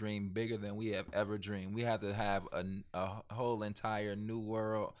dream bigger than we have ever dreamed. We have to have a whole entire new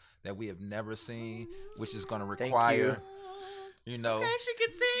world that we have never seen, which is going to require, you know, Okay, she can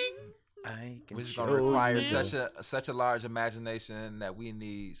sing. which is going to require such a large imagination that we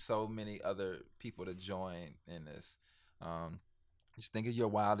need so many other people to join in this. Just think of your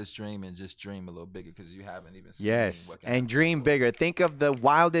wildest dream and just dream a little bigger, because you haven't even seen Yes, what can and happen dream before. bigger. Think of the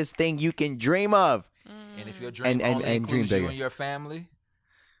wildest thing you can dream of. And if your dream only and dream includes you bigger. and your family,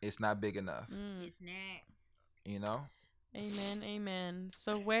 it's not big enough. It's not. You know? Amen.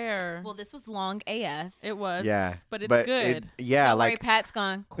 So where? Well, this was long AF. It was. Yeah, But it's but good. Don't worry, like Pat's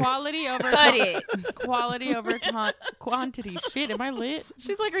gone. Quality over Cut it. quality over quantity. Shit, am I lit?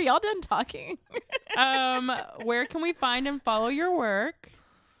 She's like, are y'all done talking? Where can we find and follow your work?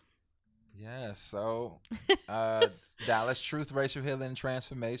 Yeah, so Dallas Truth, Racial Healing and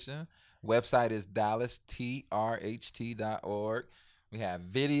Transformation. Website is dallastrht.org. We have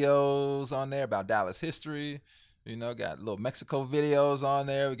videos on there about Dallas history. You know, got little Mexico videos on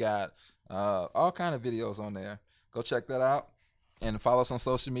there. We got all kind of videos on there. Go check that out. And follow us on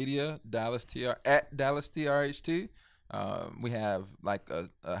social media, at Dallas TRHT. We have like a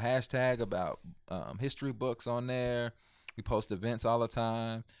hashtag about history books on there. We post events all the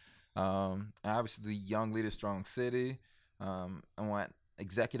time. Obviously, Young Leaders Strong City. I want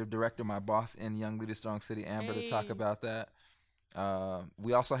executive director, my boss in Young Leaders Strong City, Amber, to talk about that.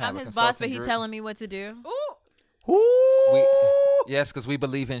 We also have I'm a his boss, but consulting he group. telling me what to do. Yes, because we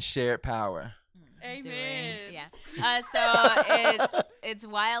believe in shared power. Amen. Yeah. So it's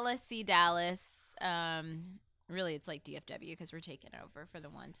YLSC Dallas. Really, it's like DFW because we're taking over for the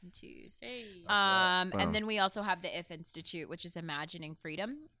 1s and 2s. Hey. And then we also have the IF Institute, which is Imagining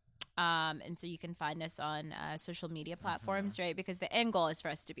Freedom. And so you can find us on social media platforms, right? Because the end goal is for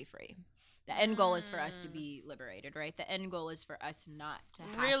us to be free. The end goal is for us to be liberated, right? The end goal is for us not to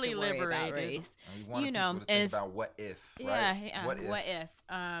have Really to worry about liberated. race. You know, to think about what if, right? Yeah, What if.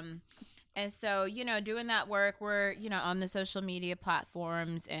 And so, doing that work, we're, on the social media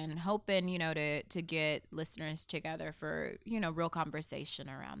platforms and hoping, to get listeners together for, real conversation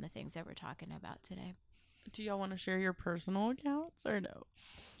around the things that we're talking about today. Do y'all want to share your personal accounts or no?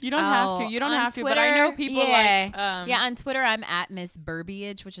 You don't have to. You don't on have to. But I know Twitter, people yeah. like. Yeah, on Twitter, I'm at Miss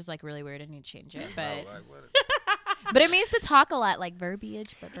Burbiage, which is like really weird. I need to change it. But Like, what but it means to talk a lot, like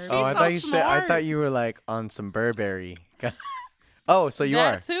verbiage, but verbiage. Oh, I so thought you said. I smart. thought you were like on some Burberry. Oh, so you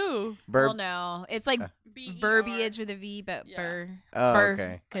that are. too. Well, no, it's like B-E-R. verbiage with a V, but Yeah. burr. Oh, burr,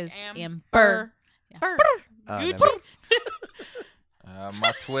 okay. because Amber. Amber. Yeah. Burr. Oh, Gucci. never-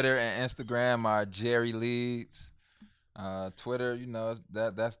 My Twitter and Instagram are Jerry Leeds. Twitter,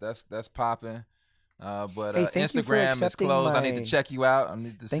 that's popping. But Hey, thank you for Instagram is accepting closed. I need my- to check you out. I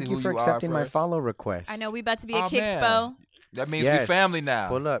need to Thank see you who for you accepting are my first. follow request. I know we about to be a Oh, man. Kickspo. That means Yes. we family now.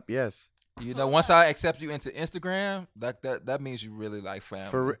 Pull up, yes. Once I accept you into Instagram, that means you really like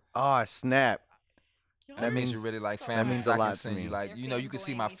family. Snap. That means you really like family. that means I a can lot to send me. you like you can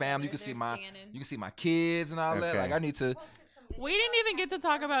see fanboying my each family, you other. can see They're you can see my kids and all that. Okay. Like I need to. We didn't even get to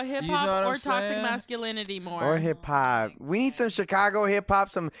talk about hip You know hop what or I'm toxic saying? masculinity more. Or hip hop. We need some Chicago hip hop,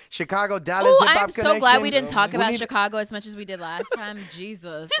 some Chicago Dallas Oh, hip hop I'm so connection. glad we didn't talk We about need- Chicago as much as we did last time.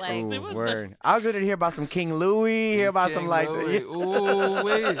 Jesus, like Ooh, It was word. I was ready to hear about some King Louis, hear about some King like. Louis. Ooh,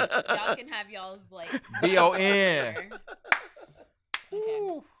 wee. y'all can have y'all's like B-O-N. Okay.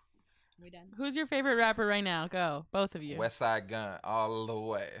 We done. Who's your favorite rapper right now? Go, both of you. West Side Gun all the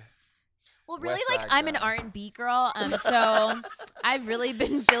way. Well, really, West like Side I'm an Gun. R&B girl, so I've really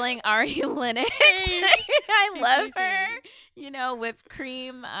been feeling Ari Lennox. Hey. I love her. Whipped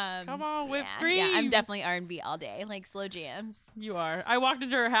cream. Come on, whipped Yeah, I'm cream. definitely R&B all day, like slow jams. You are. I walked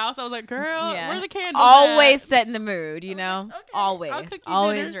into her house. I was like, "Girl, Yeah. where are the candles?" Always at? setting the mood, Okay. Always, I'll cook you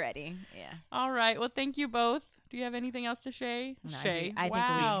always dinner. ready. Yeah. All right. Well, thank you both. Do you have anything else to say? No, I Shay. think- I think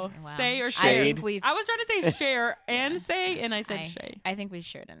wow. wow. Say or I share. think we've. I was trying to say share and say, and I said I- Shay. I think we've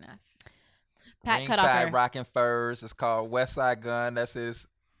shared enough. Pat cut off Ringside her. Rockin' Furs. It's called West Side Gun. That's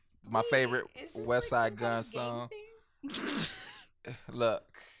my Wait, favorite is this West like Side some kind Gun of gang song. thing? Look,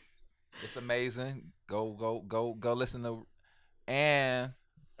 it's amazing. Go listen to and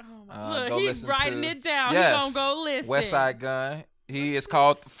Oh my. Look, go he's listen writing to- it down. Yes, He's gonna go listen. West Side Gun. He is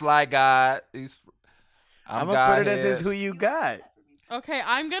called Fly God. I'm gonna put it as his who you got. Okay,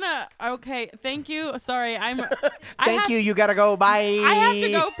 Okay, thank you. Sorry, I Thank have- you. You gotta go. Bye. I have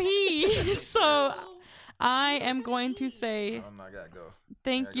to go pee. So I am going to say Oh no, I gotta go.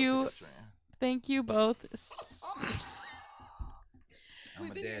 thank I gotta go you. pick up Tran. Thank you both. I'm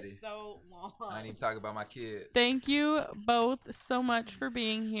a daddy. so long. I didn't even talk about my kids. Thank you both so much for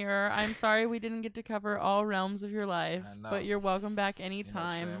being here. I'm sorry we didn't get to cover all realms of your life, I know. but you're welcome back You know,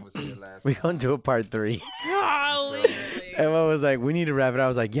 anytime. Tran was here last We time. gonna do a part 3. Golly. Emma was like, "We need to wrap it." I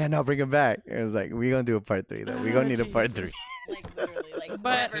was like, "Yeah, no, bring him back." It was like, "We gonna do a part 3 though. We gonna need a part 3." Like literally, like.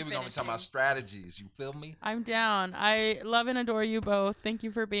 But- never We're gonna be talking about finishing. strategies. You feel me? I'm down. I love and adore you both. Thank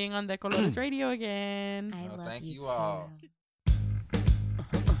you for being on the Colores Radio again. I Well, love thank you you too. all.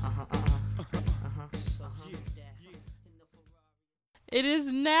 It is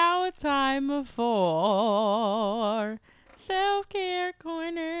now time for Self-Care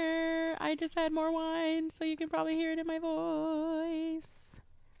Corner. I just had more wine, so you can probably hear it in my voice.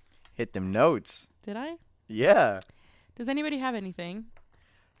 Hit them notes. Did I? Yeah. Does anybody have anything?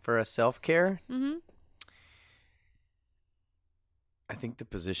 For a self-care, Mm-hmm. I think the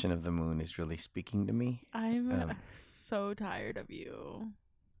position of the moon is really speaking to me. I'm Um, so tired of you.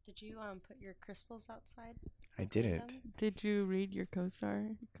 Did you put your crystals outside? I didn't. Did you read your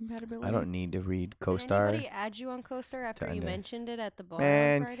CoStar compatibility? I don't need to read Did CoStar. anybody add you on CoStar after you Kinda. mentioned it at the bar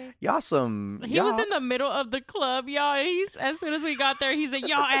Man, on Friday? y'all some. He was in the middle of the club, y'all. As soon as we got there, he said,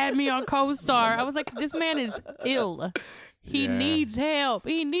 "Y'all add me on CoStar." I was like, "This man is ill. He Yeah. needs help.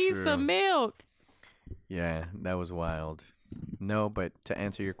 He needs True. some milk." Yeah, that was wild. No, but to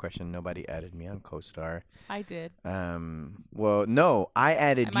answer your question, nobody added me on CoStar. I did. Well, no, I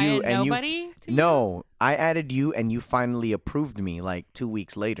added Am I you, a and nobody to you? No, I added you, and you finally approved me like 2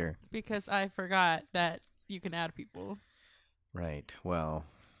 weeks later. Because I forgot that you can add people. Right. Well,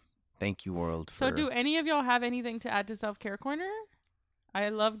 thank you, world. So, for... do any of y'all have anything to add to Self Care Corner? I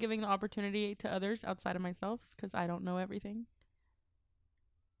love giving the opportunity to others outside of myself because I don't know everything.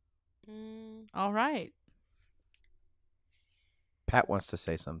 All right. Pat wants to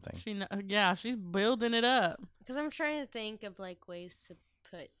say something. She's building it up. Because I'm trying to think of like ways to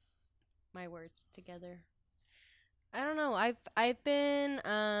put my words together. I don't know. I've been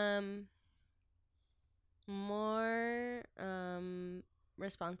more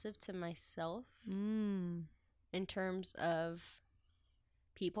responsive to myself in terms of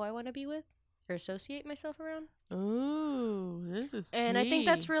people I want to be with or associate myself around. Ooh, this is And I think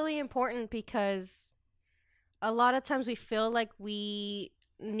that's really important because a lot of times we feel like we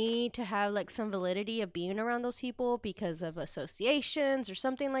need to have like some validity of being around those people because of associations or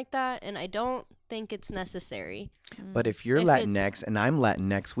something like that, and I don't think it's necessary. But if you're If Latinx and I'm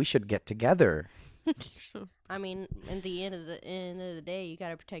Latinx, we should get together. You're so I mean, in the end of the day, you got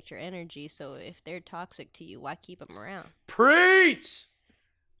to protect your energy. So if they're toxic to you, why keep them around? Preach!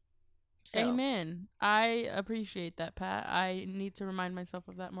 So, Amen. I appreciate that, Pat. I need to remind myself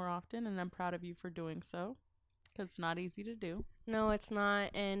of that more often, and I'm proud of you for doing so. Because it's not easy to do. No, it's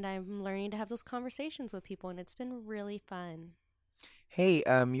not, and I'm learning to have those conversations with people, and it's been really fun. Hey,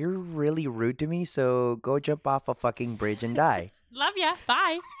 you're really rude to me, so go jump off a fucking bridge and die. Love ya.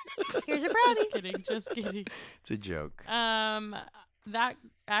 Bye. Here's a brownie. Just kidding. It's a joke. That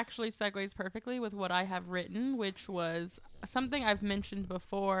actually segues perfectly with what I have written, which was something I've mentioned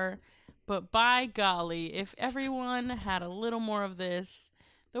before. But by golly, if everyone had a little more of this,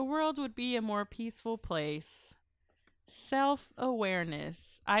 the world would be a more peaceful place.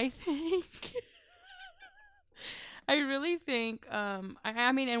 Self-awareness. I think... I really think,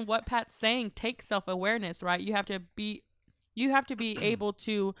 I mean, and what Pat's saying, take self-awareness, right? You have to be able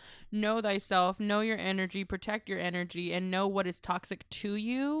to know thyself, know your energy, protect your energy, and know what is toxic to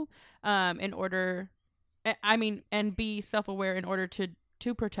you, in order, and be self-aware in order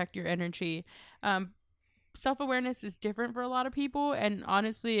to protect your energy. Self-awareness is different for a lot of people, and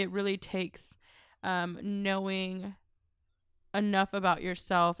honestly, it really takes knowing enough about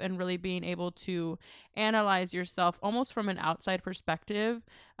yourself and really being able to analyze yourself almost from an outside perspective,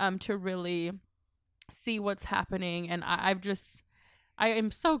 to really see what's happening. And I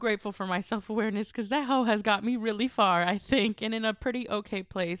am so grateful for my self-awareness because that hoe has got me really far, I think, and in a pretty okay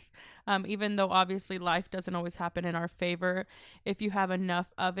place, even though obviously life doesn't always happen in our favor. If you have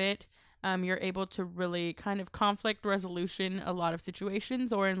enough of it, you're able to really kind of conflict resolution a lot of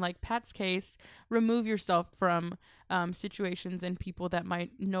situations, or in like Pat's case, remove yourself from situations and people that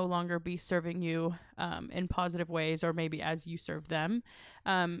might no longer be serving you in positive ways, or maybe as you serve them.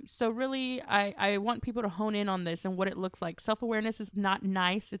 So really, I want people to hone in on this and what it looks like. Self-awareness is not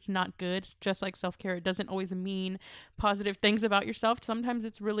nice. It's not good. It's just like self-care. It doesn't always mean positive things about yourself. Sometimes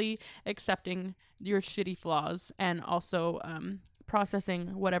it's really accepting your shitty flaws and also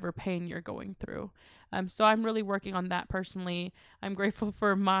processing whatever pain you're going through. So I'm really working on that personally. I'm grateful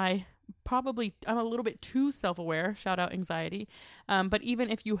for I'm a little bit too self-aware, shout out anxiety. But even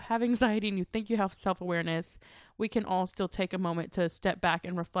if you have anxiety and you think you have self-awareness, we can all still take a moment to step back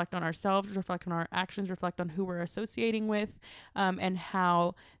and reflect on ourselves, reflect on our actions, reflect on who we're associating with, and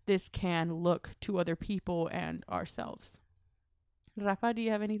how this can look to other people and ourselves. Rafa, do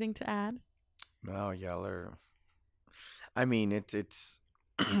you have anything to add? No, y'all are... I mean, it's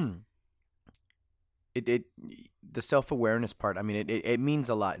the self-awareness part. I mean, it means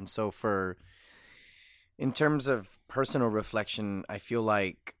a lot. And so in terms of personal reflection, I feel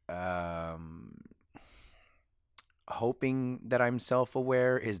like hoping that I'm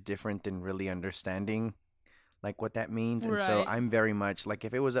self-aware is different than really understanding like what that means. And so Right. I'm very much like,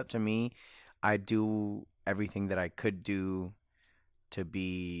 if it was up to me, I'd do everything that I could do to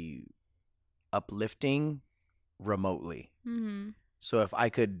be uplifting remotely. Mm-hmm. So if I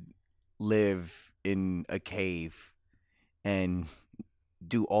could live in a cave and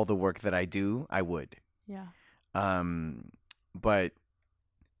do all the work that I do, I would. Yeah. But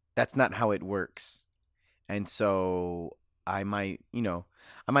that's not how it works. And so I might,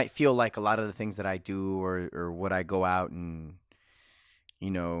 I might feel like a lot of the things that I do or what I go out and,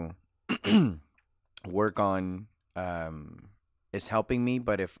 work on is helping me.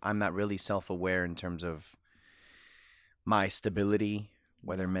 But if I'm not really self-aware in terms of my stability,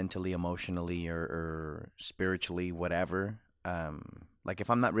 whether mentally, emotionally, or spiritually, whatever, like if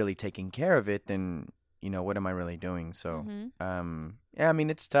I'm not really taking care of it, then, what am I really doing? So, yeah, I mean,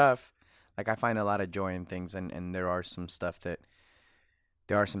 it's tough. Like I find a lot of joy in things, and there are some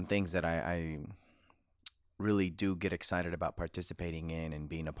things that I really do get excited about participating in and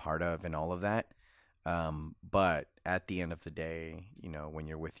being a part of and all of that. But at the end of the day, when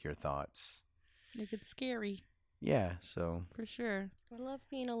you're with your thoughts, it gets scary. Yeah, so for sure. I love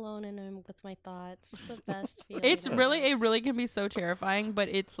being alone and with my thoughts. It's the best feeling. It really can be so terrifying, but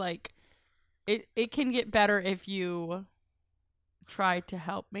it's like it can get better if you try to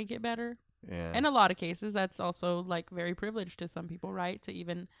help make it better. Yeah. In a lot of cases, that's also like very privileged to some people, right? To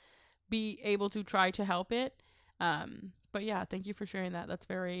even be able to try to help it. But yeah, thank you for sharing that. That's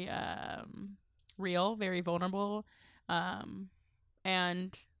very real, very vulnerable.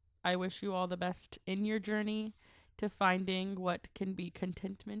 And I wish you all the best in your journey to finding what can be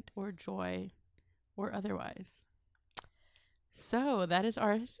contentment or joy or otherwise. So that is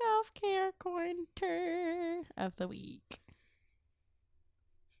our self-care corner of the week.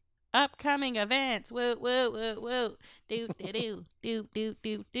 Upcoming events. Woo, woo, woo, woo.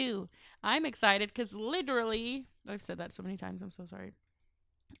 Do. I'm excited because literally, I've said that so many times. I'm so sorry.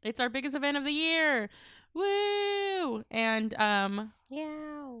 It's our biggest event of the year. Woo! And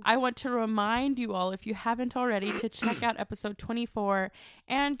I want to remind you all, if you haven't already, to check out episode 24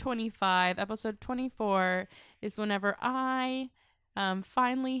 and 25. Episode 24 is whenever I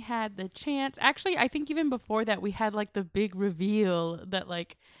finally had the chance. Actually, I think even before that, we had like the big reveal that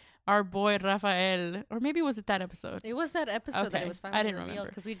like our boy Rafael, or maybe was it that episode? It was that episode that it was finally I didn't remember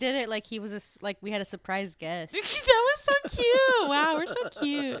because we did it like he was like we had a surprise guest. That was so cute. Wow, we're so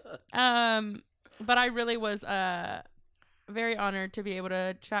cute. But I really was very honored to be able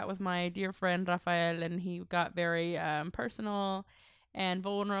to chat with my dear friend Rafael, and he got very personal and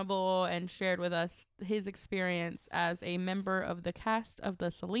vulnerable and shared with us his experience as a member of the cast of the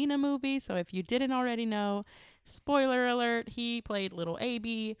Selena movie. So if you didn't already know, spoiler alert, he played little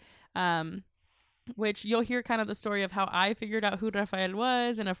AB, which you'll hear kind of the story of how I figured out who Rafael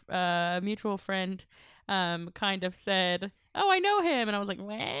was, and a mutual friend kind of said, "Oh, I know him," and I was like,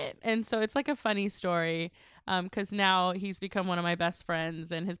 "What?" And so it's like a funny story, because now he's become one of my best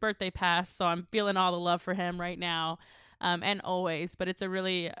friends, and his birthday passed, so I'm feeling all the love for him right now, and always. But it's a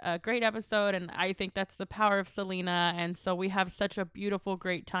really great episode, and I think that's the power of Selena, and so we have such a beautiful,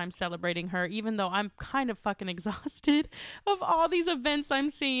 great time celebrating her, even though I'm kind of fucking exhausted of all these events I'm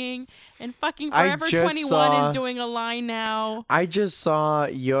seeing, and fucking Forever 21 is doing a line now. I just saw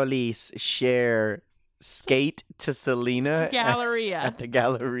Yolis share skate to Selena Galleria at the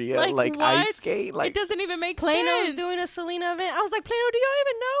Galleria, like ice skate. Like it doesn't even make Plano's sense. doing a Selena event. I was like, Plano, do y'all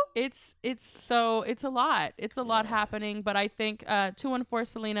even know? It's a lot. It's a lot happening, but I think 214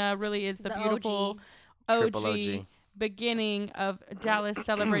 Selena really is the beautiful OG beginning of Dallas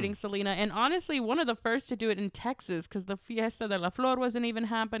celebrating Selena, and honestly one of the first to do it in Texas, because the Fiesta de la Flor wasn't even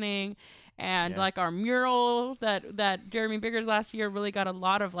happening, and like our mural that Jeremy Biggers last year really got a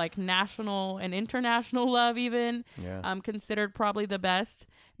lot of like national and international love, even considered probably the best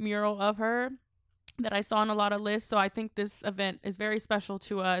mural of her that I saw on a lot of lists. So I think this event is very special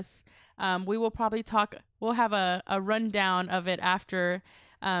to us. We will probably we'll have a rundown of it after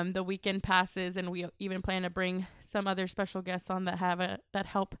the weekend passes, and we even plan to bring some other special guests on that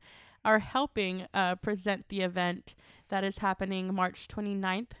are helping present the event that is happening March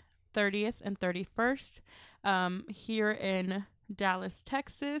 29th, 30th, and 31st here in Dallas,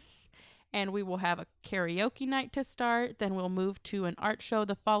 Texas. And we will have a karaoke night to start. Then we'll move to an art show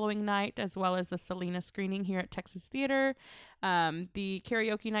the following night, as well as the Selena screening here at Texas Theater. The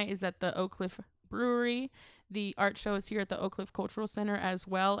karaoke night is at the Oak Cliff Brewery. The art show is here at the Oak Cliff Cultural Center, as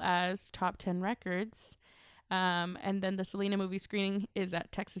well as Top 10 Records. And then the Selena movie screening is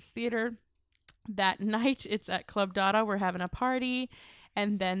at Texas Theater. That night, it's at Club Dada. We're having a party.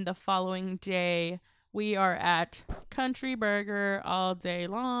 And then the following day, we are at Country Burger all day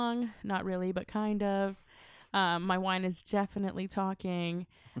long. Not really, but kind of. My wine is definitely talking.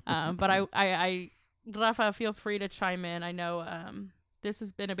 But Rafa, feel free to chime in. I know this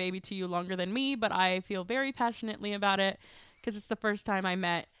has been a baby to you longer than me, but I feel very passionately about it because it's the first time I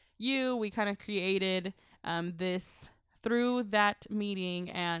met you. We kind of created this through that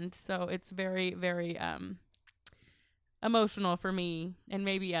meeting, and so it's very, very emotional for me and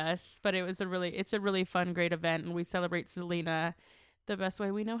maybe us, but it's a really fun, great event, and we celebrate Selena the best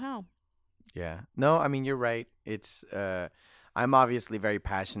way we know how. Yeah. No, I mean, you're right. It's I'm obviously very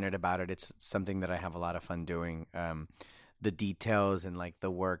passionate about it. It's something that I have a lot of fun doing. The details and like the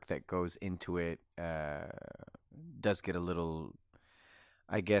work that goes into it does get a little,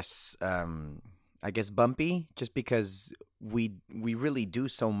 I guess bumpy, just because we really do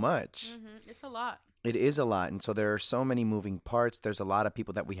so much. It's a lot. It is a lot, and so there are so many moving parts. There's a lot of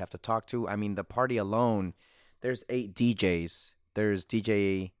people that we have to talk to. I mean, the party alone, there's 8 DJs. There's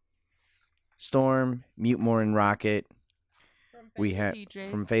DJ Storm, Mutemore and Rocket. We have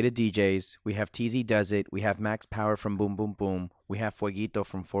from Faded DJs. We have TZ Does It. We have Max Power from Boom Boom Boom. We have Fueguito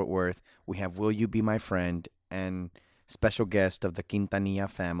from Fort Worth. We have Will You Be My Friend, and special guest of the Quintanilla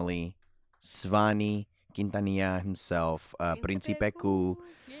family, Svani Quintanilla himself, Principe Q,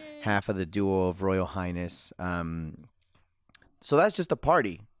 half of the duo of Royal Highness. So that's just a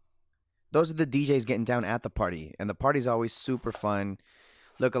party. Those are the DJs getting down at the party, and the party's always super fun.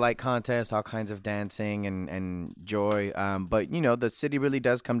 Lookalike contest, all kinds of dancing and joy. But, you know, the city really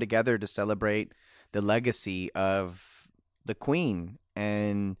does come together to celebrate the legacy of the Queen.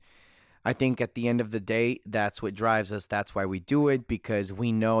 And I think at the end of the day, that's what drives us. That's why we do it, because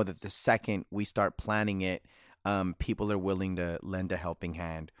we know that the second we start planning it, people are willing to lend a helping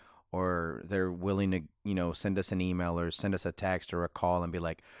hand, or they're willing to, you know, send us an email or send us a text or a call and be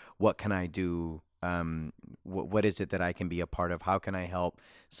like, what can I do? What is it that I can be a part of? How can I help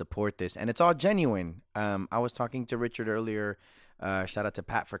support this? And it's all genuine. I was talking to Richard earlier. Shout out to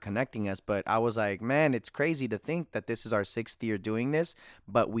Pat for connecting us. But I was like, man, it's crazy to think that this is our 6th year doing this.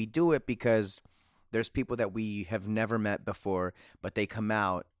 But we do it because there's people that we have never met before, but they come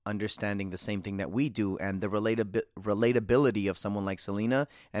out understanding the same thing that we do. And the relatability of someone like Selena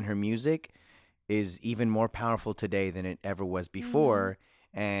and her music is even more powerful today than it ever was before.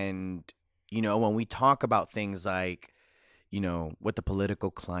 And you know, when we talk about things like, you know, what the political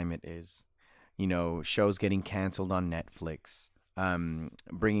climate is, you know, shows getting canceled on Netflix,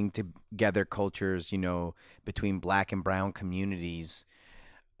 bringing together cultures, you know, between Black and brown communities,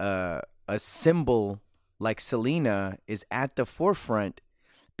 a symbol like Selena is at the forefront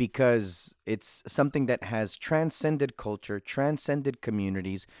because it's something that has transcended culture, transcended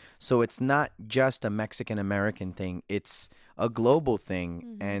communities. So it's not just a Mexican-American thing. It's a global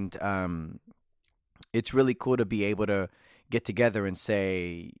thing. And it's really cool to be able to get together and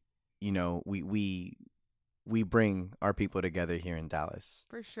say, you know, we bring our people together here in Dallas.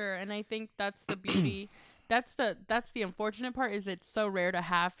 For sure. And I think that's the beauty. That's the unfortunate part, is it's so rare to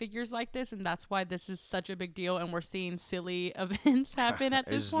have figures like this, and that's why this is such a big deal, and we're seeing silly events happen at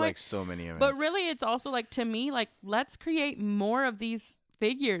this point. There's like so many events. But really, it's also like, to me, like, let's create more of these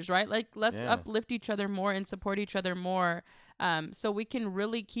figures, right? Like, let's uplift each other more and support each other more, so we can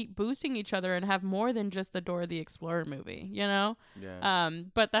really keep boosting each other and have more than just the Dora the Explorer movie, you know? Yeah.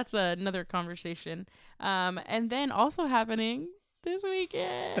 But that's another conversation. And then also happening this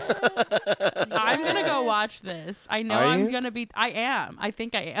weekend, I'm gonna go watch this. I know I'm gonna be. I am. I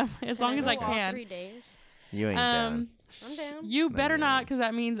think I am. As long as I can. 3 days. You ain't down. I'm down. You better not, because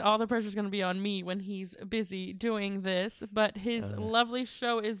that means all the pressure's going to be on me when he's busy doing this. But his lovely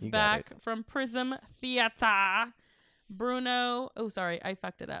show is back from Prism Theater. Bruno. Oh, sorry. I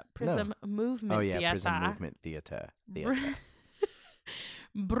fucked it up. Prism Movement Theater. Prism Movement Theater.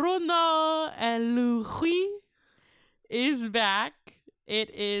 Bruno and Louis is back.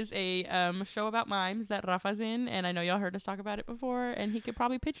 It is a show about mimes that Rafa's in, and I know y'all heard us talk about it before, and he could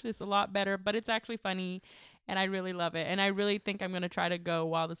probably pitch this a lot better, but it's actually funny, and I really love it. And I really think I'm going to try to go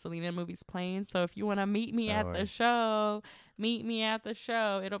while the Selena movie's playing, so if you want to meet me at the show, meet me at the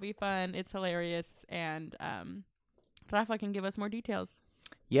show. It'll be fun. It's hilarious, and Rafa can give us more details.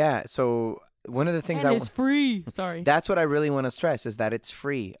 Yeah, so one of the things it's free. Sorry. That's what I really want to stress, is that it's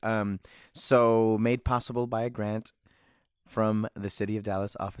free. So made possible by a grant from the City of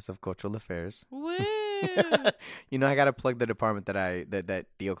Dallas Office of Cultural Affairs. Woo! You know, I got to plug the department that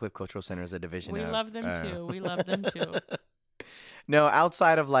the Oak Cliff Cultural Center is a division of. We love them too. We love them too. No,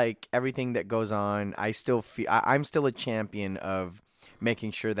 outside of like everything that goes on, I still feel I'm still a champion of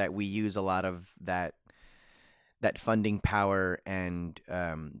making sure that we use a lot of that funding power and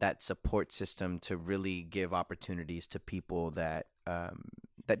that support system to really give opportunities to people that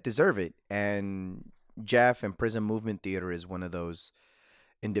deserve it. And Jeff and Prism Movement Theater is one of those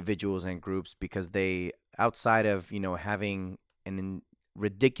individuals and groups, because they, outside of, you know, having an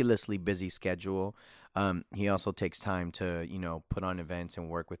ridiculously busy schedule, he also takes time to, you know, put on events and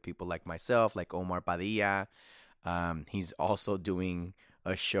work with people like myself, like Omar Padilla. He's also doing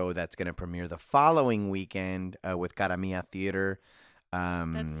a show that's going to premiere the following weekend with Cara Mia Theater.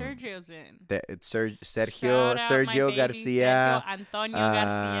 That Sergio's in. Sergio Garcia. Sergio Antonio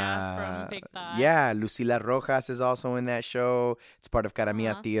Garcia from Big Thought. Yeah, Lucila Rojas is also in that show. It's part of Cara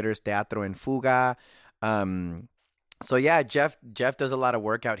Mia Theater's Teatro en Fuga. So yeah, Jeff does a lot of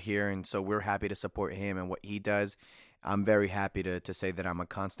work out here, and so we're happy to support him and what he does. I'm very happy to say that I'm a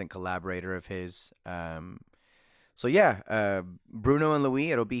constant collaborator of his. So yeah, Bruno and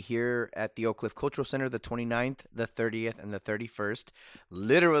Louis, it'll be here at the Oak Cliff Cultural Center the 29th, the 30th, and the 31st.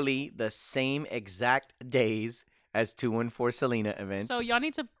 Literally the same exact days as 214 Selena events. So y'all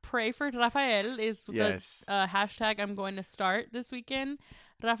need to pray for Rafael is Yes. the hashtag I'm going to start this weekend.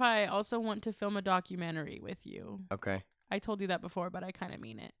 Rafa, I also want to film a documentary with you. Okay. I told you that before, but I kind of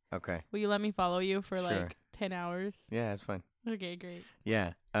mean it. Okay. Will you let me follow you for Sure. like 10 hours? Yeah, it's fine. Okay, great.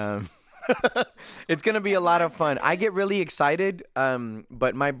 Yeah. It's going to be a lot of fun. I get really excited,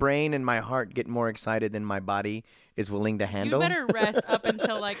 but my brain and my heart get more excited than my body is willing to handle. You better rest up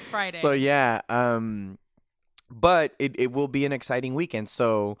until like Friday. So yeah, but it will be an exciting weekend.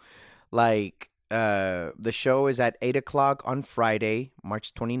 So like the show is at 8 o'clock on Friday,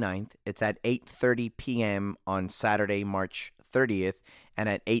 March 29th. It's at 8:30 p.m. on Saturday, March 30th, and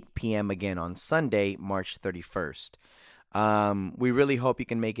at 8 p.m. again on Sunday, March 31st. We really hope you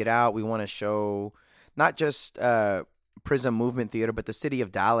can make it out. We want to show not just Prism Movement Theater, but the city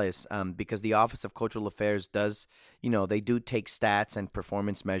of Dallas, because the Office of Cultural Affairs does, they do take stats and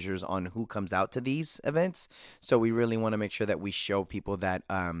performance measures on who comes out to these events. So we really want to make sure that we show people that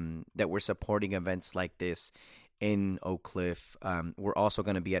that we're supporting events like this in Oak Cliff. We're also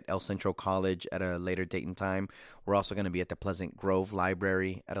going to be at El Centro College at a later date and time. We're also going to be at the Pleasant Grove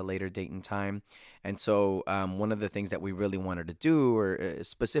Library at a later date and time. And so one of the things that we really wanted to do, or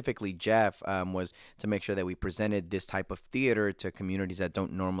specifically Jeff, was to make sure that we presented this type of theater to communities that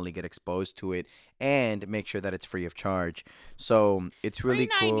don't normally get exposed to it, and make sure that it's free of charge. So it's really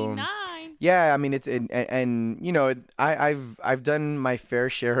cool. $3.99. Yeah, I mean it's I've done my fair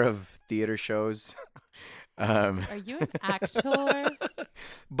share of theater shows. Are you an actor?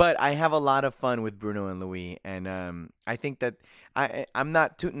 But I have a lot of fun with Bruno and Louis, and I think that I'm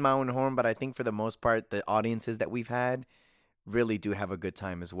not tooting my own horn, but I think for the most part, the audiences that we've had really do have a good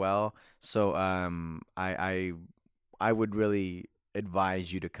time as well. So I would really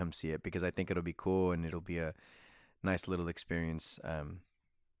advise you to come see it, because I think it'll be cool and it'll be a nice little experience.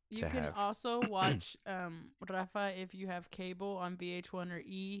 You can also watch Rafa if you have cable on VH1 or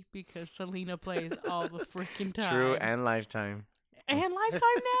E, because Selena plays all the freaking time. True, and Lifetime. And Lifetime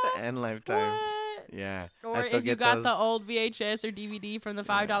now? And Lifetime. What? Yeah. Or if you got the old VHS or DVD from the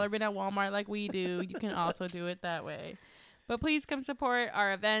 $5 bin at Walmart like we do, you can also do it that way. But please come support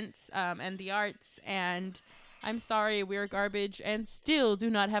our events and the arts. And I'm sorry, we're garbage and still do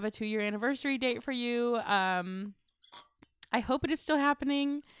not have a 2-year anniversary date for you. I hope it is still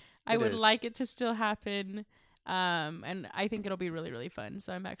happening. I would like it to still happen. And I think it'll be really, really fun.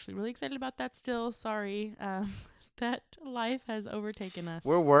 So I'm actually really excited about that still. Sorry that life has overtaken us.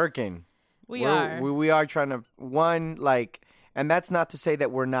 We're working. We are. We are trying to, and that's not to say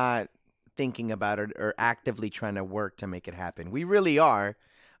that we're not thinking about it or actively trying to work to make it happen. We really are.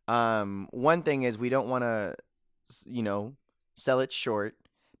 One thing is we don't want to, sell it short,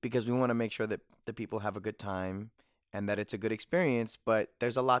 because we want to make sure that the people have a good time and that it's a good experience, but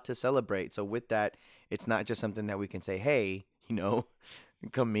there's a lot to celebrate. So with that, it's not just something that we can say, hey,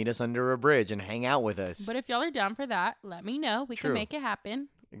 come meet us under a bridge and hang out with us. But if y'all are down for that, let me know. We can make it happen.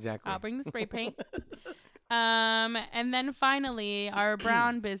 Exactly. I'll bring the spray paint. And then finally, our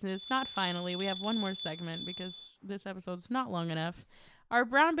brown business. Not finally. We have one more segment because this episode's not long enough. Our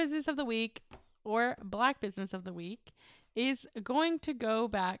brown business of the week, or black business of the week, is going to go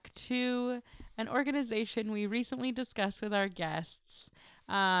back to an organization we recently discussed with our guests.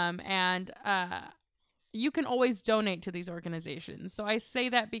 And you can always donate to these organizations. So I say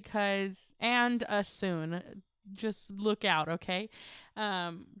that because, and us soon, just look out, okay?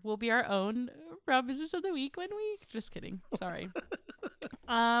 We'll be our own brown business of the week one week. Just kidding. Sorry.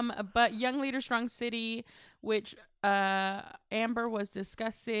 But Young Leader Strong City, which Amber was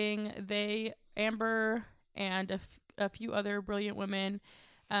discussing, Amber and a few other brilliant women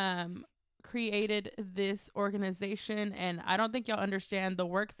created this organization, and I don't think y'all understand the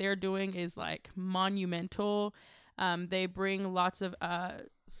work they're doing is like monumental. They bring lots of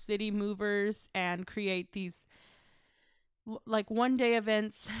city movers and create these like one-day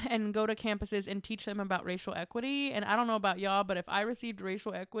events and go to campuses and teach them about racial equity. And I don't know about y'all, but if I received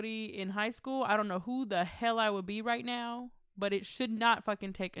racial equity in high school, I don't know who the hell I would be right now. but it should not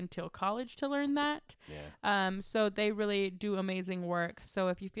fucking take until college to learn that. Yeah. So they really do amazing work. So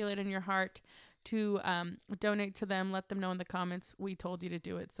if you feel it in your heart to donate to them, let them know in the comments we told you to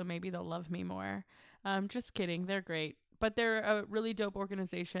do it. So maybe they'll love me more. Just kidding. They're great. But they're a really dope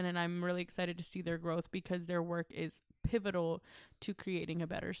organization, and I'm really excited to see their growth because their work is pivotal to creating a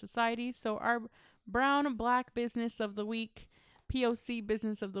better society. So our Brown Black Business of the Week, POC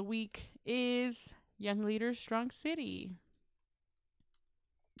Business of the Week, is Young Leaders Strong City.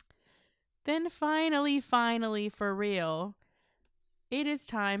 Then finally, for real, it is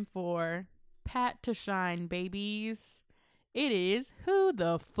time for Pat to shine, babies. It is Who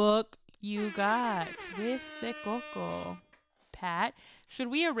the Fuck You Got with the Coco. Pat, should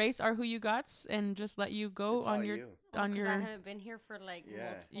we erase our Who You Gots and just let you go It's on all your you. on your? I haven't been here for like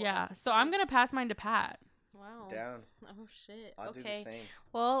multiple Yeah. So I'm gonna episodes. pass mine to Pat. Wow. Down. Oh shit. I'll do the Okay. same.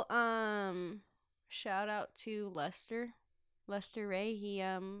 Well, shout out to Lester Ray. He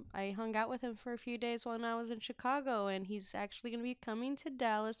I hung out with him for a few days when I was in Chicago, and he's actually gonna be coming to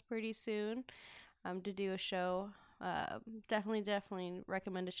Dallas pretty soon, to do a show. Definitely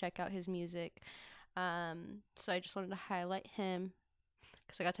recommend to check out his music. So I just wanted to highlight him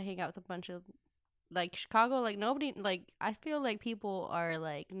because I got to hang out with a bunch of like Chicago. Like nobody, like I feel like people are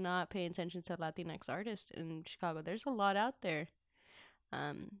like not paying attention to Latinx artists in Chicago. There's a lot out there.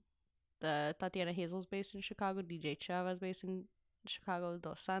 The Tatiana Hazel's based in Chicago. DJ Chava's based in Chicago.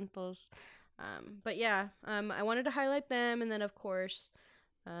 Dos Santos. But yeah, I wanted to highlight them, and then of course,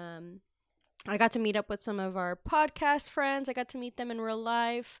 I got to meet up with some of our podcast friends. I got to meet them in real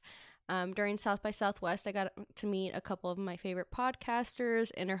life. During South by Southwest, I got to meet a couple of my favorite podcasters.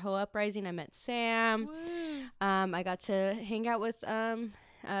 In her Ho Uprising, I met Sam. I got to hang out with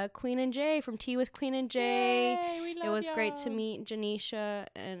Queen and Jay from Tea with Queen and Jay. Yay, we love It was great to y'all. meet Janisha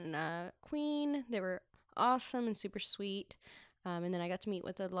and Queen. They were awesome and super sweet. And then I got to meet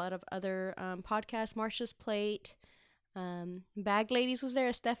with a lot of other podcasts. Marsha's Plate. Bag Ladies was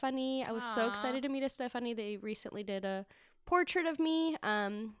there. Stephanie. I was so Aw. excited to meet Stephanie. They recently did a portrait of me.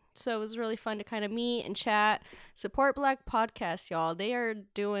 So it was really fun to kind of meet and chat. Support Black podcasts, y'all. They are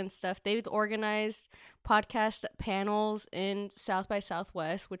doing stuff. They've organized podcast panels in South by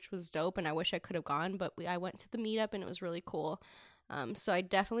Southwest, which was dope, and I wish I could have gone, but I went to the meetup and it was really cool. So I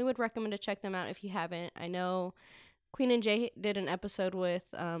definitely would recommend to check them out if you haven't. I know Queen and Jay did an episode with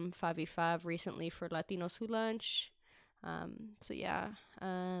Favi Fav recently for Latinos Who Lunch. So yeah.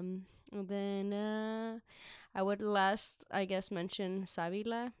 And then I would mention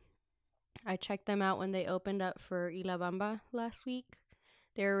Savila. I checked them out when they opened up for Ila Bamba last week.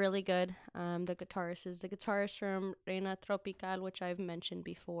 They were really good. The guitarist is the guitarist from Reina Tropical, which I've mentioned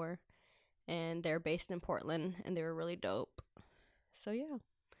before. And they're based in Portland, and they were really dope. So yeah.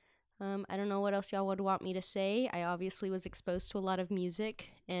 I don't know what else y'all would want me to say. I obviously was exposed to a lot of music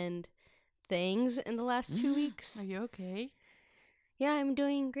and things in the last 2 weeks. Are you okay? Yeah, I'm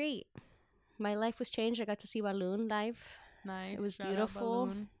doing great. My life was changed. I got to see Balloon live. Nice. It was Shout out beautiful.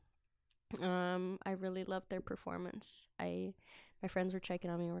 Balloon. I really loved their performance. My friends were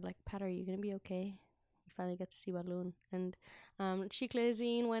checking on me and were like, Pat, are you gonna be okay? We finally got to see Balloon. And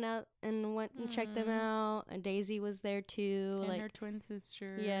Chiclezine went and checked them out. And Daisy was there too. And her twin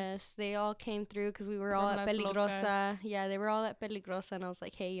sister. Yes, they all came through because we were From all at Las Peligrosa. Locas. Yeah, they were all at Peligrosa, and I was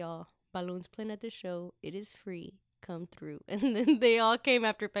like, hey, y'all, Balloon's playing at the show. It is free. Come through. And then they all came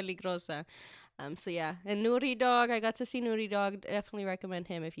after Peligrosa. So yeah, and Nuri Dog, I got to see Nuri Dog. Definitely recommend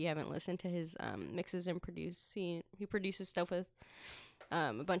him if you haven't listened to his mixes and produce. He produces stuff with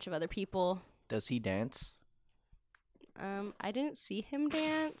a bunch of other people. Does he dance? I didn't see him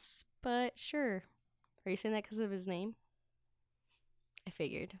dance, but sure. Are you saying that because of his name? I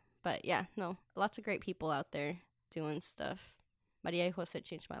figured. But yeah, no, lots of great people out there doing stuff. Maria Jose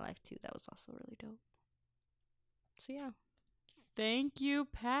changed my life too. That was also really dope. So yeah. Thank you,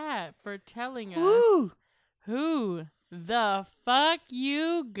 Pat, for telling us Woo! who the fuck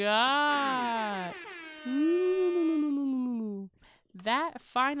you got. Ooh. That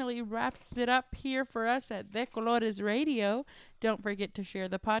finally wraps it up here for us at De Colores Radio. Don't forget to share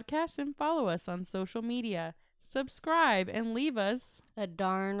the podcast and follow us on social media. Subscribe and leave us A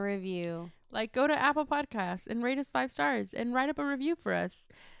darn review. like go to Apple Podcasts and rate us 5 stars and write up a review for us.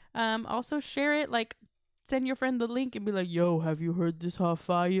 Also share it, like send your friend the link and be like, yo, have you heard this hot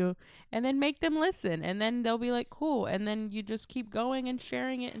fire? And then make them listen, and then they'll be like, cool. And then you just keep going and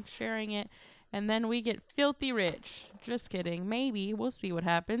sharing it. And then we get filthy rich. Just kidding. Maybe. We'll see what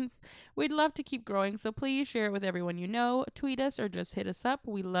happens. We'd love to keep growing, so please share it with everyone you know. Tweet us or just hit us up.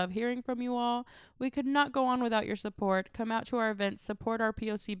 We love hearing from you all. We could not go on without your support. Come out to our events, support our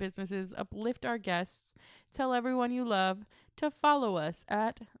POC businesses, uplift our guests, tell everyone you love to follow us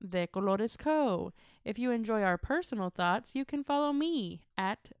at De Colores Co. If you enjoy our personal thoughts, you can follow me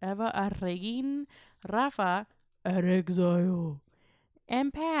at Eva Arreguin, Rafa at Exile,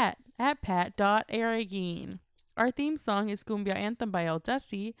 and Pat at Pat.Arreguin. Our theme song is Cumbia Anthem by El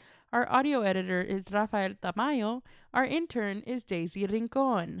Dusty. Our audio editor is Rafael Tamayo. Our intern is Daisy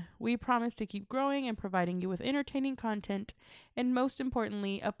Rincon. We promise to keep growing and providing you with entertaining content, and most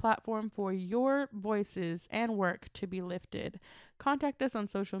importantly, a platform for your voices and work to be lifted. Contact us on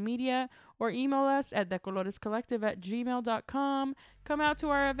social media or email us at decolorescollective@gmail.com. Come out to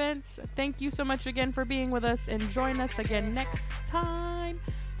our events. Thank you so much again for being with us, and join us again next time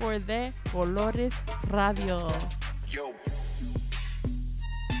for De Colores Radio. Yo.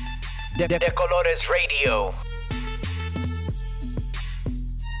 De Colores Radio.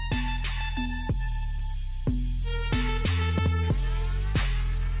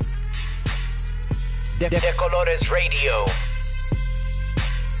 De Colores Radio.